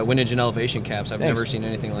these windage and elevation caps. I've Thanks. never seen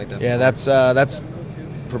anything like that. Yeah, that's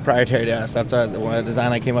proprietary to us. That's one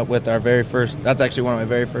design I came up with. That's actually one of my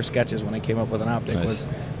very first sketches when I came up with an optic. Nice.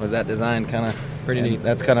 Was that design kind of Pretty neat.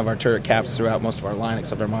 That's kind of our turret caps throughout most of our line,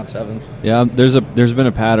 except our Mod 7s. Yeah, there's been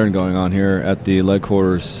a pattern going on here at the lead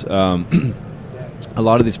quarters. A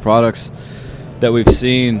lot of these products that we've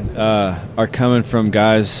seen are coming from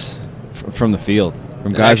guys from the field,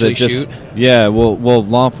 from guys that just shoot? Yeah, well,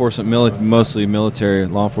 law enforcement, mostly military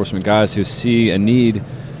law enforcement guys who see a need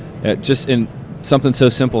just in something so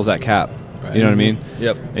simple as that cap. Right. You know what I mean?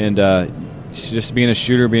 Yep. And just being a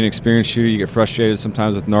shooter, being an experienced shooter, you get frustrated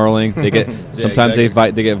sometimes with knurling. They get sometimes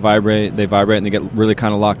exactly. they vibrate, and they get really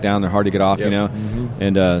kind of locked down. They're hard to get off, Yep. you know. Mm-hmm.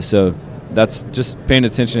 And so that's just paying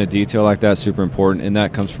attention to detail like that is super important, and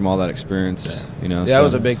that comes from all that experience, you know. Yeah, so. that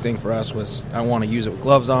was a big thing for us. Was I want to use it with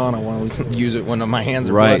gloves on. I want to use it when my hands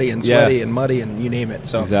are Right. bloody and sweaty Yeah. and muddy and you name it.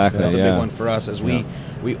 So Exactly, that's a yeah. big one for us. As we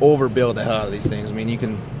overbuild the hell out of these things. I mean, you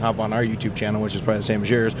can hop on our YouTube channel, which is probably the same as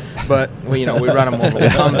yours, but we run them over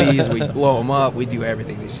with Humvees, we blow them up, we do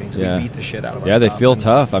everything these things. Yeah. We beat the shit out of our Yeah, they stuff. feel And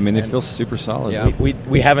tough. I mean, they feel super solid. Yeah.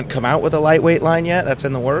 We haven't come out with a lightweight line yet. That's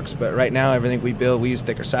in the works, but right now everything we build, we use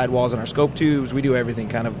thicker sidewalls in our scope tubes. We do everything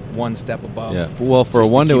kind of one step above. Yeah. Well, for a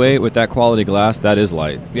just to 1 to keep 8 with that quality glass, that is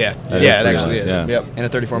light. Yeah, That yeah, is it actually pretty is. light, yeah. Yep. And a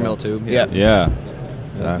 34 mil tube. Yeah. Yeah.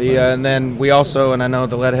 Exactly. And then we also, and I know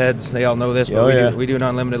the lead heads, they all know this, but Oh, we do an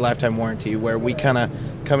unlimited lifetime warranty where we kind of,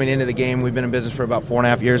 coming into the game, we've been in business for about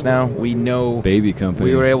 4.5 years now. We know Baby company.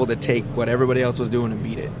 we were able to take what everybody else was doing and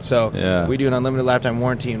beat it. So Yeah. we do an unlimited lifetime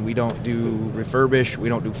warranty, and we don't do refurbish, we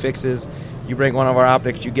don't do fixes. You bring one of our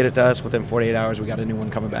optics, you get it to us within 48 hours. We got a new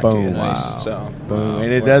one coming back to you. Boom. Wow. So Boom.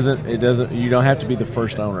 And it doesn't. You don't have to be the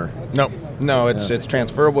first owner. no, it's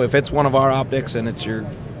transferable. If it's one of our optics and it's your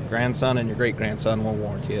grandson and your great grandson, will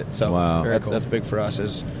warranty it. So Wow. that's big for us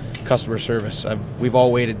is customer service. We've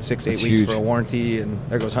all waited 6-8 That's weeks huge. for a warranty, and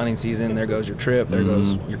there goes hunting season, there goes your trip, there Mm-hmm.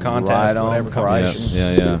 goes your contest, Right on whatever price. competition.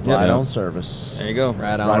 Yeah. Right Yeah. on service. There you go.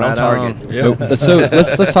 Right on, Right on target. Yep. So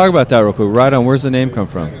let's talk about that real quick. Right on. Where's the name come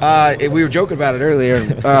from? We were joking about it earlier.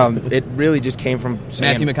 It really just came from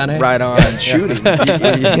saying Matthew McConaughey? right on shooting.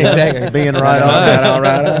 Exactly. Being right on.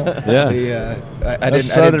 right on. Yeah. I didn't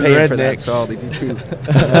Southern pay for that, rednecks. so they do too.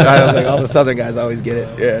 I was like, all the Southern guys always get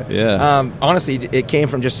it. Yeah. Honestly, it came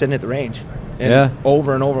from just sitting at the range. And Yeah.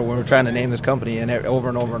 over and over, when we were trying to name this company, and over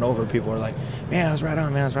and over and over, people were like, man, I was right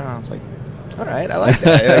on, man, I was right on. I was like, all right, I like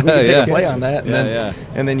that. Like, we can take Yeah. a play on that. And Yeah,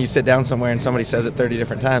 and then you sit down somewhere and somebody says it 30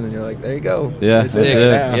 different times, and you're like, there you go. Yeah, It's that's it.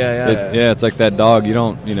 it. Yeah. It's like that dog. You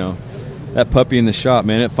don't, that puppy in the shop,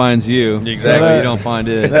 man, it finds you. Exactly. So you don't find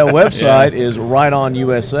it. That website is Right On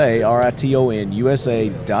USA, RITON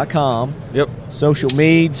USA.com. Yep. Social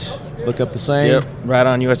medias, look up the same. Yep. Right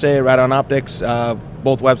on USA, right on Optics.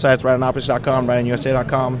 Both websites, rightonoptics.com,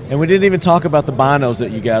 rightonusa.com. And we didn't even talk about the binos that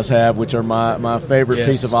you guys have, which are my favorite Yes.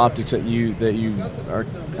 piece of optics that you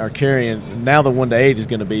are carrying. Now the 1 to 8 is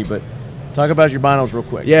going to be, but talk about your binos real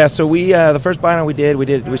quick. Yeah, so we the first bino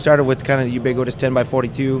we started with kind of the ubiquitous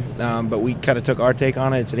 10x42, but we kind of took our take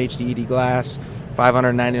on it. It's an HDED glass,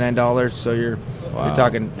 $599. So you're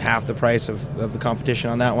talking half the price of the competition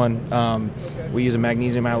on that one. We use a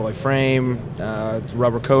magnesium alloy frame. It's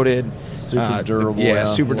rubber coated, Super durable. Yeah,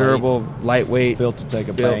 super durable, lightweight, Built to take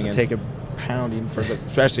a built banging. to take a pounding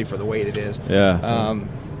especially for the weight it is. Yeah.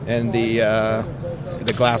 And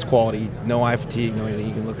the glass quality, no eye fatigue, no anything.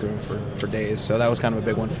 You can look through them for days. So that was kind of a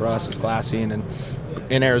big one for us, is glassing. And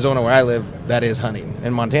in Arizona, where I live, that is hunting.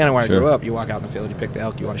 In Montana, where I grew up, you walk out in the field, you pick the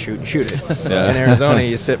elk, you want to shoot, and shoot it. Yeah. In Arizona,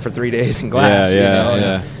 you sit for 3 days in glass.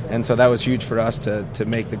 Yeah. And so that was huge for us to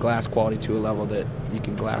make the glass quality to a level that you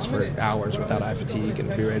can glass for hours without eye fatigue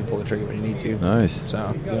and be ready to pull the trigger when you need to. Nice.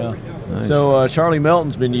 So Yeah. Nice. So Charlie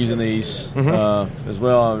Melton's been using these as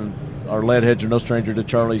well. Our lead heads are no stranger to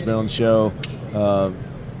Charlie's been on the show.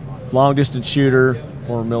 Long distance shooter,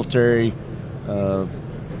 former military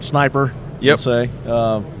sniper. Yep. I'd say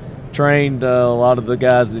trained a lot of the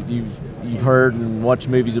guys that you've heard and watched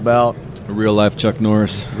movies about. A real life Chuck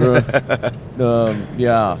Norris.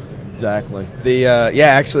 Yeah, exactly.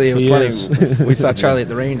 Actually, it was He funny. is. We saw Charlie at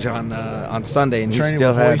the range on Sunday, and he Training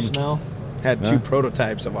still with hoist now. had two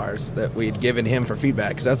prototypes of ours that we'd given him for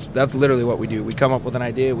feedback, because that's literally what we do. We come up with an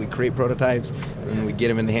idea, we create prototypes, and we get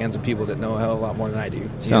them in the hands of people that know a hell of a lot more than I do.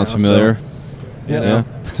 Sounds familiar.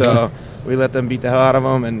 So we let them beat the hell out of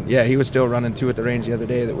him, and he was still running two at the range the other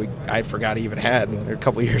day that I forgot he even had. And they're a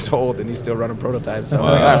couple years old, and he's still running prototypes. So I'm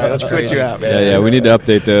like, all right, let's switch you out, man. Yeah, we need to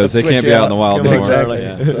update those. Let's They switch can't you be out in the wild Come on, anymore. Exactly.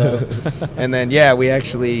 Yeah. So, and then we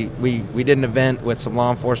actually we did an event with some law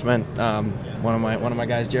enforcement. One of my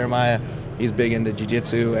guys, Jeremiah, he's big into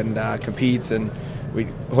jiu-jitsu and competes, and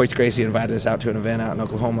Hoist Gracie invited us out to an event out in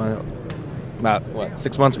Oklahoma about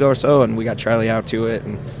 6 months ago or so, and we got Charlie out to it,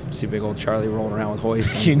 and see big old Charlie rolling around with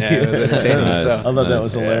hoist. And, it was entertaining. Nice. So. I thought that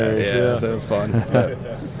was hilarious. Yeah. So it was fun. But,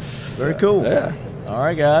 Very cool. Yeah. All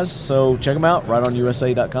right, guys. So check them out,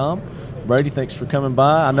 rightonusa.com. Brady, thanks for coming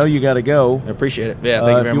by. I know you got to go. I appreciate it. Yeah,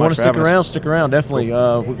 thank you very much. If you want to for having us. stick around. Definitely.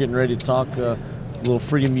 We're getting ready to talk a little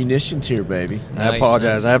Freedom Munitions here, baby. I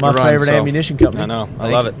apologize. I have My to run, favorite so. ammunition company. I know. I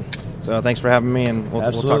love it. So thanks for having me, and we'll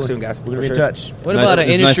talk soon, guys. We'll be in touch. What Nice- about an it's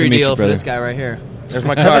nice industry to meet you, deal for brother. this guy right here? There's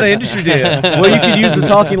my How about card. an industry deal? Well, you could use the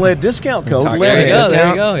Talking Lead discount code. Talking There you Leadhead. go. There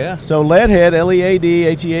you discount. go. Yeah. So Leadhead,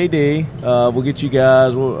 LEADHEAD. We'll get you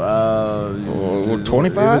guys.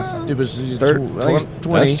 25? It was 20. 20.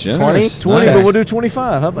 That's generous. 20, Nice. but we'll do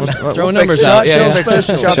 25. How about that? Throw We'll numbers fix out. it. Yeah, Shot yeah. show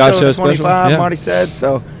special. Shot Shot show show special. 25, Yeah. Marty said.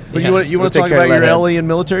 So But Yeah. you want We'll to take talk care of about your Leadheads. LE and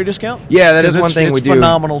military discount? yeah, that is 'Cause one thing it's we do.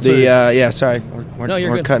 phenomenal, too. Sorry, we're No,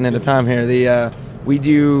 you're good. cutting into time here. We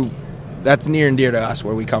do. That's near and dear to us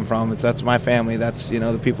where we come from. That's my family. That's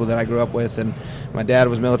the people that I grew up with, and my dad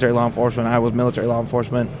was military law enforcement. I was military law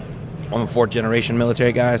enforcement. I'm a fourth-generation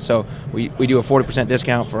military guy, so we do a 40%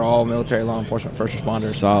 discount for all military law enforcement first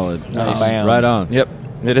responders. Solid. Nice. Right on. Yep,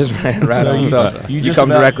 it is right So on. you- So you you just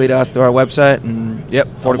come about- directly to us through our website, and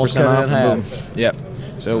 40% cut it off. in And boom. half. Yep.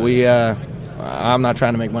 So I'm not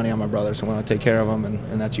trying to make money on my brother, so I want to take care of them,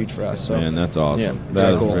 and that's huge for us. So Man, that's awesome. Yeah,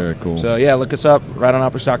 That very is very cool. So look us up,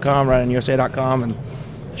 rightonoptics.com, rightonusa.com, and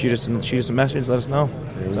shoot us a message. Let us know.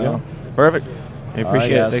 There we So go. perfect. I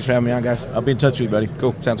appreciate guys. it. Thanks for having me on, guys. I'll be in touch with you, buddy.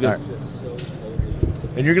 Cool. Sounds good. All right.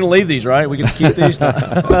 And you're going to leave these, right? We can keep these?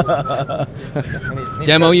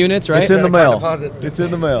 Demo units, right? It's in the Credit card mail. deposit. It's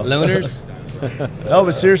in the mail. Loaners. Oh,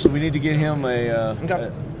 but seriously, we need to get him a Okay.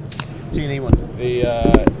 T&E one.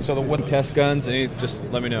 So the wood. Test guns, just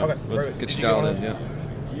let me know. Okay, We'll perfect. get Did you you get dialed in. Yeah.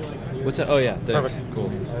 What's that? Oh yeah, thanks. Perfect.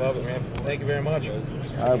 Cool. I love it, man. Thank you very much.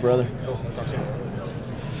 All right, brother. Cool. Talk soon.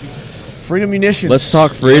 Freedom Munitions. Let's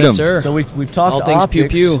talk freedom. Yes, sir. So we've talked All things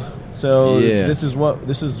optics. pew pew. So Yeah. this is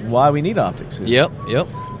why we need optics. is Yep.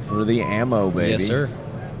 For the ammo, baby. Yes, sir.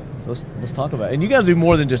 So let's talk about it. And you guys do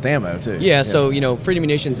more than just ammo, too. Yeah, so Freedom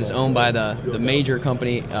Munitions is owned by the major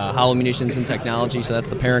company, Hollow Munitions and Technology, so that's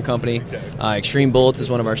the parent company. Extreme Bullets is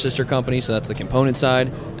one of our sister companies, so that's the component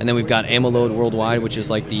side. And then we've got Ammo Load Worldwide, which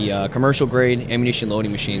is like the commercial grade ammunition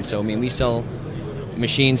loading machine. So we sell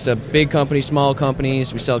machines to big companies, small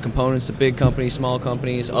companies. We sell components to big companies, small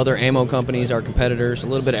companies. Other ammo companies, our competitors, a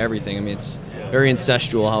little bit of everything. It's very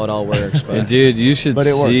incestual how it all works. But And dude, you should But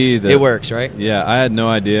it see works. the. it works, right? Yeah, I had no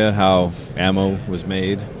idea how ammo was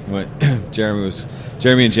made. When Jeremy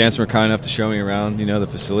and Jansen were kind enough to show me around, the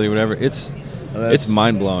facility, whatever. It's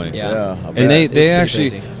mind blowing. Yeah. I bet. And they pretty actually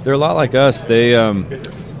crazy. they're a lot like us. They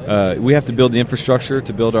we have to build the infrastructure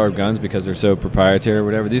to build our guns because they're so proprietary or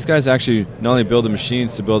whatever. These guys actually not only build the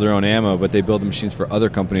machines to build their own ammo, but they build the machines for other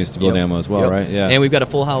companies to build Yep. ammo as well, Yep. right? Yeah. And we've got a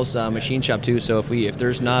full house machine shop too. So if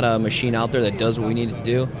there's not a machine out there that does what we need it to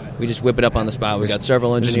do, we just whip it up on the spot. We've got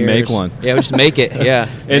several just engineers. make one. Yeah, we just make it. Yeah.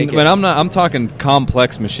 And make but it. I'm talking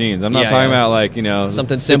complex machines. I'm not Yeah, talking yeah. about like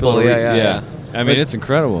Something simple, yeah. I mean, it's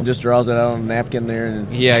incredible. Just draws it out on a napkin there.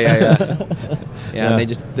 And Yeah. Yeah. And they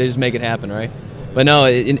just make it happen, right? But no,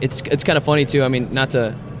 it's kind of funny too. I mean, not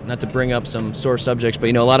to bring up some sore subjects, but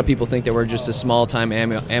a lot of people think that we're just a small time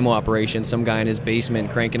ammo operation. Some guy in his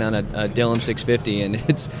basement cranking on a Dillon 650, and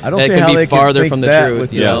I don't that see could how be they farther can from the think that truth.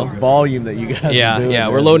 with You the know. volume that you guys Yeah, are doing. yeah,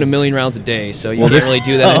 there. we're loading 1 million rounds a day, so you Well, can't this- really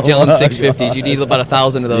do that in Dillon Oh, 650s. You need about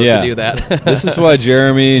 1,000 of those to do that. This is why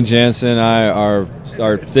Jeremy and Jansen and I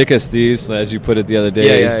are thick as thieves, as you put it the other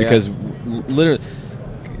day, Yeah, is yeah, because literally.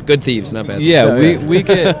 Good thieves, not bad. Yeah,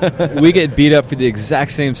 Yeah, we get beat up for the exact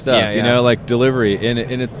same stuff, Yeah, yeah. like delivery.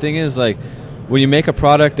 And the thing is, like, when you make a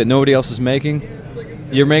product that nobody else is making,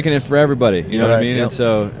 you're making it for everybody. You know what I Right. mean? Yep. And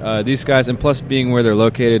so these guys, and plus being where they're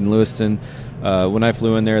located in Lewiston, when I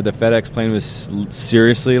flew in there, the FedEx plane was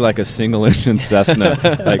seriously like a single-engine Cessna.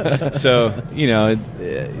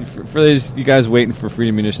 For those you guys waiting for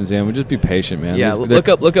Freedom Munitions, just be patient, man. Yeah, look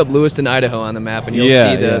up Lewiston, Idaho on the map, and you'll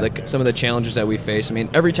Yeah, see some of the challenges that we face. I mean,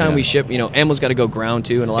 every time Yeah. we ship, ammo's got to go ground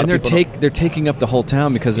too, and a lot And of people they're taking up the whole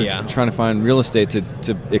town because they're Yeah. trying to find real estate to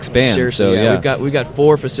expand. seriously. So yeah, we've got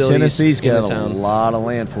 4 facilities Tennessee's in the got a town. lot of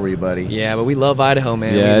land for you, buddy. Yeah, but we love Idaho,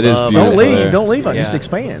 man. Yeah, We it is love beautiful Don't leave. there. Don't leave. Yeah. Just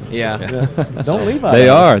expand. Yeah. Don't leave They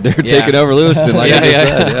Idaho. are. They're taking over Lewiston, like I just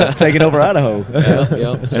said. Taking over Idaho.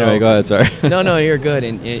 Yep. So, Anyway, go ahead. Sorry. no, you're good.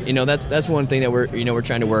 And you know, that's one thing that we're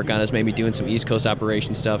trying to work on is maybe doing some East Coast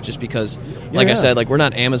operation stuff. Just because, like I said, like we're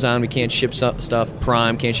not Amazon. We can't ship stuff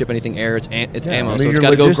Prime. Can't ship anything air. It's ammo, so it's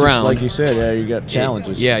got to go ground. Like you said, you got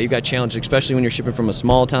challenges. You got challenges, especially when you're shipping from a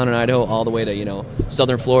small town in Idaho all the way to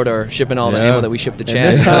southern Florida, or shipping all the ammo that we ship to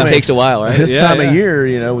Chad. It takes a while, right? This time of year,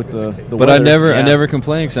 with the But weather. I never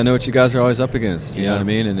complain because I know what you guys are always up against. You know what I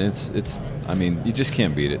mean? And it's I mean, you just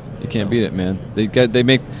can't beat it. You can't beat it, man. They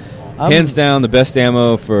make hands down the best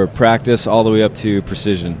ammo for practice all the way up to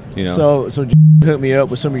precision. So hooked me up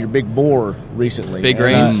with some of your big bore recently. Big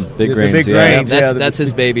grains. Big grains. grains. Big Yeah. grains. That's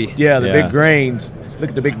his baby. Yeah, the big grains. Look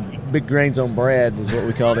at the big grains on Brad is what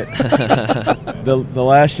we called it. the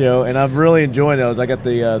last show, and I've really enjoyed those. I got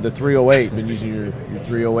the 308. Been using your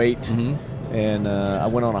 308, and I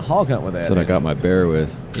went on a hog hunt with that. That's what I got my bear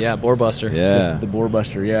with. Yeah, boar buster. Yeah, the boar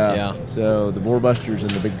buster. Yeah. Yeah. So the boar busters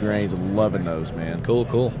and the big grains, I'm loving those, man.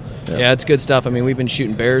 Cool. Yeah, it's good stuff. I mean, we've been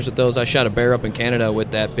shooting bears with those. I shot a bear up in Canada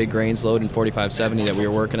with that big grains load in 4570 that we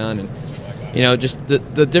were working on, and just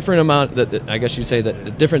the different amount that I guess you'd say that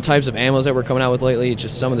the different types of ammos that we're coming out with lately. It's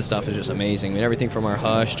just some of the stuff is just amazing. I mean, everything from our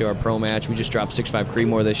Hush to our Pro Match. We just dropped 6.5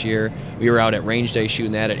 Creedmoor this year. We were out at range day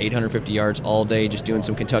shooting that at 850 yards all day, just doing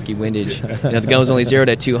some Kentucky windage. The gun was only zeroed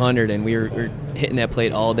at 200, and we were hitting that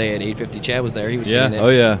plate all day at 850. Chad was there. He was seeing it. Oh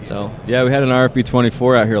yeah. So we had an RFB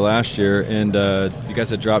 24 out here last year, and you guys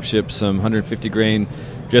had drop shipped some 150 grain,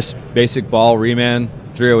 just basic ball reman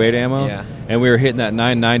 308 ammo. Yeah. And we were hitting that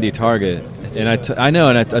 990 target. And I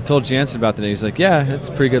told Jansen about that. And he's like, yeah, that's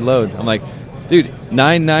a pretty good load. I'm like, dude,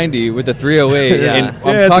 990 with the 308. Yeah. And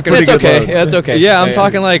I'm talking. That's okay. Yeah, that's okay. Yeah, I'm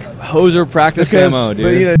talking like hoser practice ammo, dude.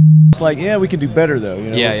 But it's like, we can do better though.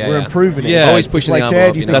 We're improving it. Yeah. Always pushing like the Chad,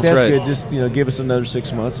 envelope. you think That's that's right. good? Just give us another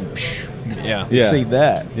 6 months and Yeah. see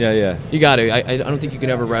that. Yeah. You got to. I don't think you can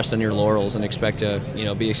ever rest on your laurels and expect to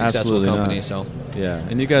be a successful Absolutely company. not. So Yeah,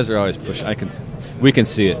 and you guys are always pushing. We can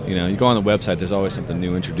see it. You go on the website. There's always something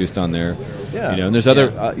new introduced on there. Yeah. And there's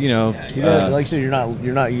other. like I said,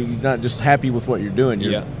 you're not just happy with what you're doing.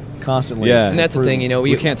 You're constantly. Yeah. and that's the thing.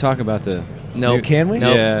 We can't talk about the. No, Can we?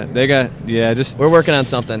 No. Yeah, they got. Yeah, just. We're working on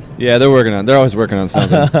something. Yeah, they're working on. They're always working on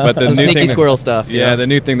something. But the Some new sneaky thing squirrel stuff. Yeah, the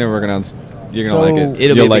new thing they're working on. You're gonna So- like it.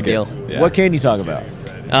 It'll You'll be a like big it. deal. Yeah. What can you talk about?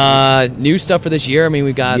 New stuff for this year. I mean,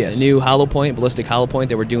 we got Yes. a new hollow point, ballistic hollow point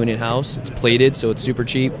that we're doing in house. It's plated, so it's super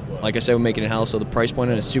cheap. Like I said, we're making it in house, so the price point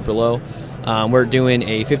on it is super low. We're doing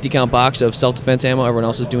a 50 count box of self defense ammo. Everyone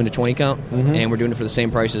else is doing a 20 count, and we're doing it for the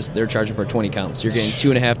same price as they're charging for a 20 count. So you're getting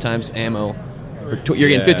 2.5 times ammo. You're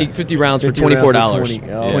getting 50 rounds for 50 $24. rounds for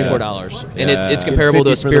 20. Oh, $24, and Yeah. it's comparable to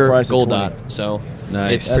a 50 for the Spear price of Gold 20. Dot. So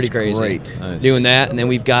Nice. it's pretty That's crazy. great. Nice. Doing that, and then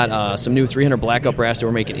we've got some new 300 blackout brass that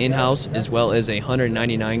we're making in house, as well as a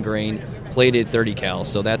 199 grain plated 30 cal.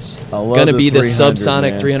 So that's I love going to the be the 300,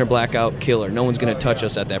 subsonic man. 300 blackout killer. No one's going to touch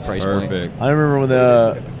us at that price point. Perfect. I remember when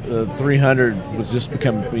the 300 was just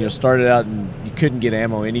started out and you couldn't get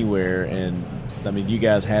ammo anywhere, and I mean you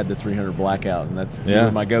guys had the 300 blackout, and that's you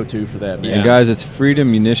were my go-to for that. Man. And guys, it's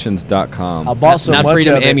freedommunitions.com. I bought so Not much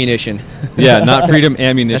Freedom of it. Ammunition. Yeah, not Freedom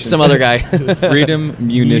Ammunition. That's some other guy.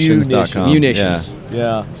 freedommunitions.com. Munitions.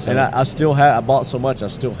 Yeah, and I still have. I bought so much. I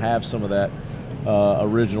still have some of that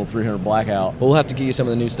original 300 blackout. We'll have to get you some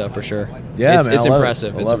of the new stuff for sure. Yeah, it's, man, it's I love it.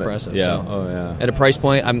 impressive. I It's love it. impressive. Yeah. So. Oh yeah. At a price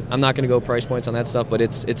point, I'm not going to go price points on that stuff, but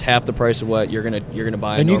it's half the price of what you're gonna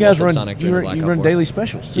buy. And a you normal guys run subsonic you 300 run, blackout you run for. daily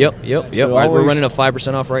specials. Too. Yep. So We're always- running a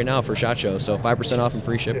 5% off right now for SHOT Show, so 5% off and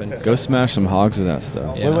free shipping. Go smash some hogs with that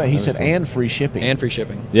stuff. Yeah. Wait, he said and free shipping. And free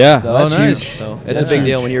shipping. Yeah. So oh, that's nice. huge. So it's That's a big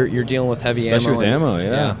deal huge. when you're dealing with heavy Especially ammo. with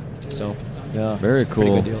ammo, yeah. So Yeah. Very pretty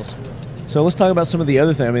cool. good deals. So let's talk about some of the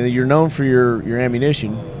other things. I mean, you're known for your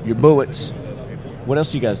ammunition, your bullets. What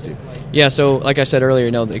else do you guys do? Yeah, so like I said earlier,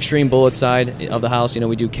 the extreme bullet side of the house,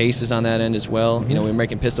 we do cases on that end as well. We're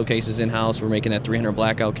making pistol cases in-house. We're making that 300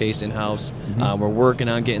 blackout case in-house. We're working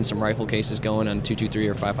on getting some rifle cases going on 223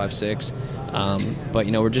 or 5.56. But,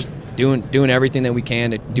 we're just doing everything that we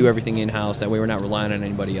can to do everything in-house. That way we're not relying on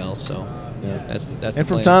anybody else. So that's And the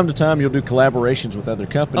from plan. time to time, you'll do collaborations with other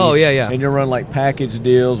companies. Oh, yeah. And you'll run like package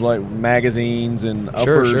deals, like magazines and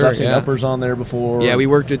uppers. Sure, I've seen yeah. uppers on there before. Yeah, we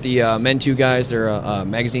worked with the Men 2 guys. They're a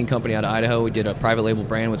magazine company out of Idaho. We did a private label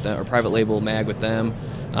brand with them, or private label mag with them.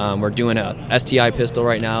 We're doing a STI pistol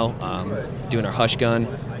right now, doing our Hush gun.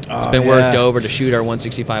 It's been worked over to shoot our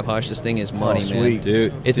 165 Hush. This thing is money, man.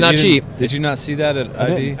 Dude. It's not cheap. Did you not see that at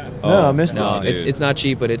IV? No, I missed No, it. it's not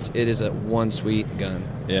cheap, but it is a one sweet gun.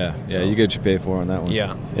 Yeah, So- you get what you pay for on that one.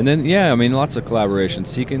 Yeah. And then, I mean, lots of collaborations.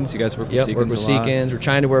 Seekins, you guys work with Yep, Seekins work with a lot? Seekins. We're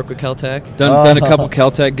trying to work with Caltech. Done a couple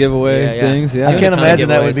Caltech giveaway things. Yeah, I can't a ton of imagine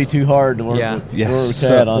that would giveaways. be too hard to work Yeah. with, Yes. work with So-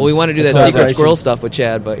 Chad on. Well, we want to do that collaboration. secret squirrel stuff with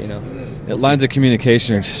Chad, but Lines of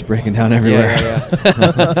communication are just breaking down everywhere.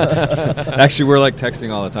 Yeah. Actually, we're like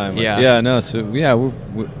texting all the time. Like, Yeah. No. So we're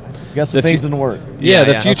Got some things in the work.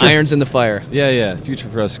 the future. Irons in the fire. Yeah. Future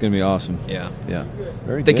for us is gonna be awesome. Yeah. Yeah.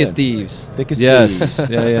 Very Thick good. as thieves. Thick as Yes. thieves.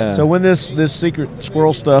 Yeah. So when this secret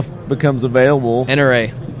squirrel stuff becomes available, NRA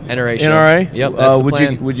show. NRA, Yep, that's the would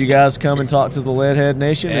plan. would you guys come and talk to the Leadhead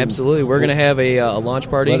Nation? and- Absolutely. We're going to have a launch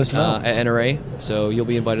party Let us know. at NRA, so you'll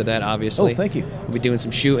be invited to that, obviously. Oh, thank you. We'll be doing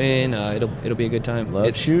some shooting. It'll be a good time.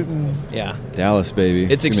 Love shooting. Yeah. Dallas, baby.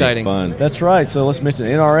 It's gonna be exciting. Fun. That's right. So let's mention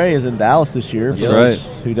NRA is in Dallas this year. That's for right. those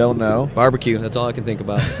who don't know. Barbecue. That's all I can think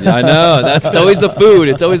about. Yeah, I know. That's It's always the food.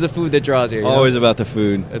 It's always the food that draws you. you know? always about the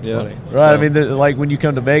food. That's Yeah. funny. Right. So- I mean, like when you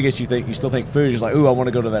come to Vegas, you still think food. You're just like, ooh, I want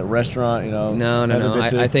to go to that restaurant. You know. No. Haven't been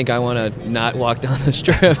to- I think I want to not walk down the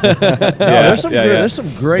strip. There's some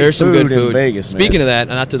great There's some food good food in Vegas. Man. Speaking of that,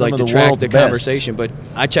 not to Some like of the detract world's the best. conversation, but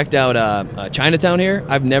I checked out Chinatown here.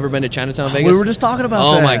 I've never been to Chinatown, Vegas. we were just talking about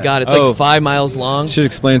Oh that. my God, it's Oh. like 5 miles long. Should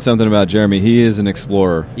explain something about Jeremy. He is an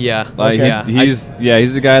explorer. Yeah, Like yeah. he's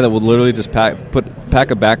the guy that will literally just pack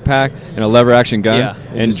a backpack and a lever action gun Yeah.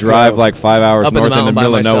 and just drive go like 5 hours Up in the north in the mountain by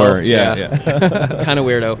middle of myself. nowhere. Yeah. kind of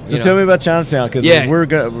weirdo. So you tell know. me about Chinatown because Yeah. we're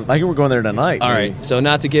going there tonight. All right, so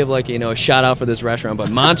not to give like a shout out for this restaurant, but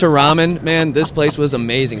Monta Ramen, man, this place was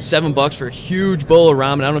amazing. $7 for a huge bowl of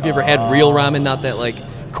ramen. I don't know if you ever had real ramen, not that like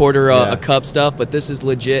quarter a cup stuff, but this is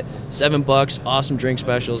legit. $7, awesome drink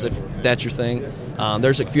specials if that's your thing.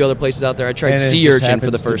 There's a few other places out there. I tried And it sea just urchin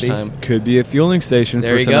for the happens to first be- time. Could be a fueling station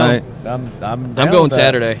There for you go. tonight. I'm I'm down going with that.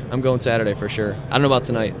 Saturday. I'm going Saturday for sure. I don't know about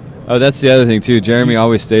tonight. Oh, that's the other thing too. Jeremy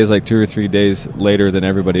always stays like 2 or 3 days later than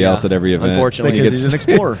everybody else at every event. Unfortunately. Because he's an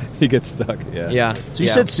explorer. He gets stuck. Yeah. Yeah. So you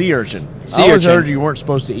yeah. said sea urchin. Sea I always urchin. heard you weren't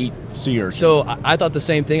supposed to eat sea urchin. So I thought the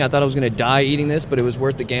same thing. I thought I was going to die eating this, but it was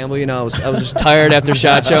worth the gamble. You know, I was just tired after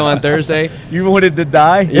SHOT Show on Thursday. You wanted to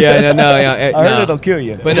die? Yeah, no. I heard it'll kill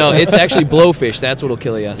you. But no, it's actually blowfish. That's what'll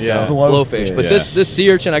kill you. So Yeah. blowfish. But Yeah. this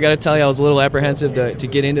sea urchin, I got to tell you, I was a little apprehensive to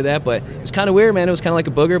get into that. But it was kind of weird, man. It was kind of like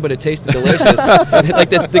a booger, but it tasted delicious.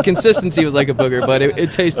 Like the consistency was like a booger, but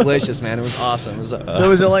it tastes delicious, man. It was awesome. It was,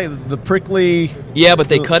 So is it like the prickly? yeah, but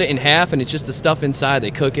they cut it in half, and it's just the stuff inside.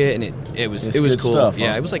 They cook it, and it was It's cool. good stuff,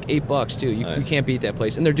 Yeah, huh? it was like $8 too. You Nice. can't beat that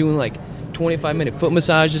place, and they're doing like 25-minute foot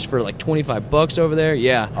massages for like $25 over there.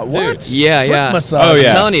 Yeah. What? Yeah, Foot yeah. massage. Oh, yeah.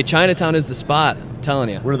 I'm telling you, Chinatown is the spot. I'm telling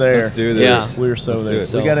you. We're there. Let's do this. Yeah. We're so Let's do there.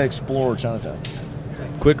 it. We got to explore Chinatown.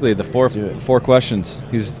 Quickly, the four questions.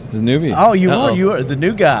 He's the newbie. Oh, you Uh-oh. are. You are the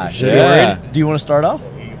new guy. Should I be Yeah. worried? Do you want to start off?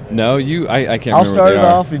 No, you. I can't. I'll remember start what it they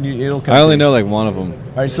are. off, and it'll come. I to only you. know like one of them.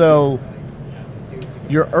 All right. So,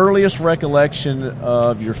 your earliest recollection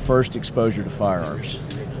of your first exposure to firearms?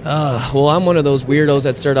 Well, I'm one of those weirdos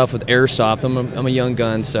that start off with airsoft. I'm a young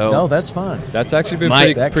gun, so No, that's fine. That's actually been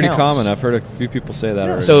That pretty counts. common. I've heard a few people say that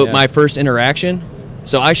already. So Yeah. my first interaction.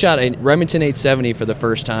 So I shot a Remington 870 for the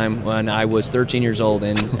first time when I was 13 years old,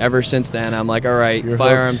 and ever since then I'm like, all right, You're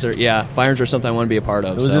firearms hooked. firearms are something I want to be a part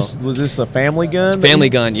of. Was this a family gun? Family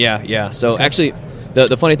gun, yeah. So actually,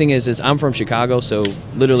 the funny thing is I'm from Chicago, so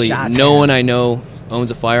literally Chi-town. no one I know owns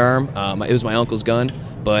a firearm. It was my uncle's gun.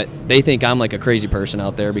 But they think I'm like a crazy person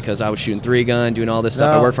out there because I was shooting 3-gun, doing all this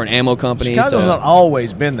stuff. No. I work for an ammo company. Chicago's so not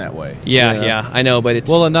always been that way. yeah, I know, but it's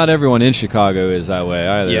well, not everyone in Chicago is that way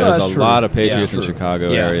either. Yeah, There's that's a true. lot of patriots Yeah. in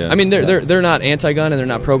Chicago yeah. area. I mean, they're not anti-gun and they're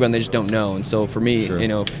not pro-gun. They just don't know. And so for me,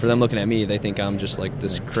 Sure. for them looking at me, they think I'm just like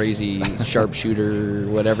this crazy sharpshooter,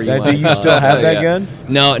 whatever you Now, want. do you still have that Yeah. gun?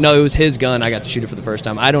 No, it was his gun. I got to shoot it for the first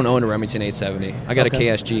time. I don't own a Remington 870. I got Okay.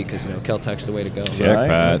 a KSG because Kel-Tec's the way to go.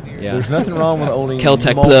 Jackpot. Yeah. There's nothing wrong with owning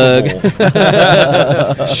Kel-Tec multiple.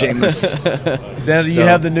 Shameless. Now, do you So-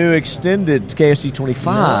 have the new extended KSG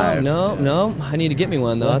 25? No. I need to get me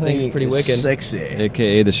one though. I think it's pretty wicked. Sexy.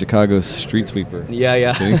 AKA the Chicago street sweeper.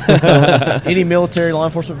 Yeah. Any military law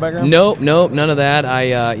enforcement background? Nope, none of that.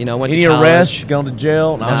 I went Any to college. arrests? Gone to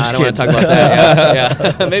jail? No, Nah, I'm just I don't want kidding. to talk about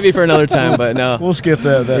that. Yeah. Maybe for another time, but no. We'll skip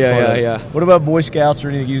that. Yeah, part. yeah. What about Boy Scouts or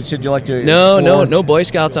anything? You said you like to No explore? Boy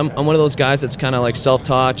Scouts. I'm one of those guys that's kind of like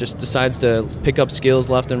self-taught, just decides to pick up skills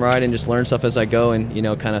left and right and just learn stuff as I go and,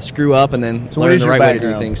 kind of screw up and then So what learn is the your right way to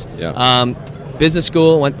do background? things. Yeah. Business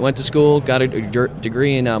school, went to school, got a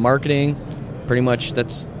degree in marketing,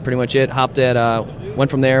 that's pretty much it. Went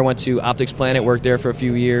from there, went to Optics Planet, worked there for a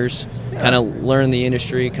few years, kind of learned the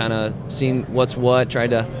industry, kind of seen what's what,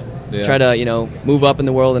 tried to move up in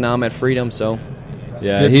the world, and now I'm at Freedom. So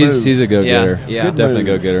yeah, he's a go-getter. Yeah, definitely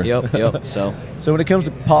go-getter. Yep. So when it comes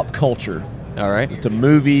to pop culture, all right, it's a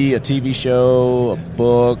movie, a TV show, a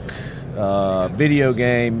book, video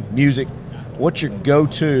game, music. What's your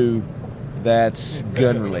go-to that's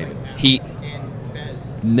gun-related? Heat.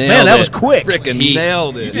 Nailed that it. was quick. Frickin' Heat.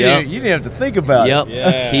 nailed it. You didn't have to think about Yep. it.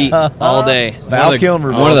 Yeah. Heat all day. Val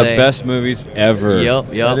Kilmer. One of the day. best movies ever.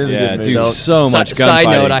 Yep. That is a Yeah, good movie. dude, so much Side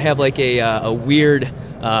gunfighting. note: I have like a weird,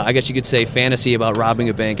 I guess you could say, fantasy about robbing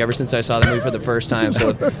a bank ever since I saw the movie for the first time.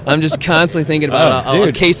 So I'm just constantly thinking about a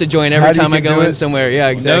dude. case of joint How every do you time I do go it? in somewhere. Yeah,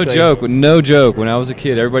 exactly. No joke. When I was a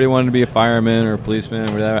kid, everybody wanted to be a fireman or a policeman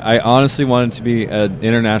or whatever. I honestly wanted to be an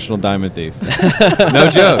international diamond thief. No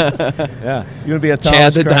joke. Yeah. You want to be a Chad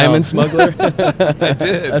Thomas the Crown. diamond smuggler. I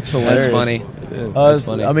did. That's hilarious. That's funny. That's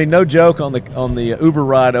funny. I mean, no joke. On the Uber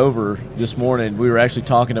ride over this morning, we were actually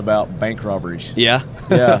talking about bank robberies. Yeah.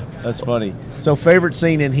 Yeah, that's funny. So, favorite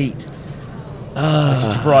scene in Heat? I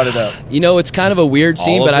just brought it up. You know, it's kind of a weird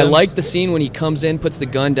scene, All of but I them? like the scene when he comes in, puts the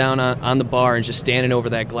gun down on the bar, and just standing over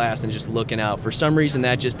that glass and just looking out. For some reason,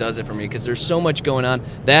 that just does it for me because there's so much going on.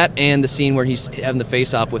 That and the scene where he's having the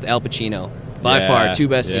face-off with Al Pacino. By Yeah, far, two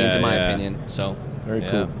best yeah, scenes in my yeah. opinion. So, Very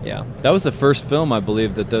cool. yeah. That was the first film, I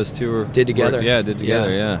believe, that those two Did together. did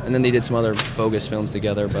together, yeah. And then they did some other bogus films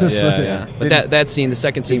together. But Yeah. But that scene, the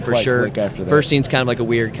second scene for quite sure. click after that. First scene's kind of like a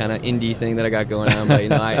weird kind of indie thing that I got going on.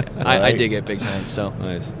 But, I Right. dig it big time. So,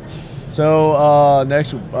 Nice. So,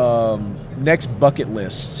 next bucket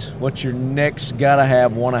list. What's your next gotta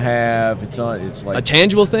have, wanna have? It's like a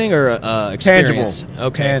tangible thing or a experience? tangible.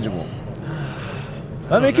 Okay. Tangible.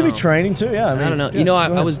 I mean, it can be know. training too. Yeah, I don't know. yeah, go I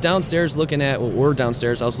ahead. was downstairs looking at, we're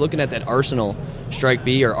downstairs. I was looking at that Arsenal Strike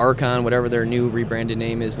B or Archon, whatever their new rebranded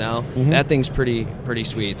name is now. Mm-hmm. That thing's pretty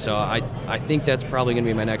sweet. So I think that's probably going to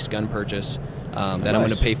be my next gun purchase that I'm going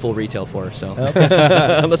to pay full retail for. So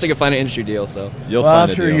unless I can find an industry deal. So You'll Well, I'm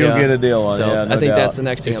find sure a deal. you'll Yeah. get a deal on it. so Yeah, no I think doubt. that's the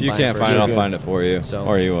next thing If I'm you buying can't for find it, sure. I'll find it for you. So-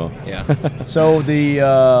 Or you will. Yeah. So you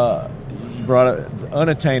brought up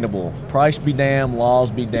unattainable. Price be damned,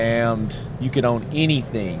 laws be damned. You could own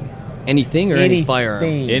anything. Anything or any firearm?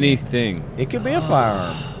 Anything. It could be a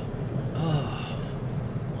firearm.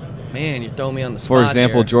 Man, you're throwing me on the spot. For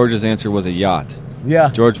example, here. George's answer was a yacht. Yeah.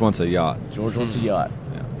 George wants a yacht. George wants a yacht.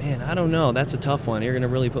 Man, I don't know. That's a tough one. You're going to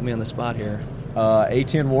really put me on the spot here.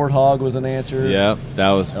 A10 Warthog was an answer. Yeah,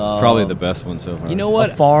 that was probably the best one so far. You know A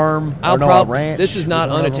what? farm. I'll a ranch. This is not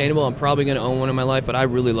was one of them. unattainable. I'm probably going to own one in my life, but I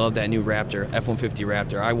really love that new Raptor, F-150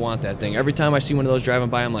 Raptor. I want that thing. Every time I see one of those driving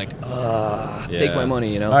by, I'm like, take Yeah. my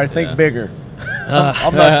money, All right, think Yeah. bigger.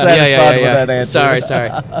 I'm not satisfied with that answer.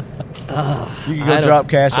 Sorry. You can go drop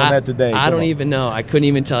cash on that today. I Come don't on. even know. I couldn't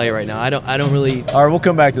even tell you right now. I don't really. All right, we'll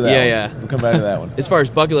come back to that. Yeah, one. yeah. We'll come back to that one. As far as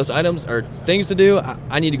bucket list items or things to do,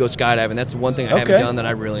 I need to go skydiving. That's the one thing I haven't Okay. done that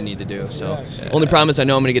I really need to do. So, only problem is I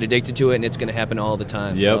know I'm going to get addicted to it, and it's going to happen all the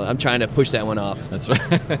time. Yep. So I'm trying to push that one off. That's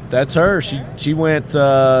right. That's her. She went.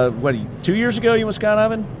 2 years ago? You went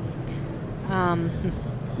skydiving? A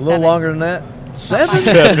little longer than that. 7. Just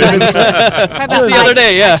the other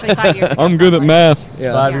day, yeah. Actually, 5 years ago. I'm good at math.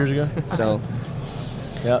 Yeah. 5 years ago. So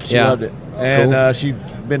Yeah, she Yeah. loved it, and Cool. she's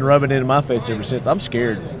been rubbing it in my face ever since. I'm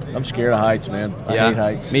scared. I'm scared of heights, man. I hate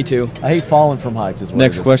heights. Me too. I hate falling from heights. Is what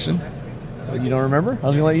Next it is. question. You don't remember? I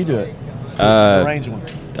was gonna let you do it. The range one.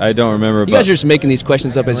 I don't remember. You but guys are just making these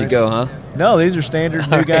questions up as you go, huh? No, these are standard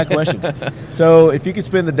new guy questions. So, if you could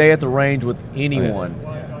spend the day at the range with anyone,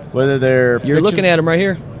 whether they're You're looking at them right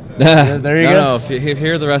here. there you go. No, if you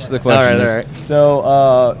hear the rest of the All questions. right.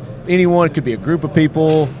 So, anyone could be a group of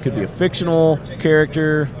people, could be a fictional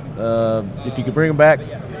character. If you could bring them back,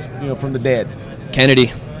 from the dead.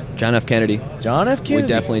 Kennedy, John F. Kennedy. John F. Kennedy. Would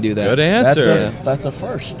definitely do that. Good answer. That's a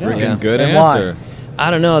first. Freaking Yeah. good And answer.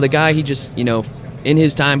 I don't know. The guy, he just, in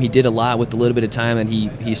his time, he did a lot with the little bit of time that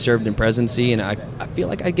he served in presidency, and I feel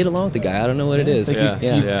like I'd get along with the guy. I don't know what it is. Think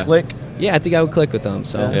Yeah. you Yeah. click. Yeah, I think I would click with them.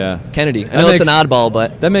 So Yeah. Kennedy. I That know it's an makes- oddball,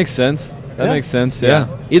 but That makes sense. That Yeah. makes sense. Yeah.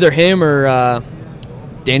 either him or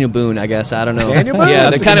Daniel Boone. I guess I don't know. Daniel Boone?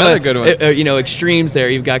 Yeah, That's they're kind another of good one. extremes there.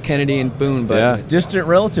 You've got Kennedy and Boone, but Yeah. Distant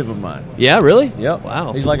relative of mine. Yeah, really? Yep.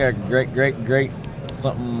 Wow. He's like a great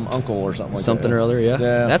something uncle or something like Something that. or other. Yeah.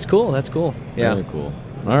 Yeah. That's cool. Yeah. Very cool.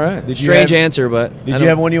 All right. Did you Strange have- answer, but I Did don't- you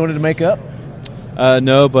have one you wanted to make up?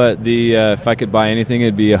 No, but the if I could buy anything,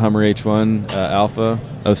 it'd be a Hummer H1 Alpha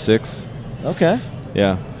 06. Okay.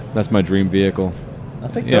 Yeah, that's my dream vehicle. I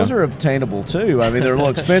think those are obtainable too. I mean, they're a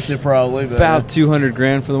little expensive probably. But about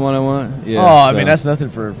 $200,000 for the one I want. Yeah, I mean, that's nothing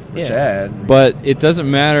for Chad. But it doesn't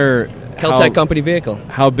matter Keltec company vehicle.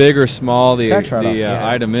 How big or small the yeah.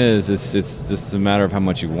 item is. It's just a matter of how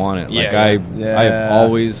much you want it. Like Yeah. I have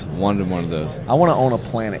always wanted one of those. I want to own a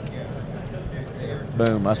planet.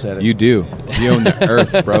 Boom, I said it. You do. You own the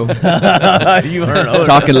earth, bro. You heard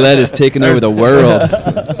Talking Lead is taking over the world.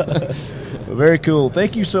 Very cool.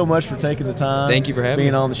 Thank you so much for taking the time. Thank you for having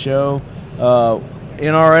being me. on the show.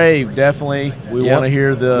 NRA, definitely. We want to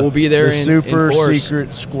hear We'll be there the in super force.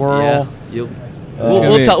 secret squirrel. Yeah.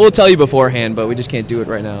 We'll tell you beforehand, but we just can't do it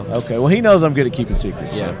right now. Okay. Well, he knows I'm good at keeping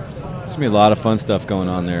secrets. Yeah. So. There's going to be a lot of fun stuff going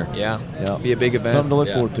on there. Yeah. Yeah. Be a big event. Something to look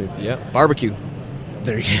forward to. Yeah. Barbecue.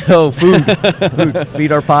 There you go. Food.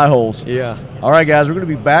 Feed our pie holes. Yeah. All right, guys. We're going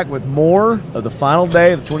to be back with more of the final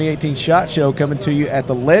day of the 2018 SHOT Show coming to you at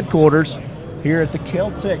the lead quarters here at the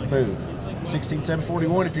Keltec booth.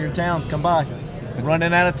 16741. If you're in town, come by.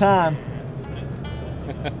 Running out of time.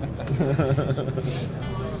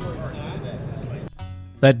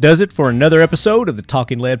 That does it for another episode of the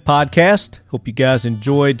Talking Lead podcast. Hope you guys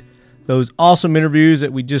enjoyed those awesome interviews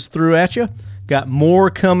that we just threw at you. Got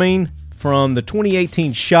more coming from the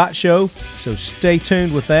 2018 SHOT Show, so stay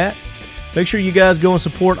tuned with that. Make sure you guys go and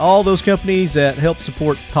support all those companies that help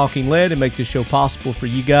support Talking Lead and make this show possible for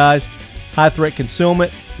you guys. High Threat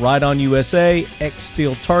Concealment, Ride On USA, X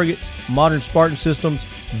Steel Targets, Modern Spartan Systems,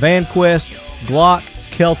 VanQuest, Glock,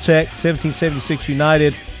 Keltec, 1776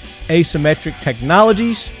 United, Asymmetric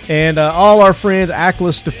Technologies, and all our friends,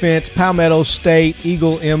 Ackless Defense, Palmetto State,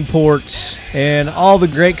 Eagle Imports, and all the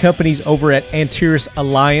great companies over at Antiris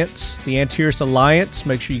Alliance. The Antiris Alliance,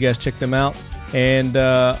 make sure you guys check them out. And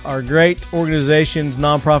our great organizations,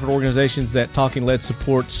 nonprofit organizations that Talking Lead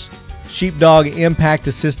supports, Sheepdog Impact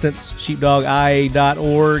Assistance,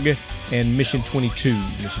 sheepdogia.org, and Mission 22,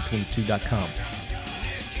 mission22.com.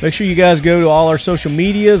 Make sure you guys go to all our social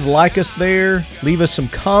medias, like us there, leave us some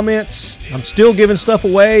comments. I'm still giving stuff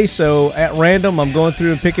away, so at random, I'm going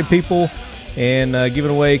through and picking people and giving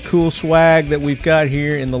away cool swag that we've got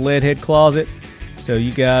here in the Leadhead Closet. So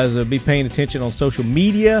you guys be paying attention on social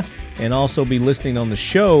media and also be listening on the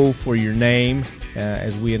show for your name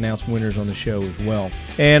as we announce winners on the show as well.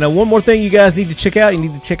 And one more thing you guys need to check out. You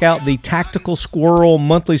need to check out the Tactical Squirrel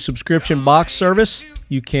monthly subscription box service.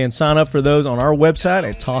 You can sign up for those on our website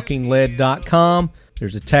at talkingled.com.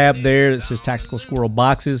 There's a tab there that says Tactical Squirrel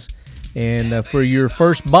Boxes. And for your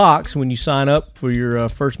first box, when you sign up for your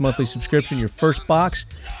first monthly subscription, your first box,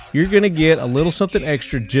 you're going to get a little something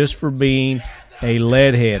extra just for being a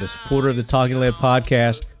Leadhead, a supporter of the Talking Lead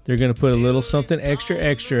podcast. They're going to put a little something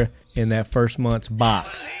extra in that first month's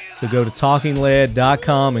box. So go to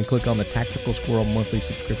talkingled.com and click on the Tactical Squirrel monthly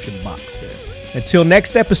subscription box there. Until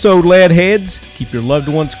next episode, Leadheads, keep your loved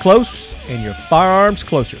ones close and your firearms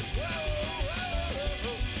closer.